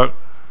 so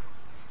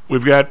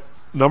we've got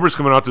numbers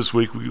coming out this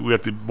week. We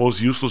got the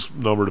most useless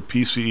number, the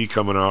PCE,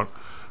 coming out,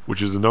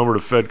 which is the number the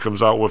Fed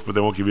comes out with, but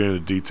they won't give you any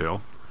of the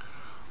detail.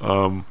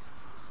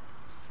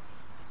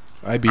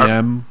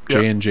 IBM,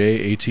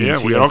 J&J, AT&T.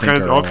 Yeah, we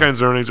got all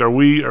kinds of earnings. Are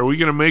we going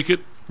to make it?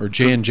 Or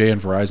J&J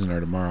and Verizon are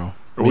tomorrow.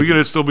 Are we going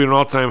to still be an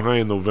all-time high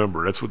in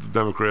November? That's what the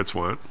Democrats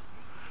want.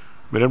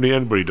 I mean,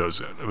 anybody does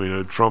that. I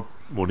mean, Trump,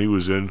 when he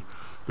was in,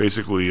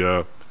 basically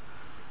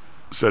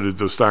said that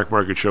the stock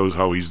market shows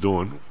how he's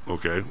doing.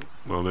 Okay,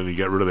 well, then he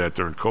got rid of that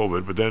during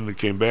COVID, but then it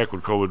came back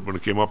when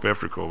it came up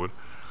after COVID.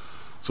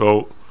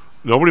 So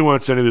nobody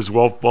wants any of this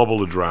wealth bubble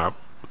to drop.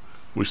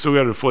 We still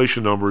got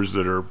inflation numbers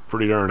that are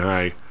pretty darn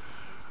high.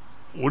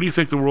 What do you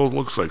think the world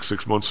looks like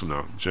 6 months from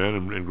now, Jan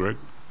and Greg,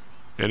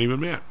 and even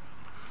Matt?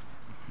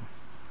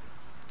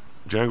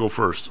 Jan, go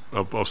first.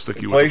 I'll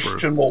stick you with it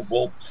first. Inflation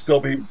will still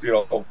be,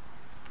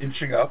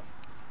 inching up,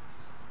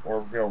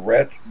 or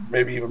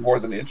maybe even more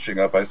than inching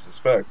up, I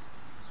suspect.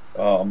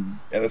 And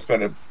it's going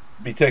to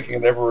be taking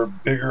an ever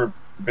bigger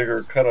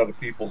cut out of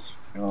people's,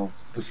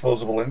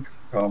 disposable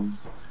income.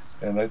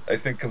 And I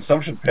think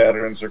consumption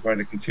patterns are going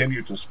to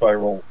continue to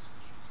spiral,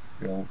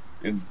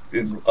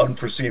 in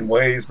unforeseen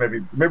ways,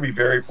 maybe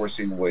very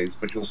foreseen ways.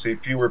 But you'll see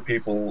fewer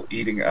people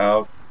eating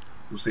out.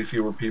 You'll see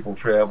fewer people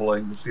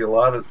traveling. You'll see a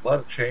lot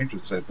of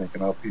changes, I think,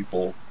 in how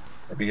people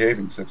are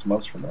behaving 6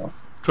 months from now.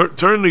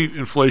 Turn the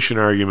inflation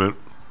argument.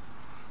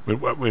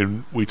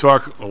 We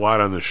talk a lot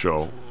on the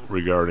show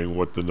regarding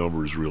what the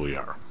numbers really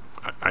are,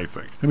 I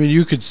think. I mean,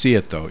 you could see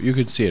it, though. You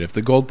could see it. If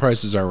the gold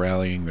prices are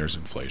rallying, there's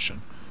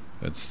inflation.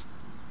 That's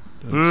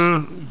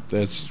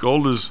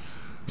gold is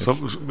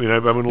something. I mean,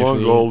 I've been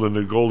long gold, and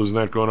the gold has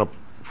not gone up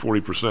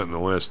 40% in the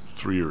last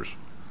 3 years.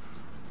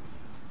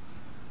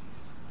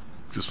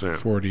 Just saying.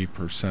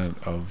 40%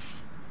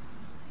 of,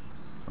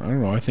 I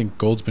don't know. I think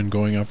gold's been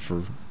going up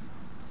for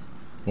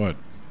what,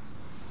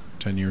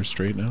 10 years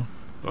straight now.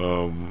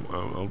 I'll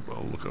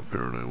look up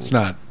here and I will. It's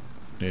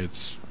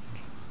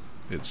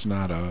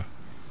not a,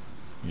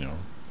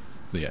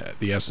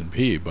 the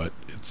S&P, but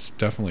it's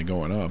definitely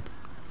going up.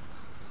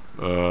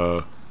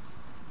 I'm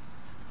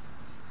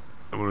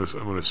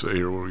gonna say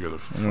here what we got.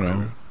 I don't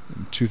know.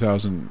 In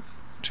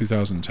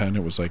 2010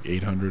 it was like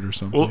 800 or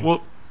something.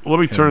 Well, let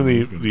me turn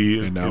the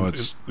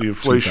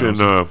inflation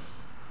the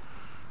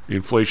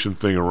inflation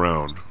thing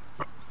around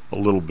a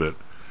little bit.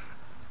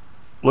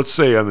 Let's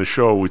say on the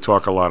show we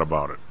talk a lot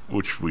about it,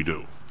 which we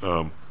do,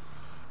 and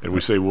we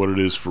say what it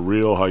is for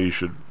real, how you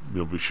should,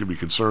 we should be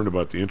concerned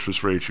about the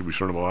interest rate, should be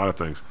concerned about a lot of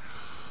things,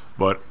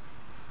 but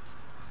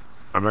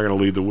I'm not going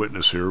to lead the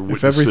witness here.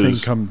 If everything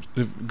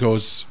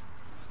goes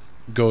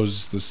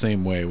the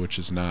same way, which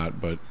is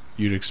not, but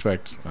you'd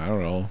expect, I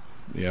don't know,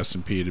 the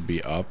S&P to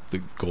be up, the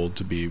gold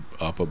to be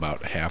up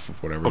about half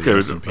of whatever the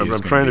S&P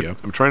is going to be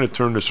up. I'm trying to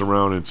turn this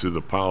around into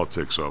the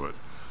politics of it.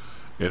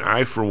 And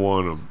I, for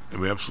one,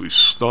 am absolutely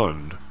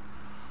stunned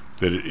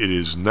that it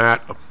is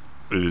not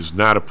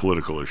a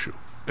political issue,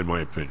 in my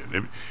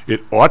opinion.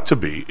 It ought to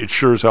be. It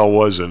sure as hell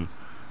was in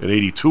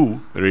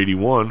 82, or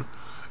 81,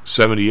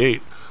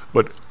 78.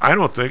 But I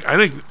think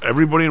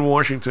everybody in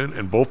Washington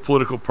and both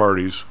political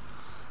parties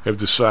have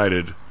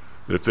decided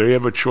that if they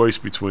have a choice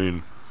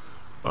between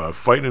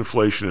fighting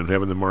inflation and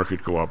having the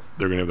market go up,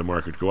 they're going to have the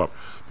market go up.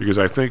 Because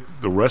I think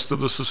the rest of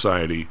the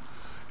society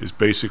is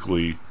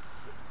basically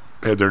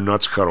had their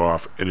nuts cut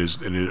off and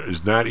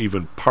is not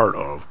even part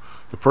of.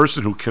 The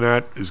person who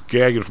is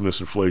gagging from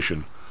this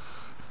inflation,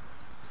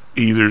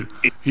 he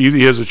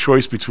has a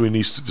choice between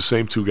the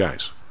same two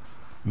guys.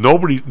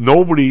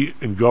 Nobody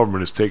in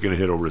government is taking a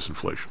hit over this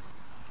inflation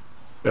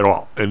at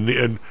all,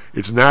 and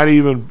it's not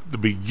even the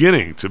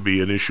beginning to be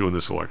an issue in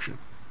this election,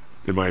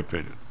 in my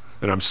opinion.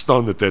 And I'm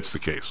stunned that that's the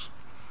case.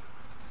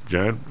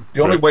 John?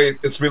 The only way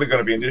it's really going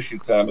to be an issue,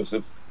 Tom, is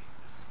if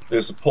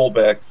there's a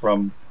pullback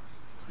from,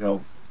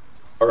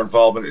 our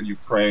involvement in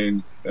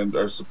Ukraine and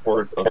our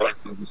support of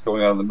what's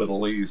going on in the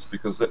Middle East,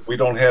 because we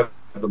don't have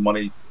the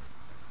money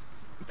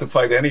to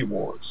fight any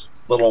wars,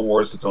 let alone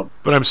wars that don't.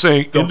 But I'm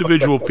saying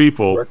individual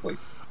people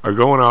are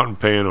going out and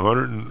paying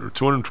 $100 or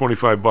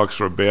 $225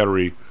 for a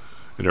battery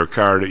in their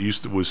car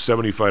that was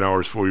 75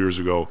 hours 4 years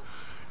ago,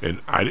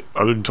 and I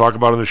didn't talk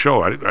about it on the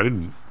show. I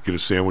didn't get a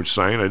sandwich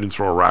sign. I didn't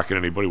throw a rock at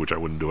anybody, which I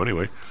wouldn't do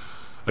anyway.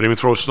 I didn't even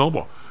throw a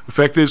snowball. The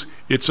fact is,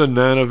 it's a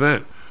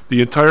non-event.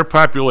 The entire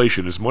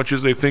population, as much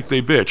as they think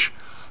they bitch,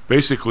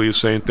 basically is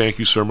saying, thank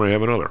you, sir, may I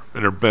have another?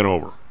 And they're bent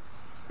over,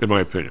 in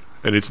my opinion.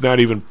 And it's not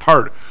even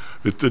part.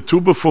 The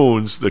two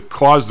buffoons that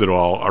caused it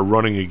all are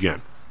running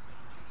again.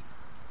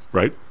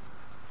 Right?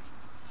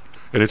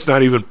 And it's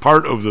not even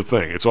part of the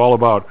thing. It's all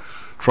about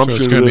Trump's.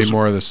 So it's going to be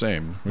more of the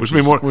same,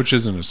 which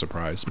isn't a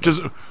surprise.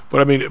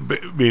 But I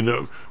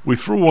mean, we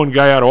threw one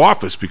guy out of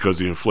office because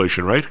of the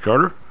inflation, right,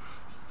 Carter?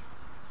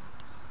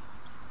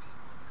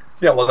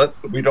 Yeah, well,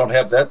 we don't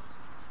have that.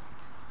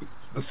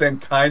 It's the same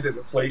kind of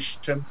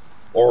inflation,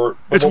 or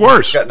it's worse. What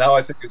we've got now,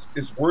 I think,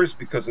 is worse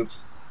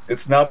because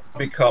it's now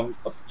become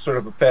sort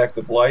of a fact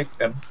of life,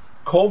 and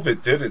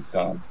COVID did it,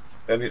 Tom,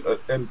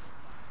 and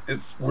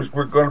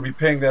we're going to be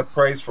paying that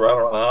price for I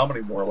don't know how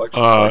many more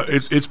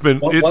elections. It's been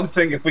one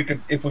thing. If we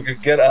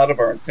could get out of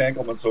our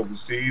entanglements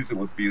overseas, it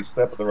would be a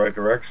step in the right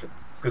direction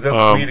because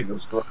that's leading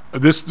us.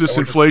 This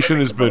inflation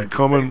has been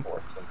coming.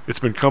 It's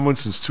been coming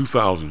since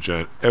 2000,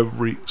 John.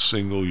 Every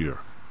single year.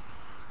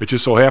 It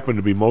just so happened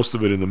to be most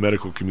of it in the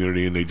medical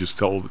community, and they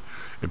just and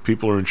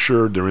people are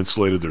insured, they're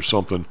insulated, there's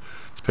something.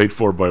 It's paid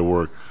for by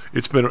work.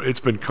 It's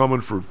been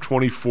coming for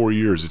 24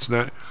 years. It's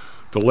not.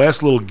 The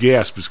last little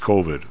gasp is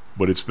COVID,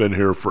 but it's been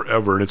here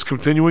forever, and it's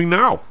continuing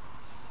now.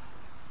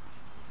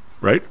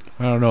 Right?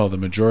 I don't know. The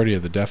majority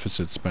of the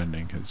deficit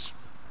spending has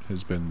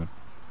been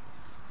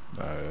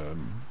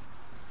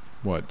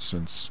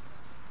since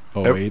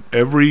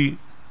 2008?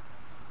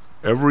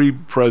 Every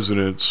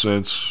president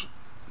since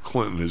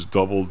Clinton has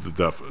doubled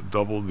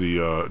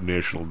the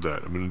national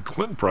debt. I mean,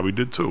 Clinton probably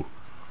did too.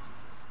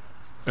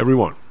 Every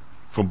one,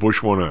 from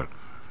Bush 1 on.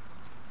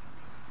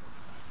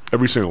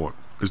 Every single one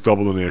has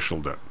doubled the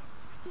national debt.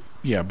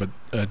 Yeah, but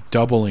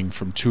doubling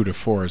from 2 to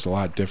 4 is a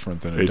lot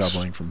different than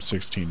doubling from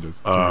 16 to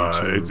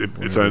 32.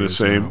 It's on the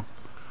same. Now.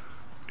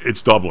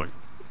 It's doubling.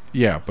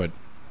 Yeah, but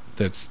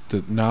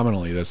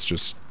nominally that's a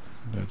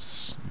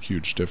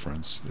huge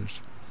difference.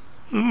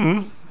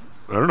 I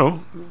don't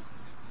know.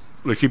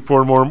 They keep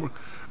pouring more. I'm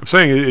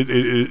saying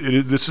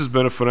this has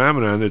been a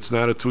phenomenon. It's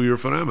not a 2-year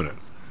phenomenon.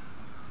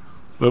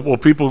 But, well,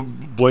 people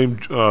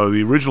blamed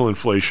the original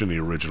inflation,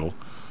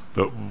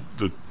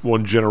 the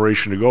one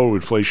generation ago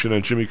inflation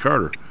on Jimmy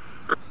Carter.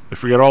 They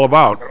forget all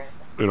about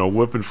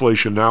whip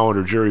inflation now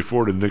under Jerry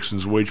Ford and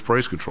Nixon's wage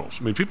price controls.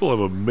 I mean, people have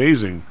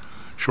amazing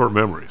short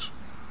memories.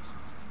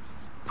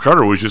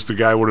 Carter was just the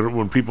guy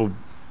when people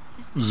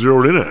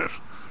zeroed in on it.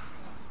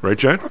 Right,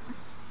 John?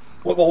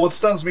 Well, what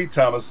stuns me,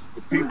 Tom, is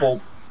the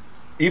people,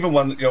 even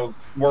when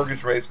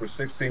mortgage rates were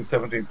 16,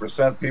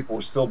 17%, people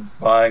were still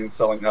buying and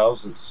selling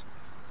houses.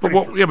 But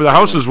the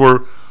houses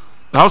were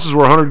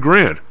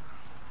 $100,000.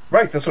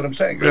 Right, that's what I'm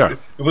saying. Yeah.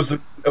 It was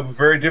a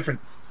very different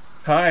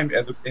time,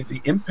 and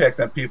the impact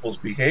on people's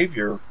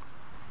behavior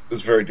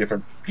was very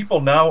different.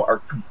 People now are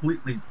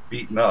completely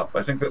beaten up.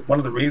 I think that one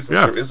of the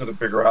reasons there isn't a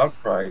bigger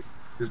outcry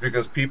is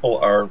because people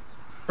are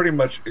pretty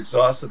much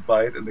exhausted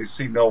by it, and they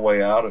see no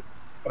way out of it.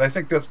 And I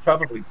think that's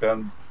probably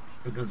been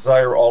the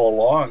desire all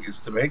along, is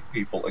to make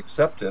people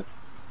accept it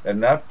and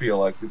not feel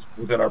like it's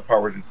within our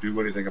power to do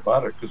anything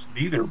about it, because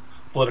neither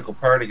political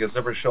party has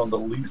ever shown the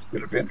least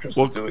bit of interest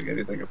in doing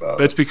anything about it.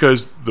 That's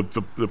because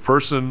the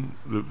person,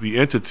 the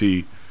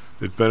entity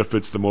that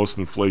benefits the most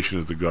from inflation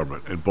is the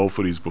government, and both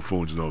of these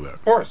buffoons know that.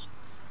 Of course.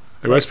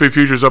 The SP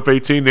futures up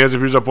 18, NASDAQ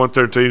futures up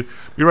 113.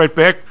 Be right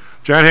back.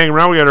 John, hang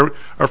around. We got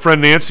our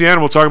friend Nancy on,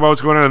 and we'll talk about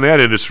what's going on in that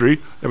industry.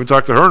 Haven't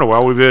talked to her in a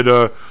while. We've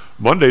had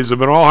Mondays have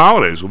been all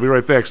holidays. We'll be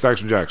right back.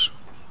 Stocks and Jocks.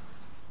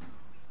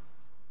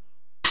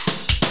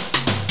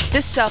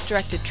 This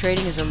self-directed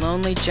trading is a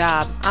lonely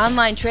job.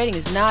 Online trading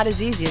is not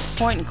as easy as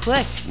point and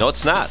click. No,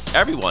 it's not.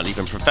 Everyone,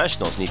 even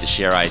professionals, need to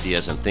share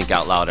ideas and think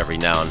out loud every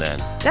now and then.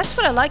 That's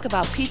what I like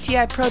about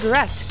PTI Pro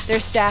Direct. Their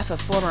staff of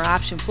former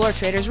option floor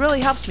traders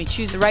really helps me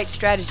choose the right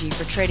strategy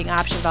for trading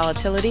option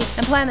volatility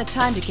and plan the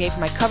time decay for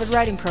my covered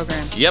writing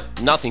program.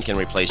 Yep, nothing can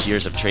replace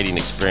years of trading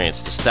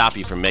experience to stop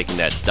you from making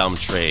that dumb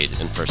trade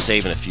and for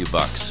saving a few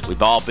bucks.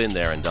 We've all been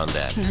there and done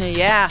that.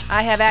 Yeah,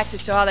 I have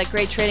access to all that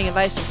great trading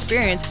advice and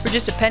experience for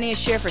just a penny a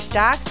share for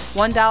stocks,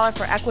 $1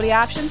 for equity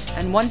options,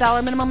 and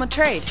 $1 minimum a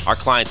trade. Our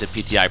clients at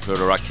PTI Pro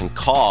Direct can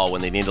call when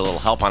they need a little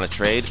help on a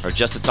trade or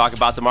just to talk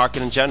about the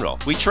market in general.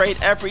 We trade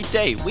every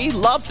day. We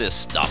love this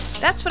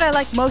stuff. That's what I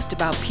like most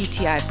about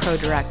PTI Pro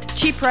Direct.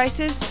 Cheap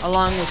prices,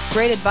 along with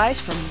great advice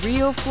from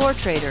real floor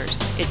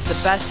traders. It's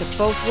the best of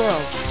both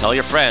worlds. Tell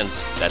your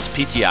friends. That's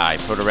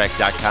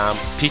PTIProdirect.com,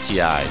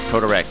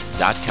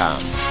 PTIProdirect.com.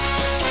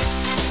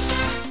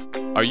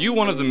 Are you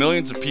one of the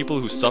millions of people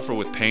who suffer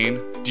with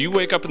pain? Do you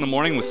wake up in the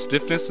morning with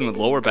stiffness in the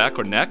lower back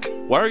or neck?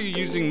 Why are you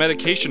using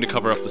medication to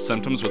cover up the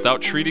symptoms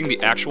without treating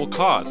the actual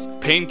cause?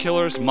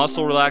 Painkillers,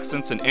 muscle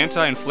relaxants, and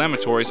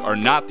anti-inflammatories are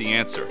not the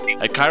answer.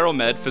 At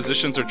ChiroMed,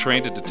 physicians are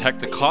trained to detect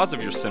the cause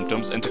of your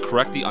symptoms and to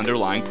correct the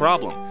underlying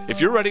problem.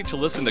 If you're ready to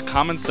listen to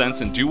common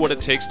sense and do what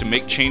it takes to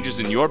make changes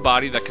in your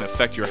body that can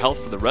affect your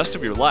health for the rest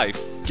of your life,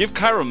 give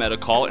ChiroMed a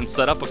call and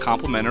set up a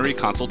complimentary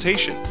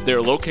consultation. They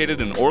are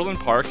located in Orland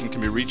Park and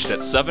can be reached at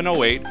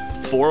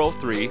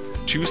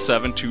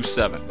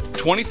 708-403-2727.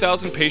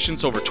 20,000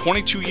 patients over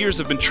 22 years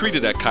have been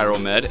treated at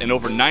ChiroMed, and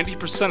over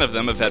 90% of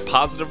them have had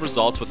positive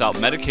results without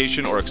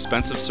medication or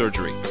expensive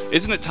surgery.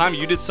 Isn't it time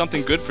you did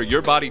something good for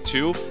your body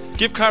too?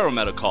 Give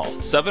ChiroMed a call,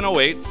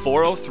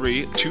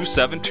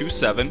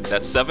 708-403-2727.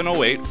 That's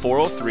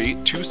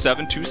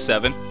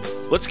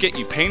 708-403-2727. Let's get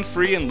you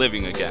pain-free and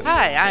living again.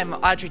 Hi, I'm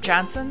Audrey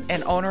Johnson,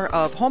 an owner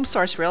of Home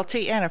Source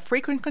Realty and a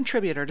frequent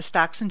contributor to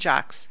Stocks and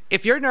Jocks.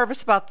 If you're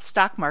nervous about the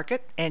stock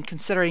market and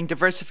considering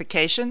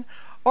diversification,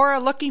 or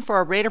are looking for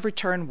a rate of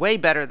return way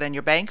better than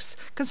your banks,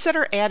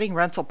 consider adding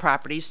rental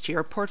properties to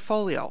your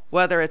portfolio.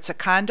 Whether it's a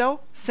condo,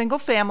 single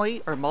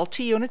family, or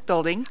multi-unit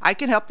building, I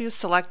can help you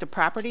select a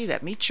property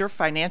that meets your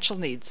financial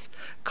needs.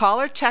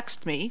 Call or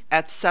text me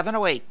at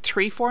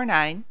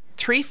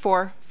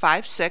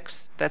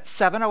 708-349-3456. That's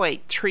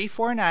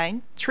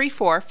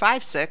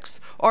 708-349-3456.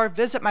 Or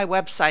visit my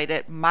website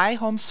at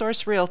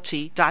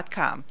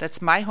myhomesourcerealty.com. That's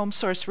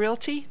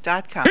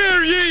myhomesourcerealty.com.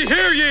 Hear ye,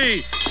 hear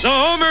ye! The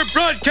Homer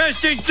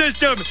Broadcasting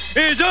System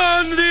is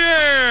on the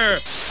air!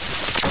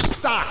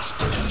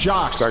 Stocks,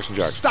 jocks, Stocks and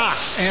jocks.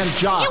 Stocks and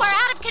jocks. You are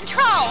out of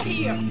control!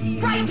 Here,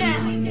 right now,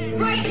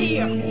 right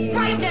here,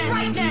 right now,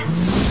 right now.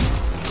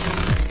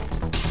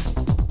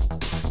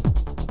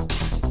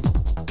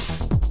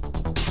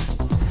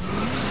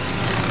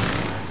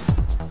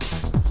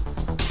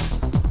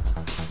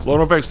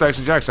 Loan Bank Stocks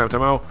and Jocks.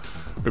 Time out.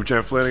 We have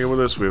John Flannigan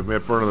with us. We have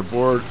Matt Byrne on the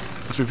board.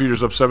 S&P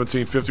futures up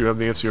 1750. We have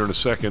Nancy here in a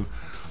second.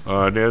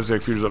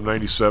 NASDAQ futures up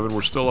 97.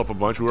 We're still up a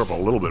bunch. We're up a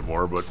little bit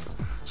more, but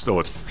still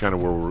it's kind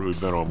of where we've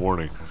been all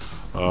morning.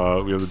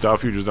 We have the Dow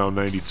futures down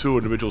 92.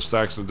 Individual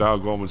stocks in the Dow,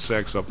 Goldman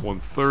Sachs up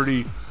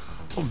 130.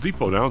 Home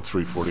Depot down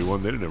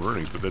 341. They didn't have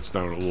earnings, but that's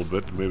down a little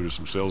bit. Maybe there's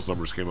some sales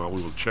numbers came out.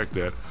 We will check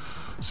that.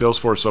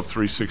 Salesforce up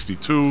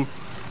 362.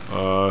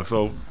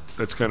 So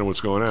that's kind of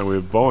what's going on. We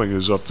have Boeing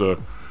is up to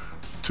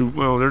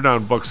they're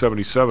down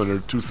 $1.77. They're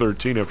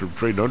 213 after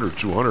trading under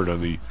 200 on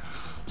the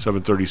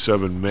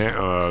 737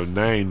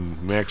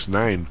 MAX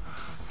 9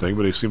 thing,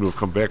 but they seem to have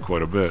come back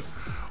quite a bit.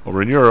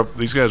 Over in Europe,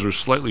 these guys were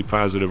slightly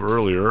positive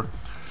earlier.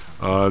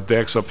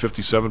 DAX up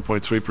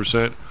 57.3%.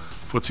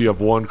 FTSE up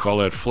 1, call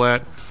that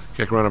flat.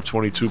 CAC around up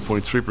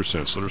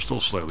 22.3%, so they're still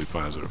slightly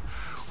positive.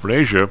 For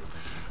Asia,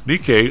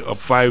 Nikkei up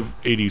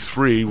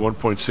 583,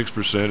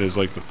 1.6% is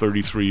like the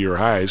 33-year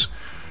highs.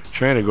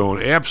 China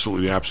going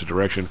absolutely the opposite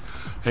direction.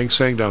 Hang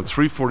Seng down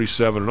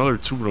 347, another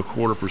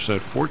 2.25%,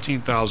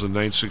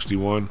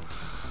 14,961.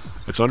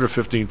 It's under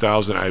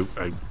 15,000. I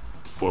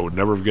would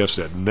never have guessed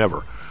that.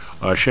 Never.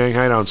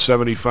 Shanghai down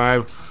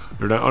 75.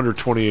 They're down under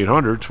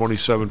 2,800,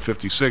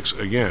 2756.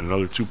 Again,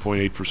 another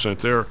 2.8%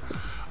 there.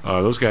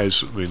 Those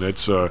guys, I mean,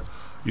 that's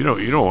you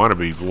don't want to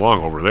be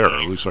long over there.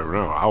 At least right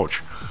now.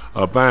 Ouch.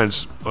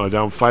 Bonds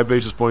down 5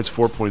 basis points,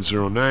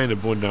 4.09. The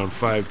bond down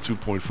 5,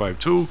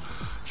 2.52.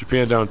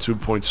 Japan down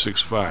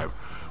 2.65.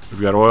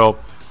 We've got oil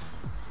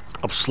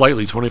up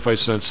slightly, 25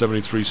 cents,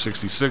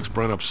 73.66.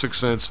 Brent up 6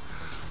 cents,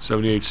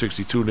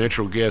 78.62.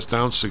 Natural gas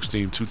down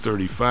 16,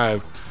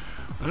 235.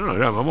 I don't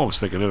know. I'm almost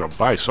thinking it'll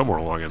buy somewhere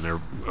along in there,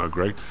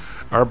 Greg.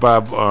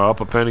 RBOB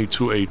up a penny,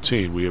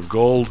 218. We have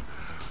gold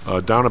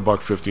down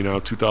 $1.50 now,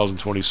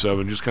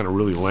 2027, just kind of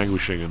really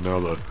languishing. And now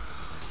I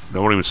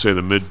won't even say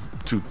the mid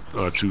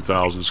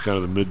 2000s, kind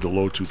of the mid to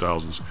low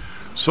 2000s.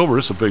 Silver,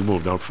 this is a big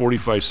move, down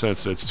 45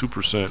 cents. That's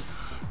 2%,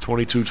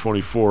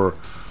 22.24.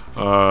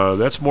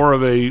 That's more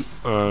of a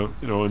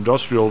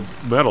industrial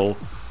metal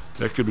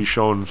that could be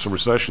showing some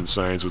recession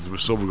signs with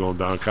silver going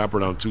down, copper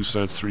down 2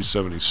 cents,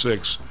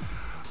 376.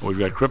 We've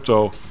got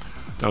crypto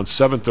down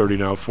 730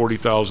 now,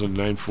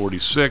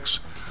 40,946.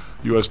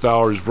 U.S.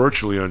 dollar is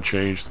virtually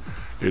unchanged.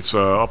 It's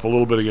up a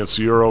little bit against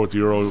the euro, with the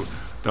euro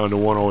down to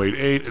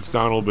 108.8. It's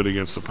down a little bit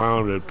against the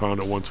pound at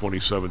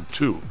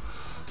 127.2.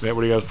 Matt,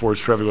 what do you got for us,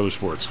 traffic, other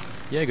sports?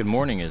 Yeah, good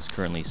morning. It's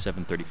currently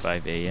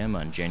 7:35 a.m.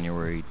 on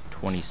January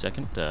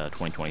 22nd,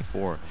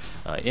 2024.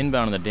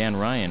 Inbound on the Dan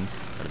Ryan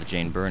out of the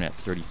Jane Byrne at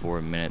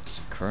 34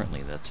 minutes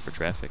currently. That's for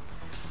traffic.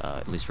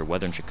 At least for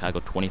weather in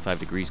Chicago, 25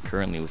 degrees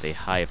currently with a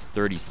high of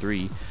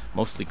 33.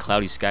 Mostly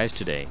cloudy skies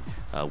today.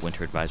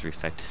 Winter advisory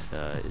effect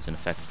is in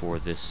effect for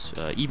this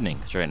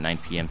evening, starting at 9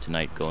 p.m.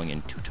 tonight, going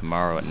into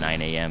tomorrow at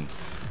 9 a.m.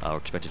 We're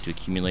expected to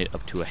accumulate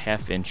up to a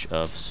half inch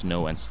of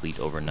snow and sleet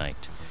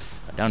overnight.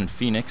 Down in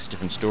Phoenix,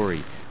 different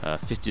story.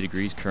 50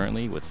 degrees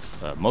currently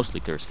with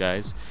mostly clear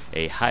skies.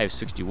 A high of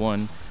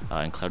 61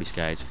 and cloudy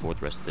skies for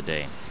the rest of the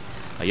day.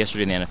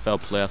 Yesterday in the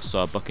NFL playoffs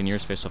saw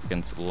Buccaneers face off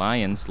against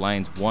Lions.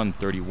 Lions won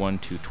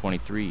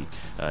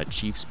 31-23.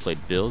 Chiefs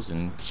played Bills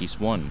and Chiefs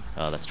won.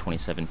 That's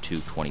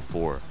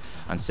 27-24.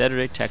 On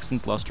Saturday,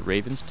 Texans lost to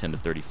Ravens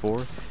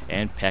 10-34,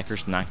 and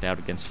Packers knocked out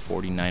against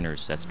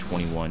 49ers. That's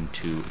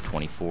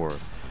 21-24.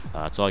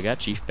 That's all I got,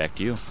 Chief. Back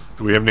to you.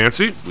 Do we have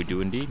Nancy? We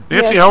do indeed.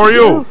 Nancy, Yes, how are we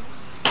you? do.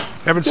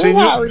 Haven't Good, seen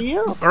you. how are you?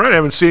 All right, I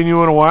haven't seen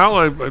you in a while.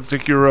 I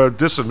think you're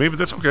dissing me, but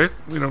that's okay.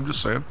 I'm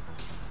just saying.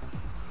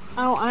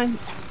 Oh,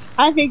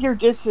 I think you're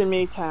dissing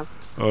me, Tom.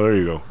 Oh, there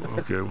you go.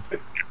 Okay.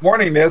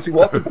 Morning, Nancy.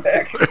 Welcome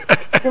back.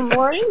 Good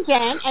morning,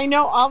 John. I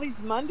know all these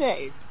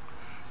Mondays.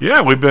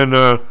 Yeah, we've been.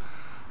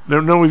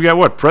 No, we've got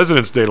what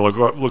President's Day to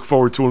look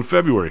forward to in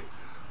February.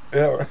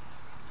 Yeah. Right.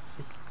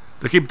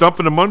 They keep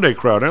dumping the Monday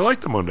crowd. I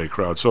like the Monday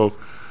crowd. So,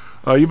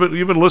 you've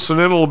been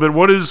listening in a little bit.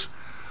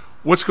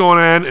 What's going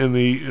on in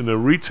the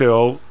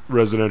retail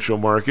residential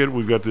market?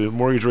 We've got the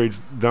mortgage rates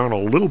down a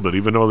little bit,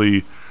 even though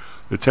the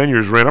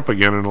 10-years ran up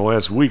again in the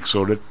last week.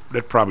 So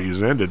that probably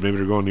has ended. Maybe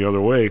they're going the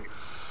other way.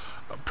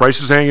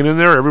 Prices hanging in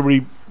there.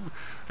 Everybody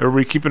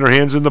keeping their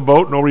hands in the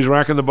boat. Nobody's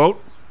rocking the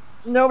boat.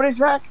 Nobody's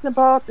rocking the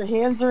boat. The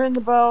hands are in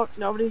the boat.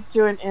 Nobody's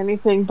doing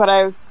anything. But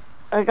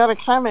I got a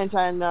comment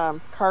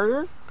on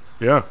Carter.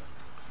 Yeah.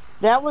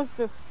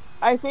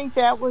 I think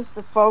that was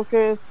the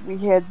focus. We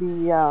had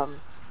the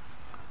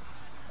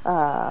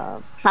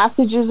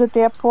hostages at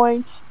that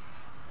point.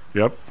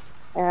 Yep.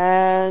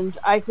 And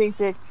I think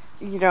that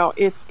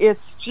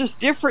it's just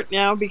different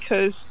now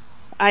because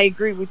I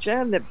agree with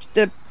Jen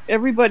that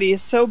everybody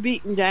is so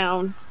beaten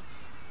down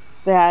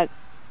that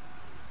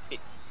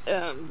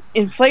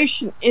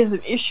inflation is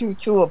an issue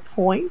to a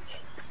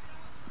point,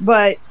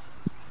 but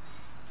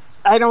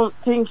I don't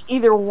think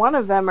either one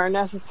of them are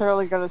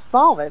necessarily going to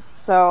solve it.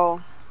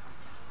 So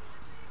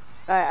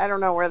I don't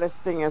know where this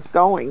thing is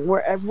going.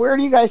 Where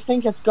do you guys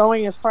think it's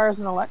going as far as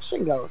an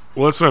election goes?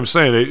 Well, that's what I'm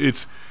saying.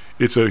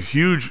 It's a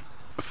huge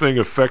thing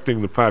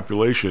affecting the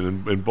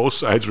population, and both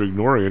sides are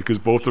ignoring it because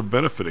both are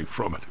benefiting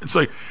from it. It's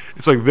like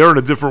they're in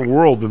a different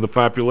world than the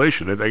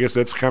population. I guess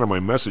that's kind of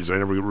my message. I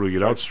never really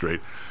get out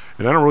straight,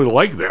 and I don't really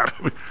like that.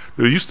 I mean,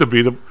 there used to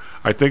be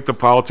I think the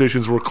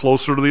politicians were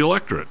closer to the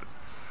electorate.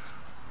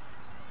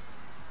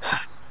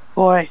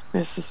 Boy,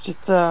 this is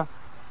just I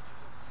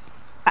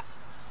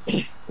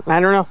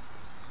don't know.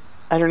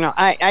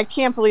 I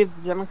can't believe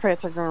the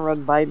Democrats are going to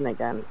run Biden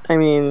again. I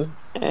mean,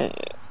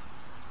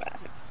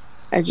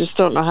 I just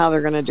don't know how they're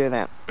going to do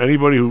that.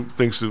 Anybody who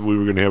thinks that we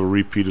were going to have a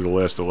repeat of the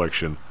last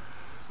election,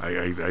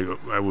 I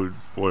would,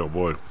 boy, oh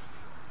boy.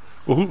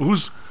 Well,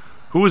 who's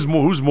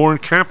more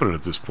incompetent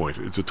at this point?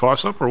 It's a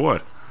toss-up or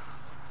what?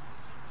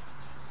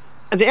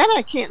 That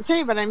I can't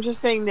say, but I'm just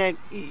saying that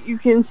you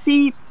can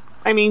see.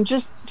 I mean,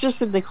 just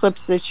in the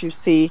clips that you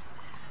see,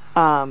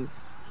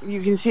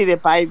 you can see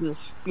that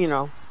Biden's,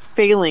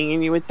 failing,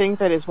 and you would think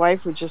that his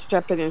wife would just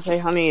step in and say,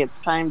 "Honey, it's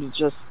time to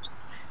just,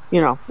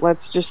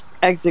 let's just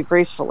exit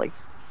gracefully,"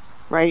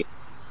 right?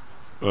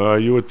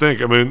 You would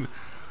think. I mean,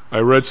 I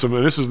read some,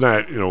 and this is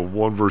not,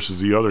 one versus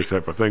the other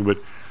type of thing, but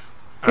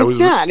it's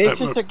not. It's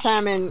just a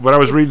common. But I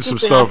was reading some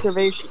stuff.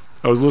 Observation.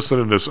 I was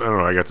listening to this. I don't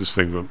know. I got this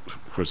thing.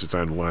 Of course, it's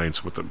online.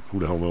 So who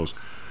the hell knows?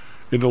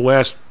 In the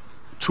last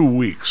 2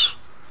 weeks,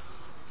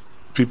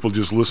 people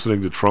just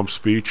listening to Trump's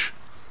speech,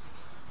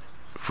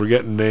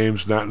 forgetting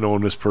names, not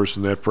knowing this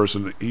person, that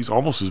person. He's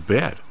almost as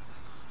bad.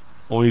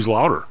 Only he's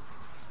louder.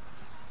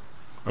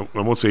 I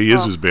won't say he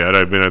is as bad.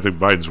 I mean, I think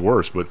Biden's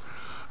worse, but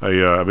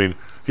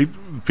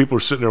people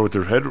are sitting there with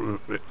their head.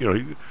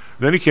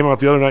 Then he came out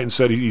the other night and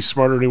said he's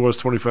smarter than he was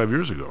 25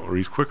 years ago, or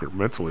he's quicker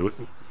mentally.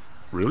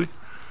 Really?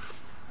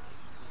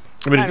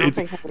 I mean,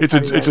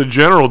 it's a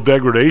general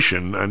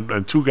degradation,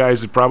 and two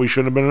guys that probably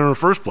shouldn't have been in the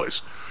first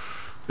place.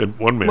 And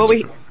one man. Well,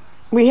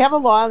 we have a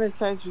law that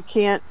says you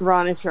can't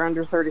run if you're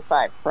under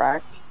 35,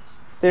 correct?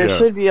 There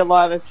should be a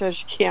law that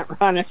says you can't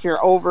run if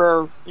you're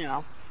over,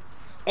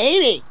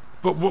 80,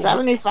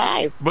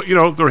 75. But,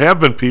 there have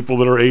been people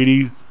that are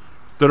 80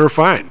 that are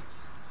fine,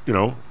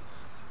 No,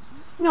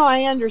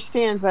 I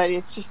understand, but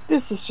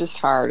this is just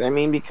hard. I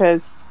mean,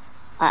 because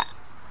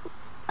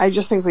I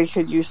just think we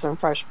could use some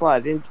fresh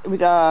blood. And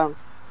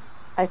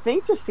I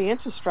think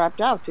DeSantis dropped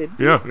out, didn't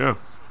he? Yeah.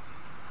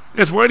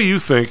 Yes, why do you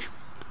think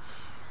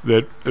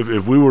that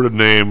if we were to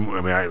name, I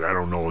mean, I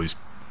don't know all these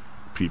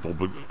people,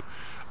 but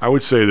I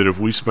would say that if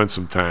we spent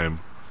some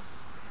time,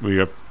 we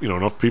got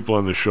enough people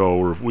on the show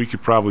where we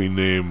could probably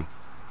name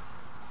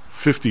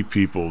 50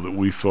 people that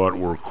we thought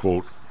were,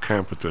 quote,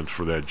 competent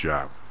for that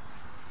job.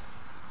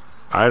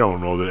 I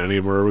don't know that any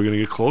of them are ever going to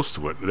get close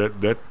to it.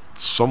 That's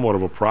somewhat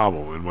of a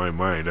problem in my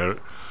mind.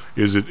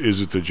 Is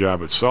it the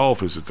job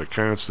itself? Is it the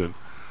constant,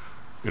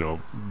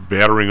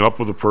 battering up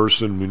with a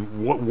person? I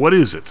mean, what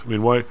is it? I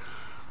mean, why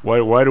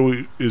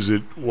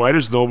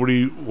does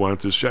nobody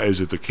want this job?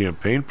 Is it the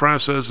campaign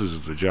process? Is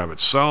it the job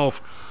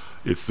itself?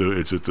 Is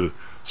it the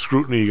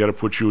scrutiny you got to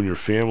put you and your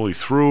family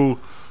through? I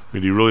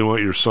mean, do you really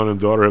want your son and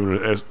daughter having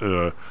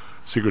a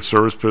Secret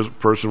Service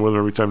person with them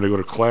every time they go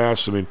to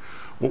class? I mean,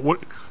 what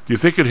do you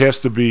think it has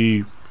to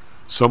be?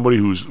 Somebody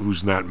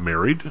who's not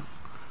married,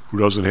 who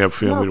doesn't have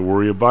family to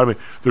worry about. I mean,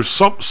 there's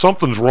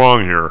something's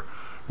wrong here,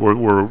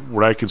 where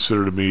what I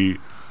consider to be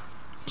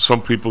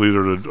some people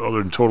either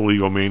other than total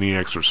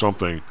egomaniacs or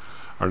something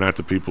are not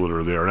the people that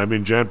are there. And I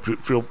mean, John,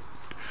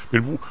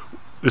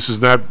 this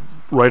is not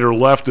right or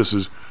left. This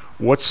is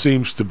what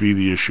seems to be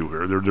the issue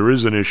here. There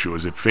is an issue.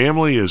 Is it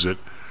family? Is it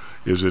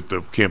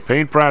the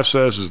campaign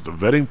process? Is it the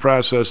vetting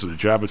process? Is it the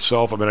job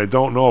itself? I mean, I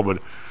don't know,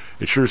 but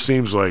it sure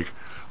seems like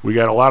we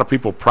got a lot of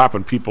people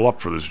propping people up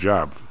for this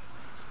job.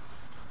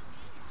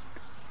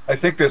 I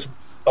think there's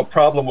a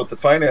problem with the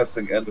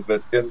financing end of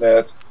it in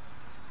that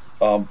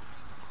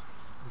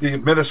the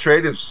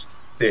administrative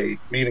state,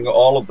 meaning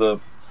all of the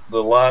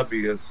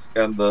lobbyists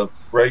and the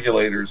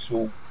regulators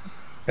who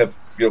have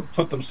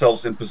put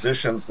themselves in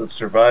positions that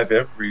survive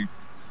every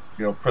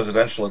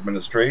presidential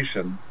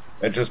administration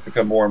and just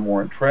become more and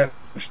more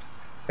entrenched,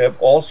 have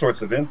all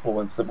sorts of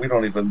influence that we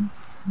don't even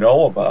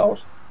know about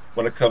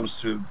when it comes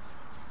to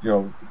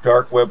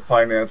dark web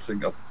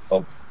financing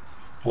of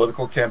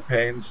political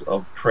campaigns,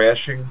 of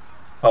trashing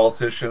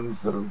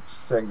politicians that are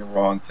saying the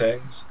wrong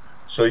things.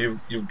 So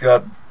you've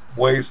got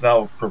ways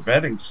now of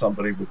preventing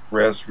somebody with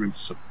grassroots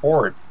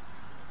support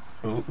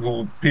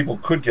who people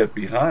could get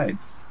behind,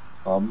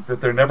 that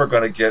they're never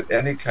going to get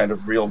any kind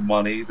of real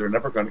money. They're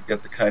never going to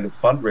get the kind of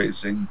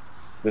fundraising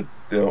that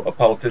a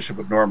politician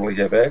would normally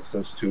have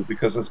access to,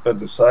 because it's been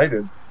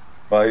decided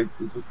by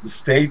the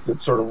state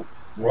that sort of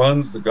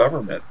runs the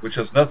government, which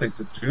has nothing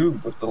to do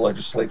with the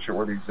legislature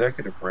or the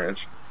executive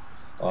branch,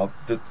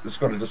 that is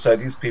going to decide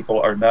these people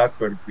are not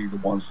going to be the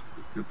ones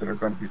that are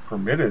going to be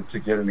permitted to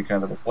get any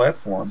kind of a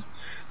platform.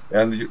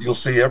 And you'll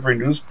see every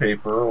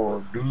newspaper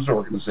or news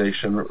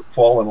organization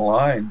fall in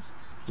line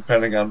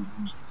depending on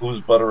who's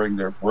buttering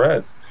their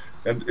bread.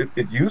 And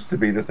it used to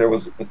be that there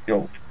was,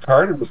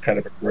 Carter was kind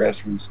of a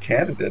grassroots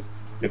candidate,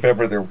 if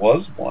ever there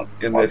was one,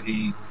 in that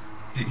he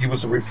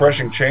was a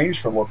refreshing change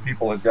from what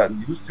people had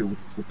gotten used to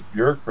with the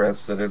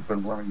bureaucrats that had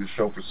been running the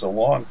show for so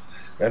long.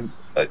 And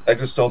I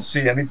just don't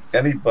see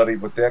anybody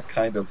with that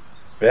kind of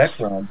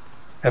background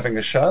having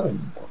a shot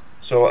anymore.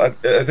 So I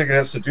think it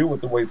has to do with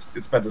the way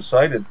it's been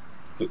decided,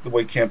 the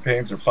way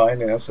campaigns are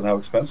financed and how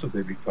expensive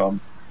they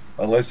become.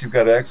 Unless you've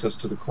got access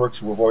to the crooks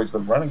who have always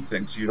been running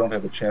things, you don't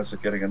have a chance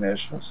of getting a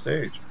national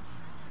stage.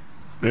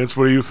 Nance,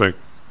 what do you think?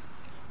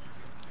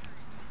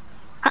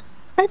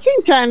 I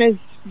think John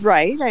is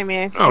right. I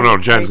mean,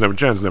 John's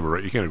never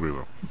right. You can't agree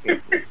with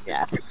him.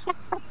 Yeah,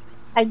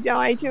 I know.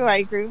 I do. I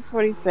agree with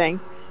what he's saying.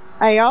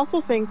 I also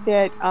think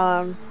that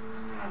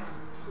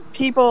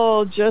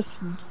people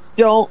just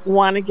don't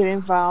want to get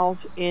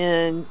involved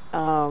in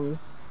that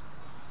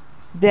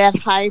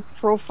high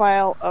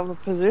profile of a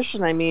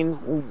position. I mean,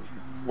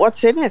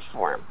 what's in it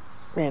for him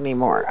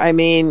anymore? I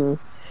mean,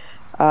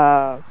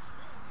 in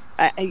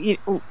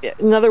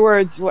other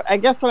words, I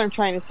guess what I'm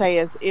trying to say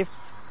is,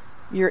 if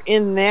you're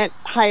in that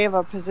high of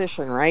a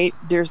position, right,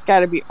 there's got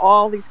to be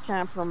all these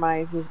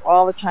compromises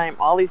all the time,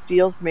 all these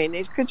deals made, and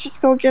it could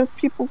just go against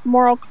people's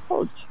moral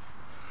codes.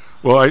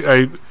 Well,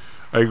 I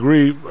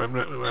agree. I don't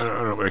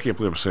know. I can't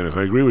believe I'm saying this.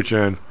 I agree with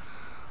Jen.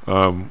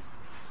 Oh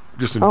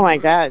my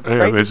God!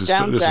 Write it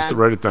down, John.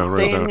 Write it down.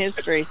 Stay in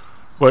history.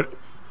 But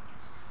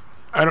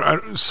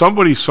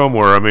somebody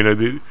somewhere. I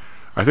mean,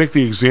 I think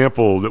the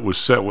example that was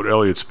set with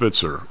Elliot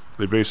Spitzer,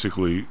 they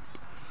basically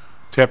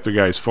tapped the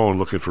guy's phone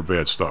looking for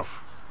bad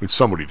stuff. I mean,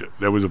 somebody did.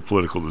 That was a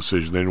political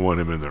decision. They didn't want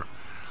him in there.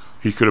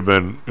 He could have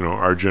been,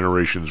 our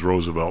generation's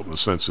Roosevelt, in the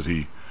sense that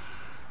he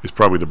is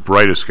probably the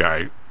brightest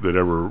guy that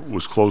ever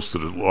was close to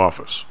the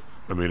office.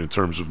 I mean, in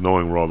terms of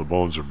knowing where all the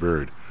bones are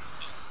buried.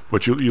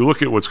 But you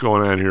look at what's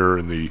going on here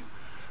in the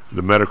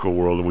medical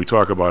world, and we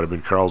talk about it,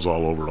 and Carl's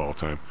all over it all the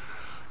time.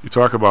 You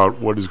talk about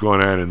what has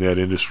gone on in that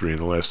industry in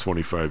the last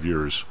 25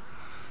 years.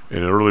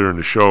 And earlier in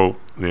the show,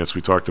 Nance,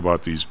 we talked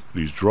about these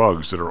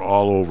drugs that are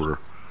all over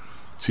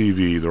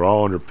TV. They're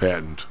all under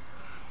patent.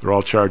 They're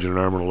all charging an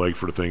arm and a leg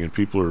for the thing, and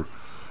people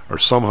are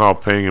somehow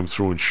paying them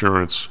through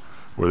insurance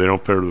where they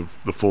don't pay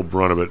the full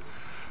brunt of it.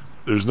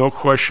 There's no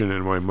question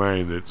in my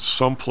mind that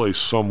someplace,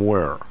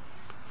 somewhere,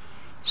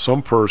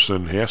 some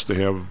person has to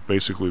have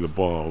basically the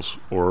balls,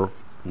 or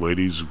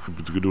ladies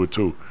could do it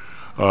too.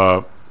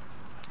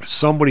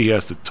 Somebody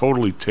has to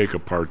totally take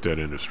apart that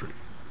industry.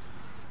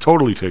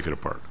 Totally take it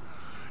apart.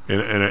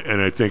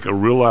 And I think a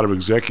real lot of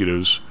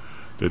executives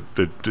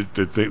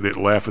that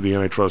laugh at the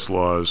antitrust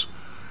laws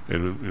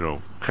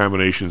and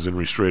combinations and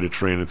restrained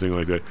train and things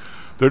like that.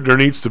 There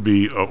needs to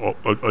be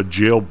a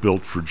jail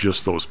built for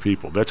just those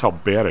people. That's how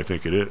bad I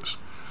think it is.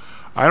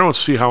 I don't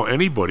see how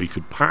anybody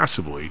could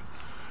possibly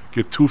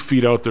get 2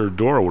 feet out their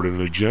door with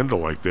an agenda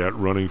like that,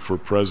 running for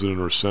president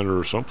or senator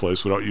or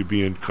someplace, without you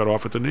being cut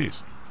off at the knees.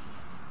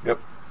 Yep.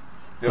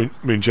 I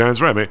mean,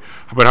 John's right.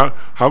 But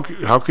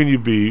how can you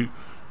be?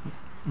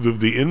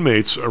 The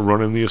inmates are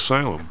running the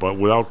asylum, but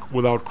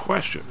without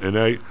question. And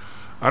I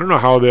don't know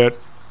how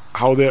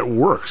that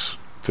works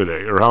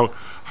today, or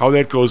how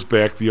that goes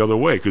back the other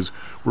way, because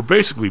we're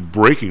basically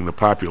breaking the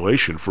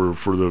population for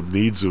the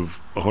needs of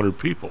 100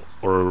 people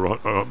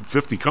or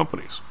 50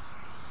 companies.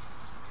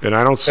 And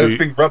I don't see... And it's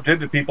being rubbed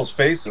into people's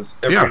faces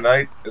every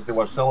night as they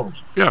watch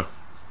television. Yeah.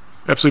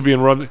 Absolutely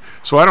being rubbed.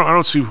 So I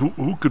don't see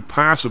who could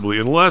possibly,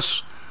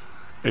 unless,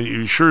 and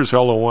you sure as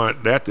hell don't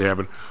want that to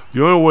happen,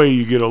 the only way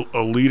you get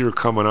a leader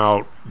coming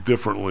out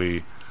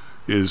differently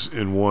is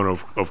in one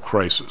of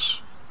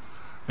crisis.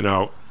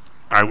 Now,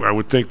 I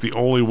would think the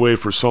only way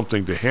for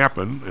something to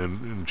happen,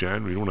 and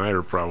John, you and I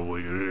are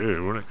probably,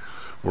 we're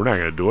not going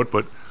to do it,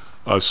 but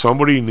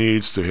somebody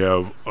needs to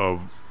have,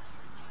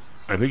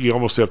 I think you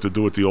almost have to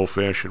do it the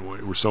old-fashioned way,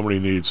 where somebody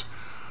needs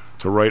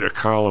to write a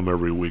column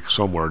every week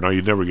somewhere. Now,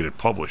 you'd never get it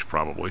published,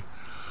 probably,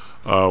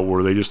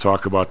 where they just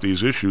talk about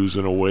these issues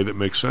in a way that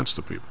makes sense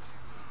to people.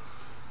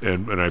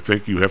 And I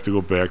think you have to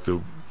go back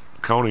to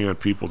counting on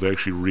people to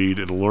actually read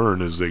and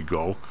learn as they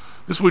go.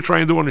 This is what we try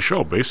and do on the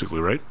show, basically,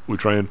 right? We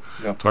try and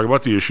talk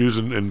about the issues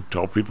and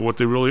tell people what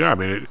they really are. I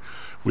mean,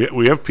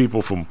 we have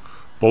people from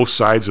both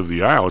sides of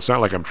the aisle. It's not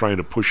like I'm trying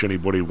to push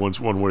anybody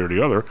one way or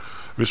the other.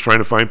 I'm just trying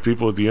to find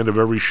people at the end of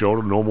every show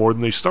to know more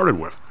than they started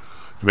with,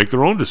 to make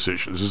their own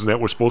decisions. Isn't that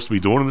what we're supposed to be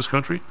doing in this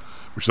country,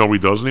 which nobody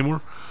does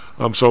anymore?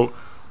 So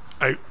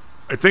I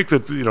think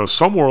that,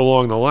 somewhere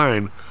along the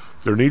line,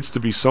 there needs to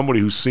be somebody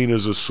who's seen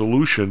as a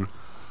solution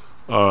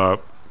to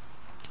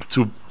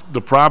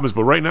the problems.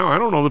 But right now, I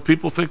don't know that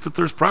people think that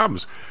there's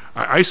problems.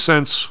 I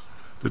sense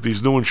that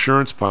these new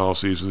insurance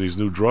policies and these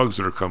new drugs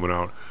that are coming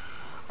out,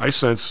 I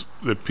sense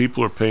that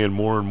people are paying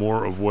more and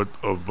more of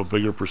a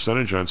bigger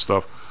percentage on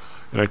stuff.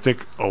 And I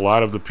think a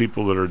lot of the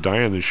people that are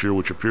dying this year,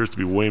 which appears to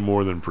be way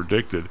more than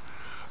predicted,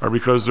 are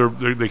because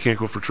they can't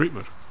go for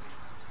treatment.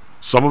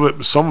 Some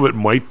of it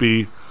might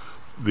be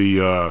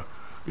the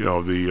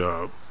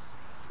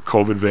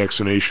COVID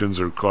vaccinations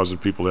are causing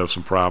people to have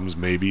some problems.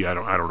 Maybe I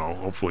don't know.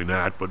 Hopefully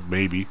not, but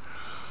maybe.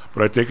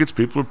 But I think it's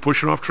people are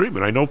pushing off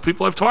treatment. I know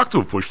people I've talked to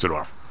have pushed it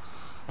off.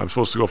 I'm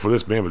supposed to go for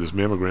this, man, but this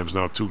mammogram's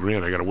now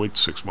 $2,000. I got to wait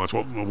 6 months.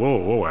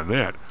 Whoa, on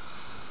that.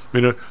 I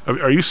mean,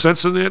 are you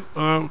sensing that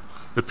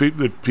that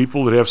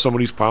people that have some of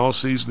these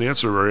policies,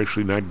 Nance, are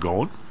actually not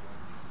going?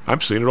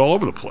 I'm seeing it all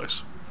over the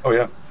place. Oh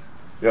yeah.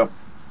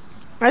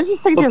 I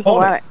just think there's a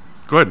lot of...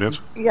 Go ahead,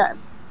 Nance. Yeah,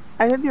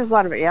 I think there's a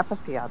lot of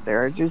apathy out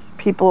there. Just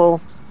people...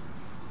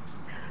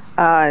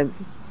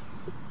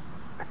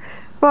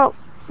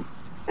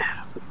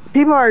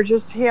 people are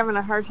just having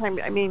a hard time.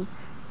 I mean,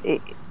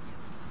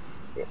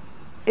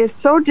 it's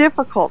so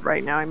difficult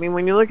right now. I mean,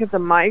 when you look at the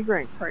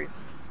migrant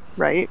crisis,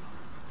 right?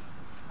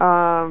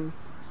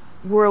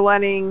 We're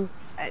letting...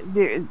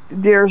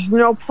 There's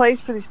no place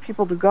for these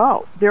people to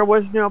go. There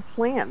was no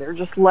plan. They're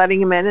just letting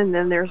them in, and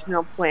then there's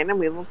no plan, and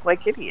we look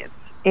like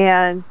idiots.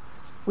 And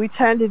we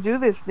tend to do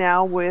this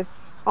now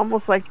with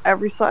almost like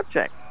every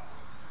subject.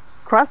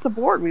 Across the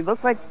board, we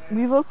look like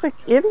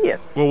idiots.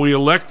 Well, we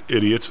elect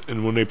idiots,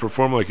 and when they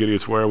perform like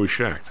idiots, why are we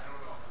shocked?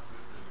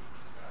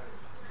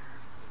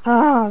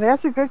 Oh,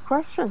 that's a good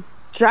question.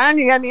 John,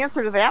 you got an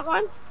answer to that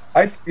one?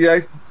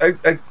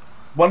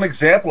 One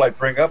example I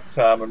bring up,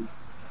 Tom, and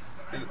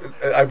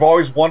I've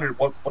always wondered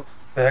what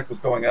the heck was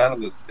going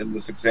on in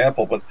this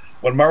example, but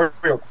when Mario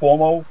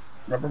Cuomo,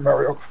 remember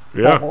Mario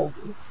Cuomo,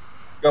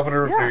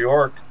 governor of New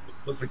York,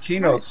 was the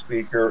keynote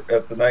speaker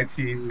at the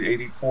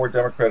 1984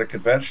 Democratic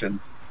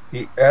Convention,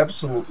 he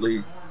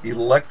absolutely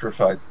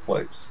electrified the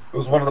place. It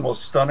was one of the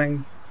most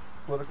stunning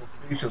political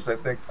speeches I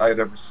think I had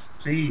ever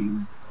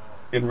seen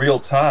in real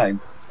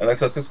time, and I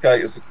thought this guy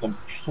is a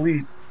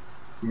complete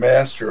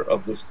master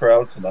of this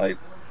crowd tonight.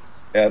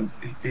 And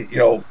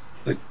it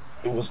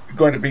was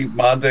going to be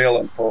Mondale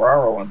and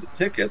Ferraro on the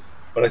ticket,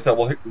 but I thought,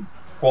 well,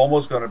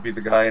 Cuomo's going to be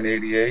the guy in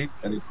 '88,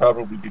 and he'd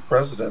probably be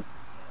president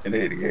in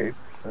 '88,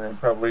 and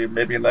probably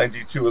maybe in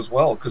 '92 as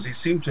well, because he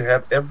seemed to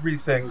have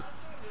everything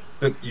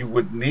that you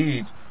would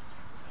need,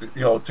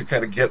 to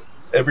kind of get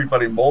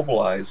everybody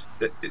mobilized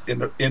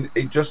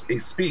in just a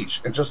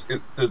speech, and just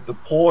the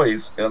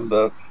poise and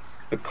the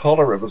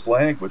color of his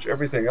language,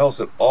 everything else,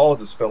 that all of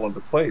this fell into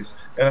place.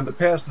 And in the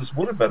past, this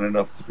would have been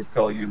enough to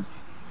propel you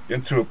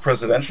into a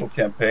presidential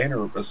campaign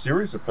or a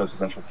series of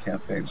presidential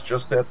campaigns,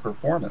 just that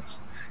performance.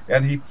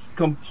 And he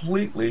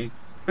completely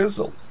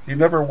fizzled. He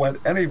never went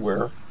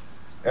anywhere.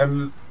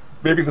 And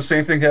maybe the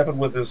same thing happened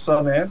with his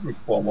son, Andrew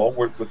Cuomo,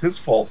 with his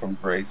fall from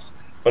grace.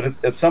 But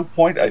at some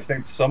point, I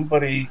think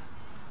somebody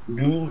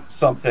knew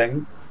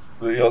something,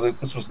 that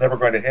this was never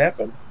going to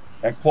happen.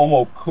 And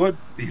Cuomo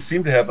he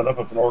seemed to have enough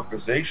of an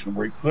organization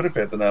where he could have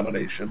had the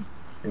nomination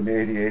in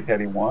 '88 had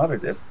he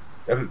wanted it.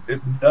 And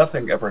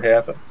nothing ever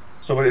happened.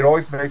 So it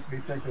always makes me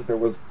think that there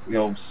was,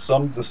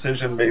 some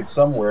decision made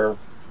somewhere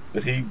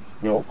that he,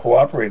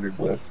 cooperated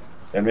with,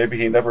 and maybe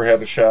he never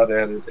had a shot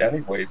at it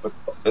anyway, but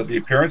the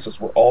appearances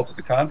were all to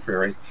the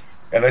contrary.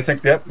 And I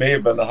think that may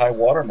have been the high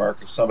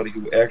watermark of somebody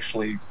who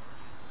actually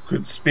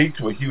could speak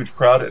to a huge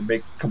crowd and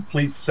make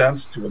complete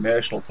sense to a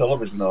national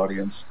television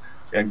audience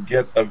and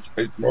get an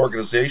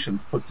organization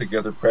put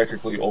together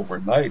practically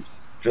overnight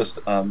just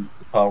on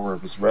the power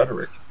of his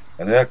rhetoric.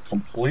 And that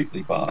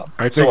completely bombed.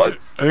 I think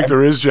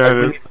there is,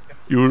 John.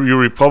 You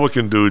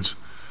Republican dudes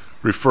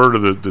refer to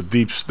the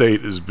deep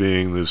state as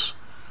being this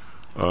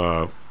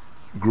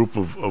group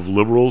of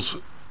liberals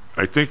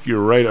I think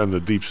you're right on the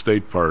deep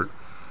state part.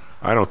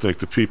 I don't think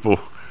the people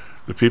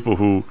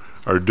who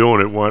are doing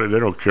it they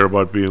don't care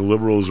about being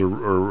liberals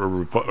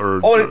or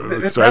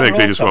I think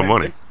they just want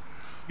money.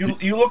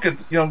 You look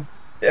at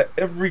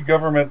every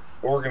government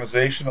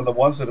organization and the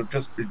ones that have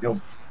just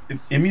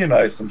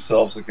immunized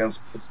themselves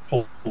against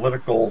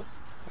political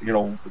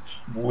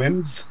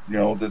winds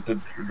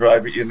that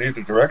drive in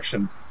either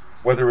direction,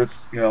 whether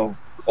it's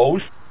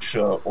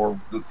OSHA or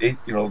the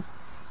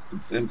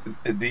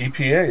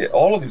EPA.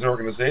 All of these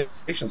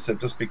organizations have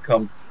just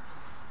become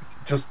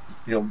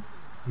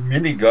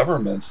mini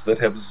governments that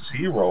have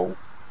zero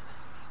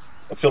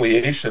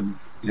affiliation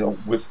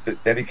with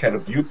any kind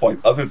of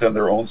viewpoint other than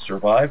their own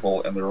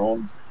survival and their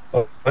own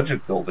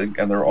budget building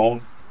and their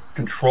own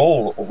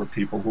control over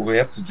people who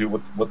have to do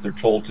what they're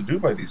told to do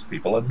by these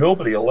people. And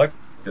nobody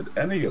elected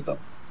any of them,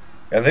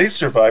 and they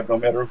survive no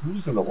matter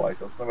who's in the White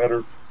House, no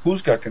matter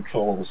who's got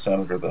control of the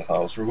Senate or the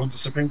House or who the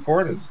Supreme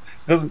Court is.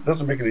 It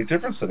doesn't make any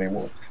difference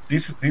anymore.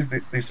 These have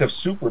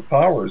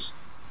superpowers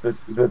that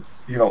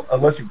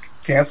unless you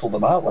cancel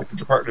them out, like the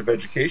Department of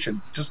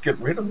Education, just get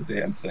rid of the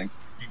damn thing.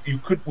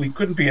 We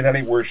couldn't be in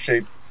any worse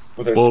shape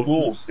with our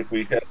schools if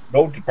we had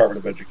no Department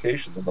of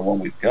Education than the one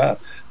we've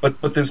got.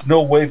 But there's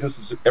no way this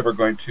is ever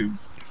going to,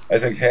 I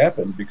think,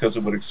 happen, because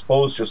it would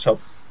expose just how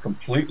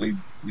completely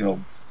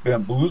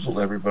bamboozled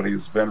everybody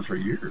has been for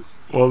years.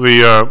 Well,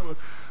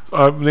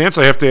 Nance,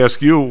 I have to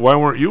ask you, why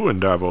weren't you in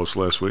Davos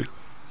last week?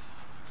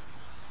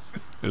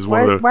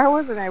 Why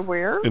wasn't I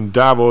where? In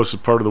Davos, as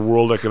part of the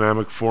World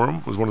Economic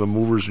Forum, was one of the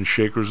movers and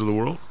shakers of the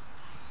world.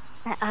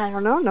 I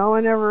don't know. No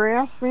one ever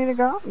asked me to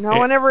go. No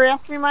one ever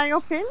asked me my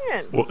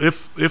opinion. Well,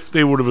 if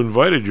they would have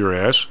invited your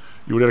ass,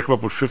 you would have to come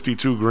up with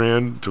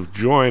 $52,000 to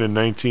join and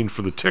 $19,000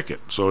 for the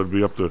ticket. So it'd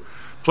be up to.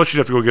 Plus, you'd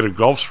have to go get a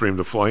Gulfstream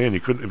to fly in. You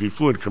couldn't if you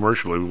flew in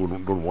commercially. We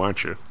wouldn't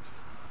want you.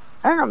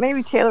 I don't know.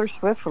 Maybe Taylor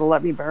Swift would have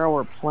let me borrow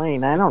her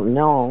plane. I don't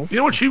know. You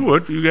know what? She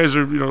would. You guys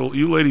are.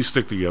 You ladies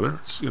stick together.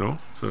 It's,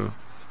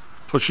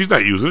 But she's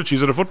not using it.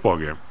 She's at a football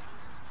game.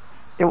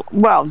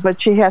 Well,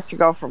 but she has to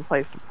go from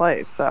place to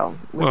place, so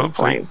with the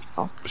planes.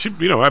 She,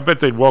 I bet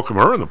they'd welcome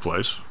her in the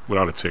place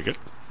without a ticket.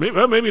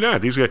 Maybe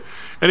not. These guys.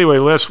 Anyway,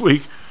 last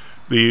week,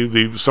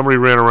 somebody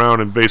ran around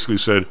and basically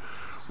said,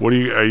 are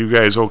you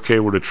guys okay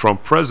with a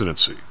Trump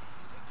presidency?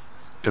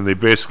 And they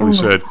basically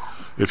said,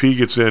 if he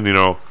gets in,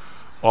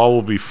 all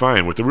will be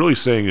fine. What they're really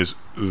saying is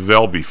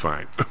they'll be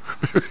fine.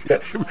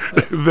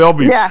 They'll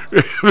be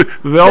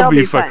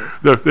fine.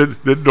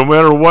 No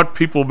matter what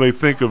people may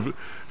think of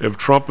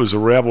Trump as a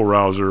rabble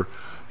rouser,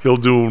 he'll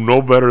do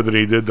no better than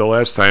he did the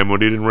last time when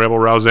he didn't rabble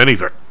rouse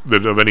anything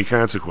of any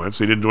consequence.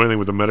 He didn't do anything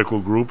with the medical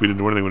group. He didn't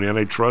do anything with the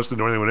antitrust. He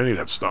didn't do anything with any of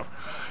that stuff.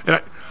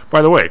 And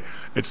by the way,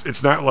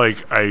 it's not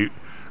like that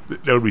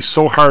would be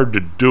so hard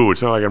to do.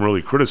 It's not like I'm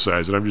really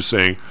criticizing. I'm just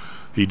saying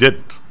he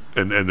didn't,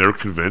 and they're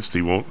convinced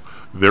he won't.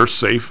 They're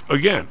safe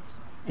again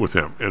with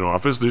him in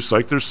office, just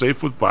like they're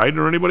safe with Biden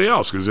or anybody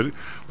else. Because,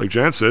 like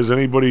John says,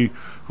 anybody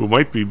who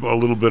might be a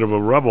little bit of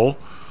a rebel,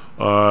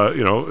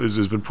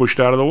 has been pushed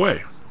out of the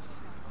way.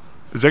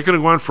 Is that going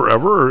to go on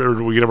forever, or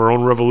do we have our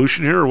own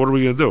revolution here, or what are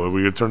we going to do? Are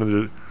we going to turn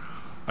into?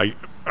 I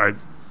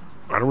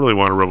don't really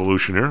want a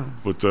revolution here,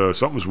 but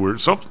something's weird.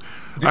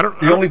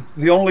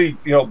 The only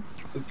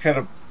kind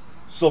of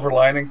silver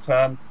lining,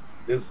 Tom,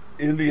 is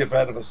in the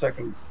event of a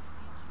second,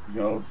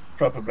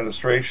 Trump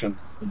administration.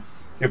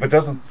 If it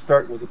doesn't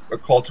start with a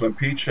call to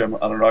impeach him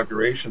on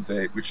Inauguration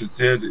Day, which it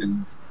did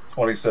in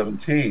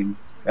 2017,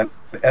 and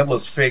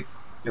endless fake,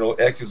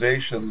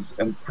 accusations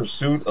and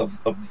pursuit of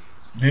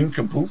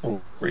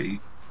nincompooplery,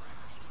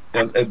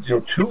 and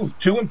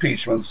two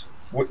impeachments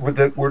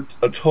that were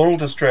a total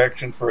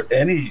distraction for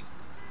any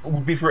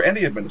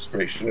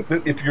administration.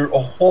 If your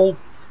whole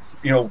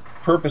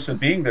purpose in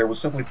being there was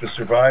simply to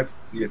survive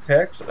the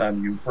attacks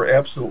on you for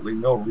absolutely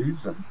no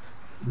reason,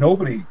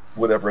 nobody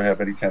would ever have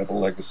any kind of a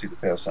legacy to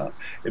pass on.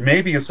 It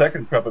may be a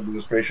second Trump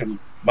administration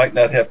might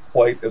not have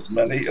quite as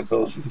many of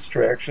those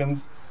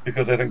distractions,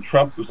 because I think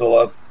Trump got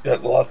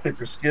a lot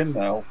thicker skin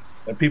now,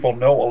 and people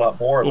know a lot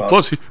more about.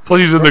 Plus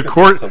he's in the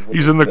court.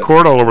 He's in the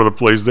court all over the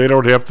place. They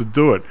don't have to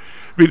do it.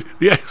 I mean,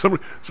 yeah.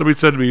 Somebody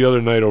said to me the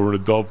other night over an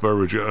adult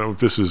beverage. I don't know if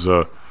this is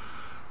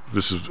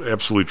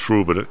absolutely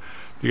true, but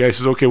the guy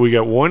says, "Okay, we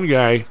got one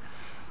guy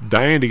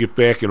dying to get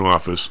back in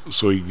office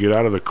so he can get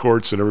out of the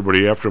courts and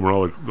everybody after him and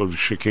all the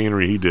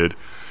chicanery he did.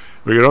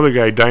 We got another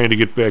guy dying to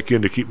get back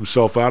in to keep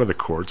himself out of the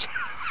courts."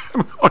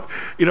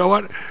 You know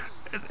what?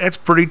 That's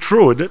pretty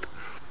true, isn't it?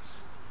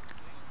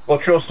 Well,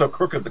 it shows how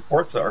crooked the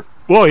courts are.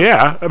 Well,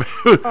 yeah.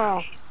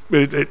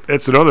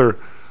 That's another.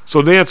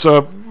 So, Nance,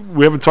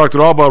 we haven't talked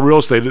at all about real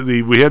estate.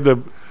 We had the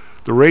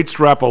rates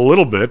drop a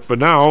little bit, but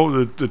now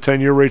the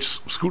 10-year rate's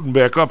scooting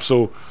back up.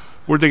 So,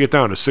 where'd they get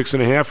down to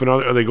 6.5? And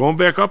are they going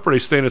back up, or are they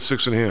staying at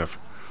 6.5?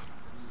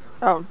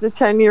 Oh, if the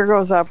 10-year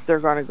goes up, they're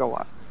going to go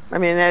up. I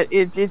mean,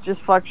 it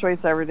just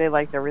fluctuates every day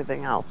like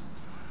everything else.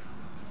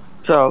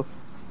 So,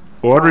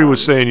 Audrey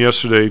was saying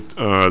yesterday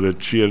that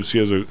she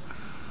has a.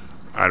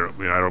 I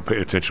don't pay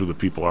attention to who the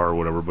people are or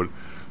whatever, but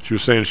she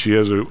was saying she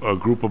has a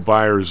group of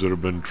buyers that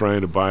have been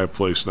trying to buy a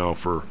place now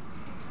for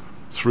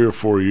 3 or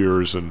 4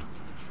 years and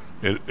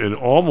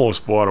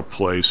almost bought a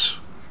place.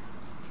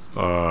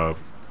 I'm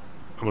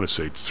going to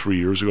say 3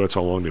 years ago. That's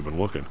how long they've been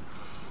looking.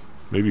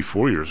 Maybe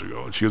 4 years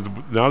ago. And she goes,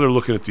 now they're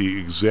looking at the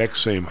exact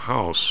same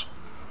house,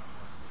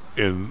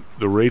 and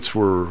the rates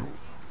were,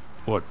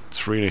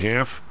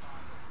 3.5,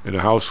 and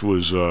the house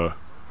was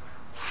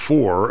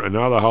 4, and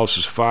now the house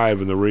is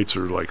 5, and the rates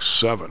are like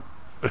 7.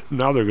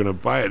 Now they're going to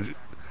buy it.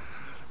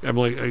 I'm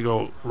like, I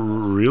go,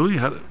 really?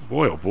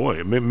 Boy, oh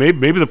boy.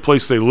 Maybe the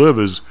place they live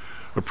is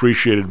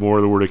appreciated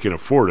more than where they can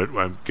afford it.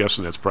 I'm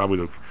guessing that's probably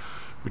the.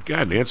 But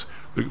God, Nance,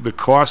 the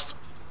cost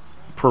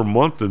per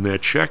month in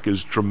that check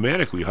is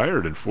dramatically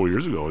higher than 4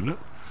 years ago, isn't it?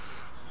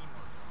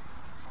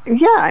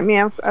 Yeah, I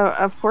mean,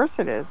 of course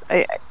it is.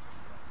 I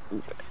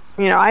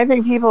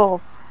think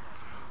people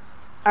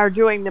are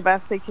doing the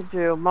best they can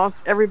do.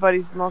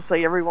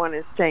 Mostly everyone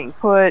is staying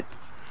put.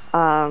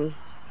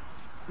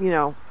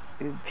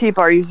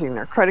 People are using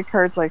their credit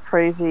cards like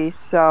crazy.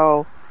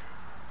 So,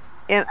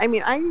 and I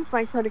mean, I use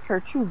my credit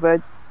card too,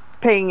 but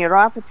paying it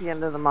off at the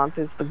end of the month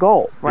is the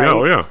goal, right? Yeah,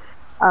 oh yeah.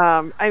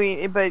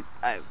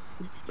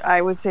 I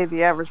would say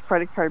the average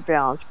credit card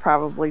balance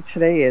probably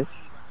today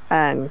is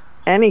on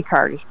any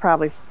card is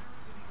probably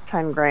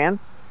 $10,000.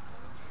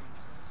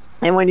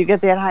 And when you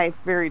get that high, it's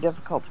very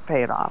difficult to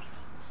pay it off.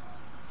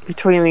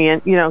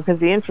 Because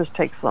the interest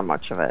takes so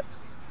much of it.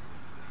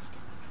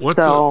 What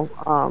are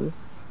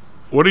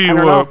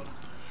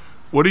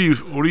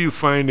you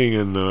finding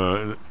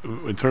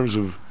in terms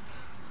of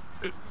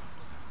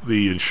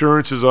the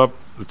insurance is up,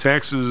 the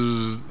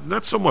taxes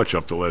not so much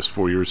up the last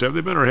 4 years? Have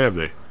they been, or have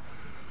they?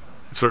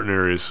 In certain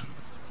areas.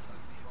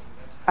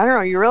 I don't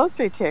know. Your real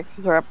estate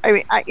taxes are up. I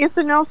mean, it's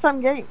a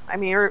no-sum game. I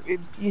mean, you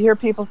hear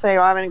people say,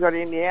 "Oh, I'm going to go to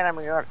Indiana. I'm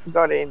going to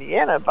go to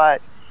Indiana,"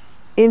 but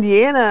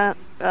Indiana,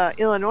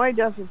 Illinois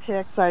doesn't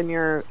tax on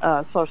your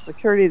Social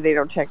Security. They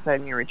don't tax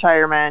on your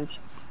retirement.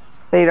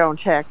 They don't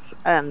tax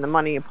on the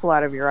money you pull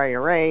out of your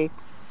IRA.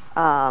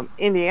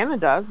 Indiana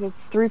does.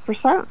 It's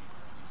 3%.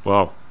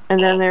 Wow.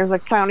 And then there's a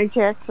county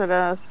tax and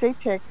a state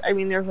tax. I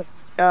mean, there's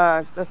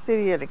a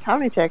city and a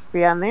county tax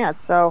beyond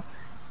that. So,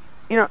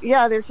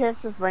 their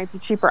taxes might be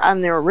cheaper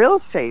on their real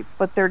estate,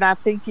 but they're not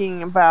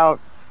thinking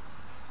about,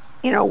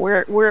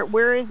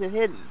 where is it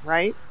hidden,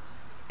 right?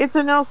 It's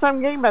a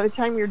no-sum game. By the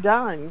time you're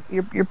done,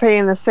 you're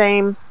paying the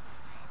same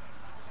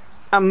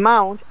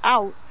amount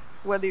out,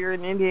 whether you're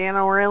in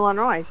Indiana or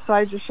Illinois. So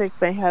I just shake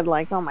my head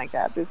like, oh my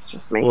God, this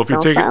just makes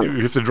no sense. If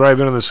you have to drive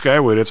in on the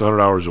Skyway, that's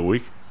 100 hours a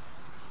week.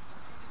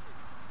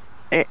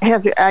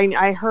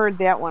 I heard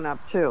that one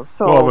up too.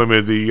 So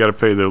you got to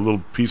pay the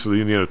little piece of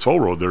the Indiana toll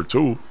road there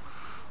too.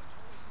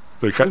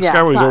 The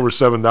Skyway's over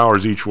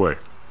 $7 each way.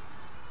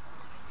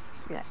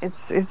 Yeah,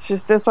 it's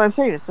just, that's what I'm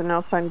saying. It's a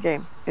no-sum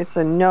game. It's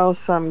a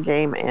no-sum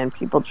game, and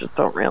people just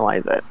don't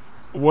realize it.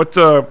 What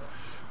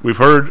we've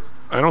heard,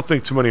 I don't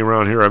think too many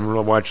around here. I haven't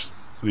really watched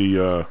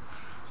the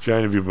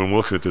John, if you've been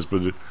looking at this,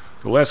 but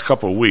the last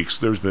couple of weeks,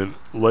 there's been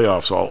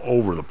layoffs all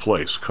over the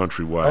place,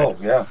 countrywide. Oh,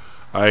 yeah.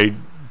 I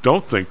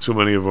don't think too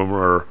many of them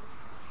are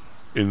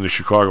in the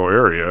Chicago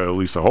area. At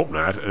least I hope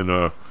not. And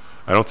I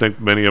don't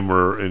think many of them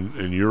are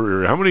in your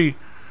area. How many?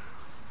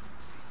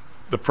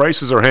 The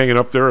prices are hanging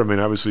up there. I mean,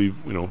 obviously,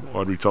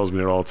 Audrey tells me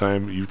that all the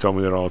time. You tell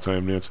me that all the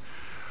time, Nance.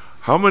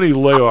 How many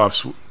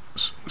layoffs,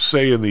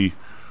 say in the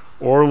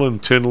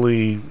Orland,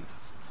 Tinley,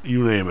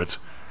 you name it,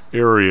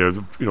 area?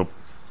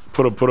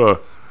 Put a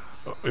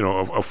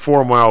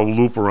 4-mile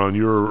loop around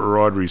your or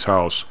Audrey's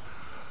house.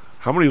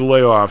 How many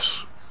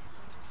layoffs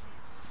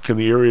can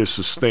the area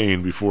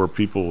sustain before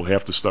people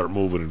have to start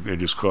moving and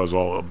just cause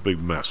all a big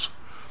mess?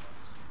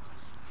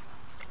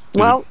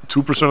 Well,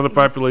 2% of the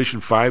population,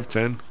 5,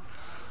 10?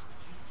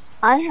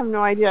 I have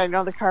no idea. I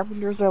know the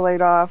carpenters are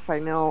laid off. I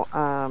know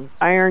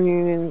Iron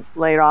Union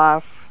laid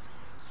off.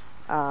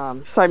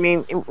 So I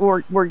mean,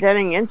 we're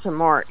getting into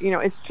more.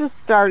 It's just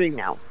starting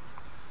now.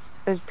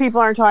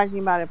 People aren't talking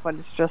about it, but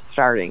it's just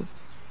starting.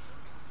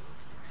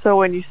 So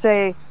when you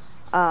say,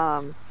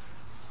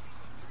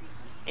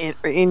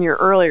 in your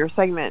earlier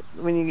segment,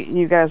 when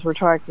you guys were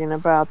talking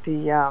about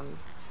the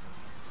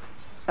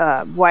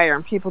why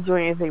aren't people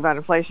doing anything about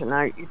inflation?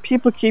 Now,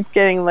 people keep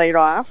getting laid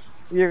off.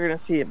 You're going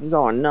to see it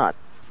going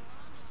nuts.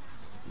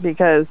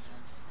 Because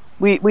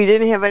we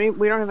don't have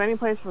any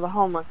place for the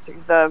homeless.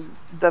 The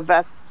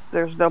vets,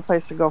 there's no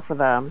place to go for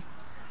them.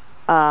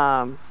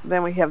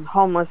 Then we have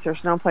homeless,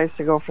 there's no place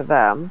to go for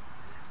them.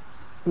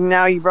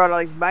 Now you brought all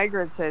these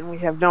migrants in, we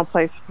have no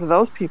place for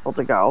those people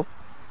to go.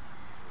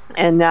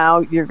 And now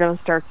you're going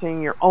to start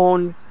seeing your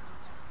own,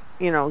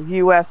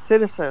 U.S.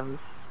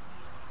 citizens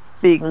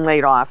being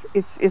laid off.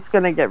 It's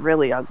going to get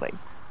really ugly.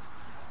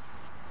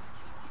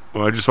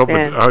 Well, I just hope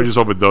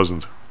it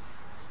doesn't.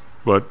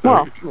 But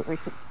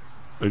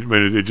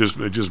it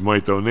just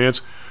might though.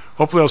 Nance,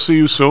 hopefully I'll see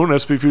you soon.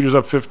 SP Futures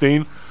up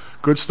 15.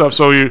 Good stuff.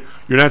 So you're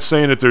not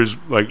saying that there's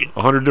like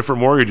 100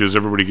 different mortgages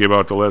everybody gave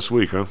out the last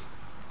week, huh?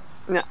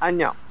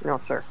 No,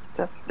 sir.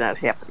 That's not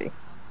happening.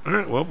 All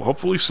right. Well,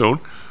 hopefully soon.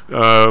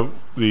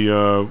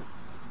 The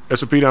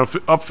S&P down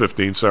up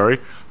 15. Sorry,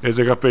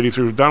 NASDAQ up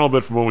 83. Down a little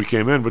bit from when we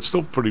came in, but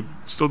still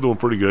doing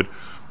pretty good.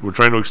 We're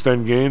trying to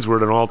extend gains. We're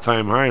at an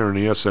all-time high in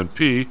the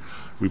S&P.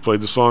 We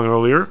played the song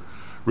earlier.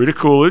 Rita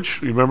Coolidge.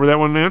 You remember that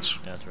one, Nance?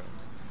 That's right.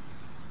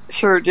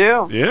 Sure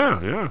do.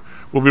 Yeah.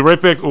 We'll be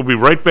right back. We'll be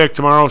right back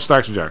tomorrow.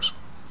 Stocks and Jocks.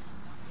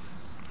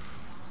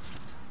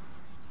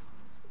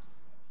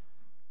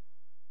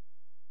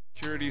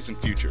 Securities and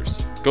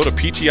futures. Go to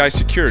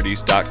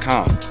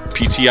PTIsecurities.com.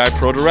 PTI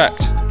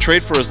ProDirect.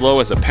 Trade for as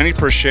low as a penny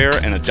per share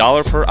and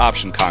 $1 per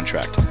option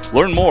contract.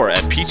 Learn more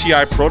at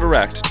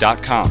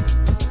PTIProDirect.com.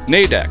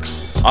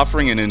 Nadex,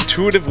 offering an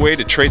intuitive way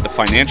to trade the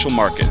financial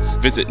markets.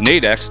 Visit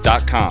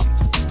nadex.com.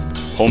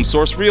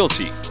 HomeSource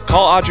Realty.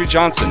 Call Audrey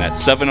Johnson at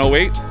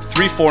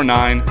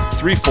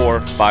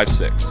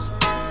 708-349-3456.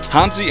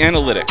 Hamzi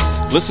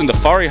Analytics. Listen to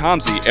Fari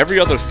Hamzi every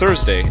other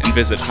Thursday and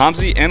visit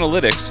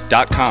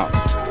HamziAnalytics.com.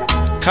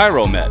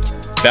 ChiroMed.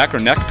 Back or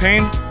neck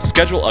pain?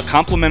 Schedule a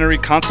complimentary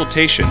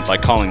consultation by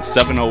calling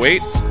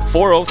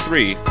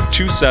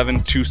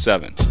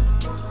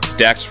 708-403-2727.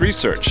 DAX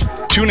Research.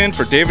 Tune in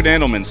for David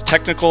Andelman's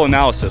technical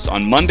analysis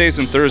on Mondays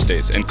and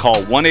Thursdays and call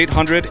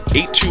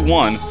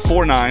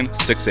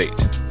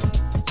 1-800-821-4968.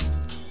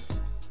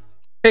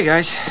 Hey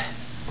guys.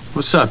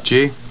 What's up,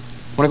 G?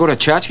 Want to go to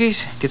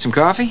Chachki's? Get some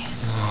coffee?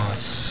 Oh,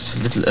 it's a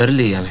little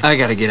early. I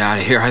gotta get out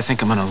of here. I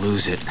think I'm gonna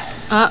lose it.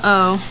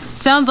 Uh-oh.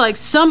 Sounds like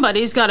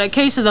somebody's got a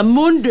case of the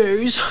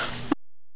Mondays.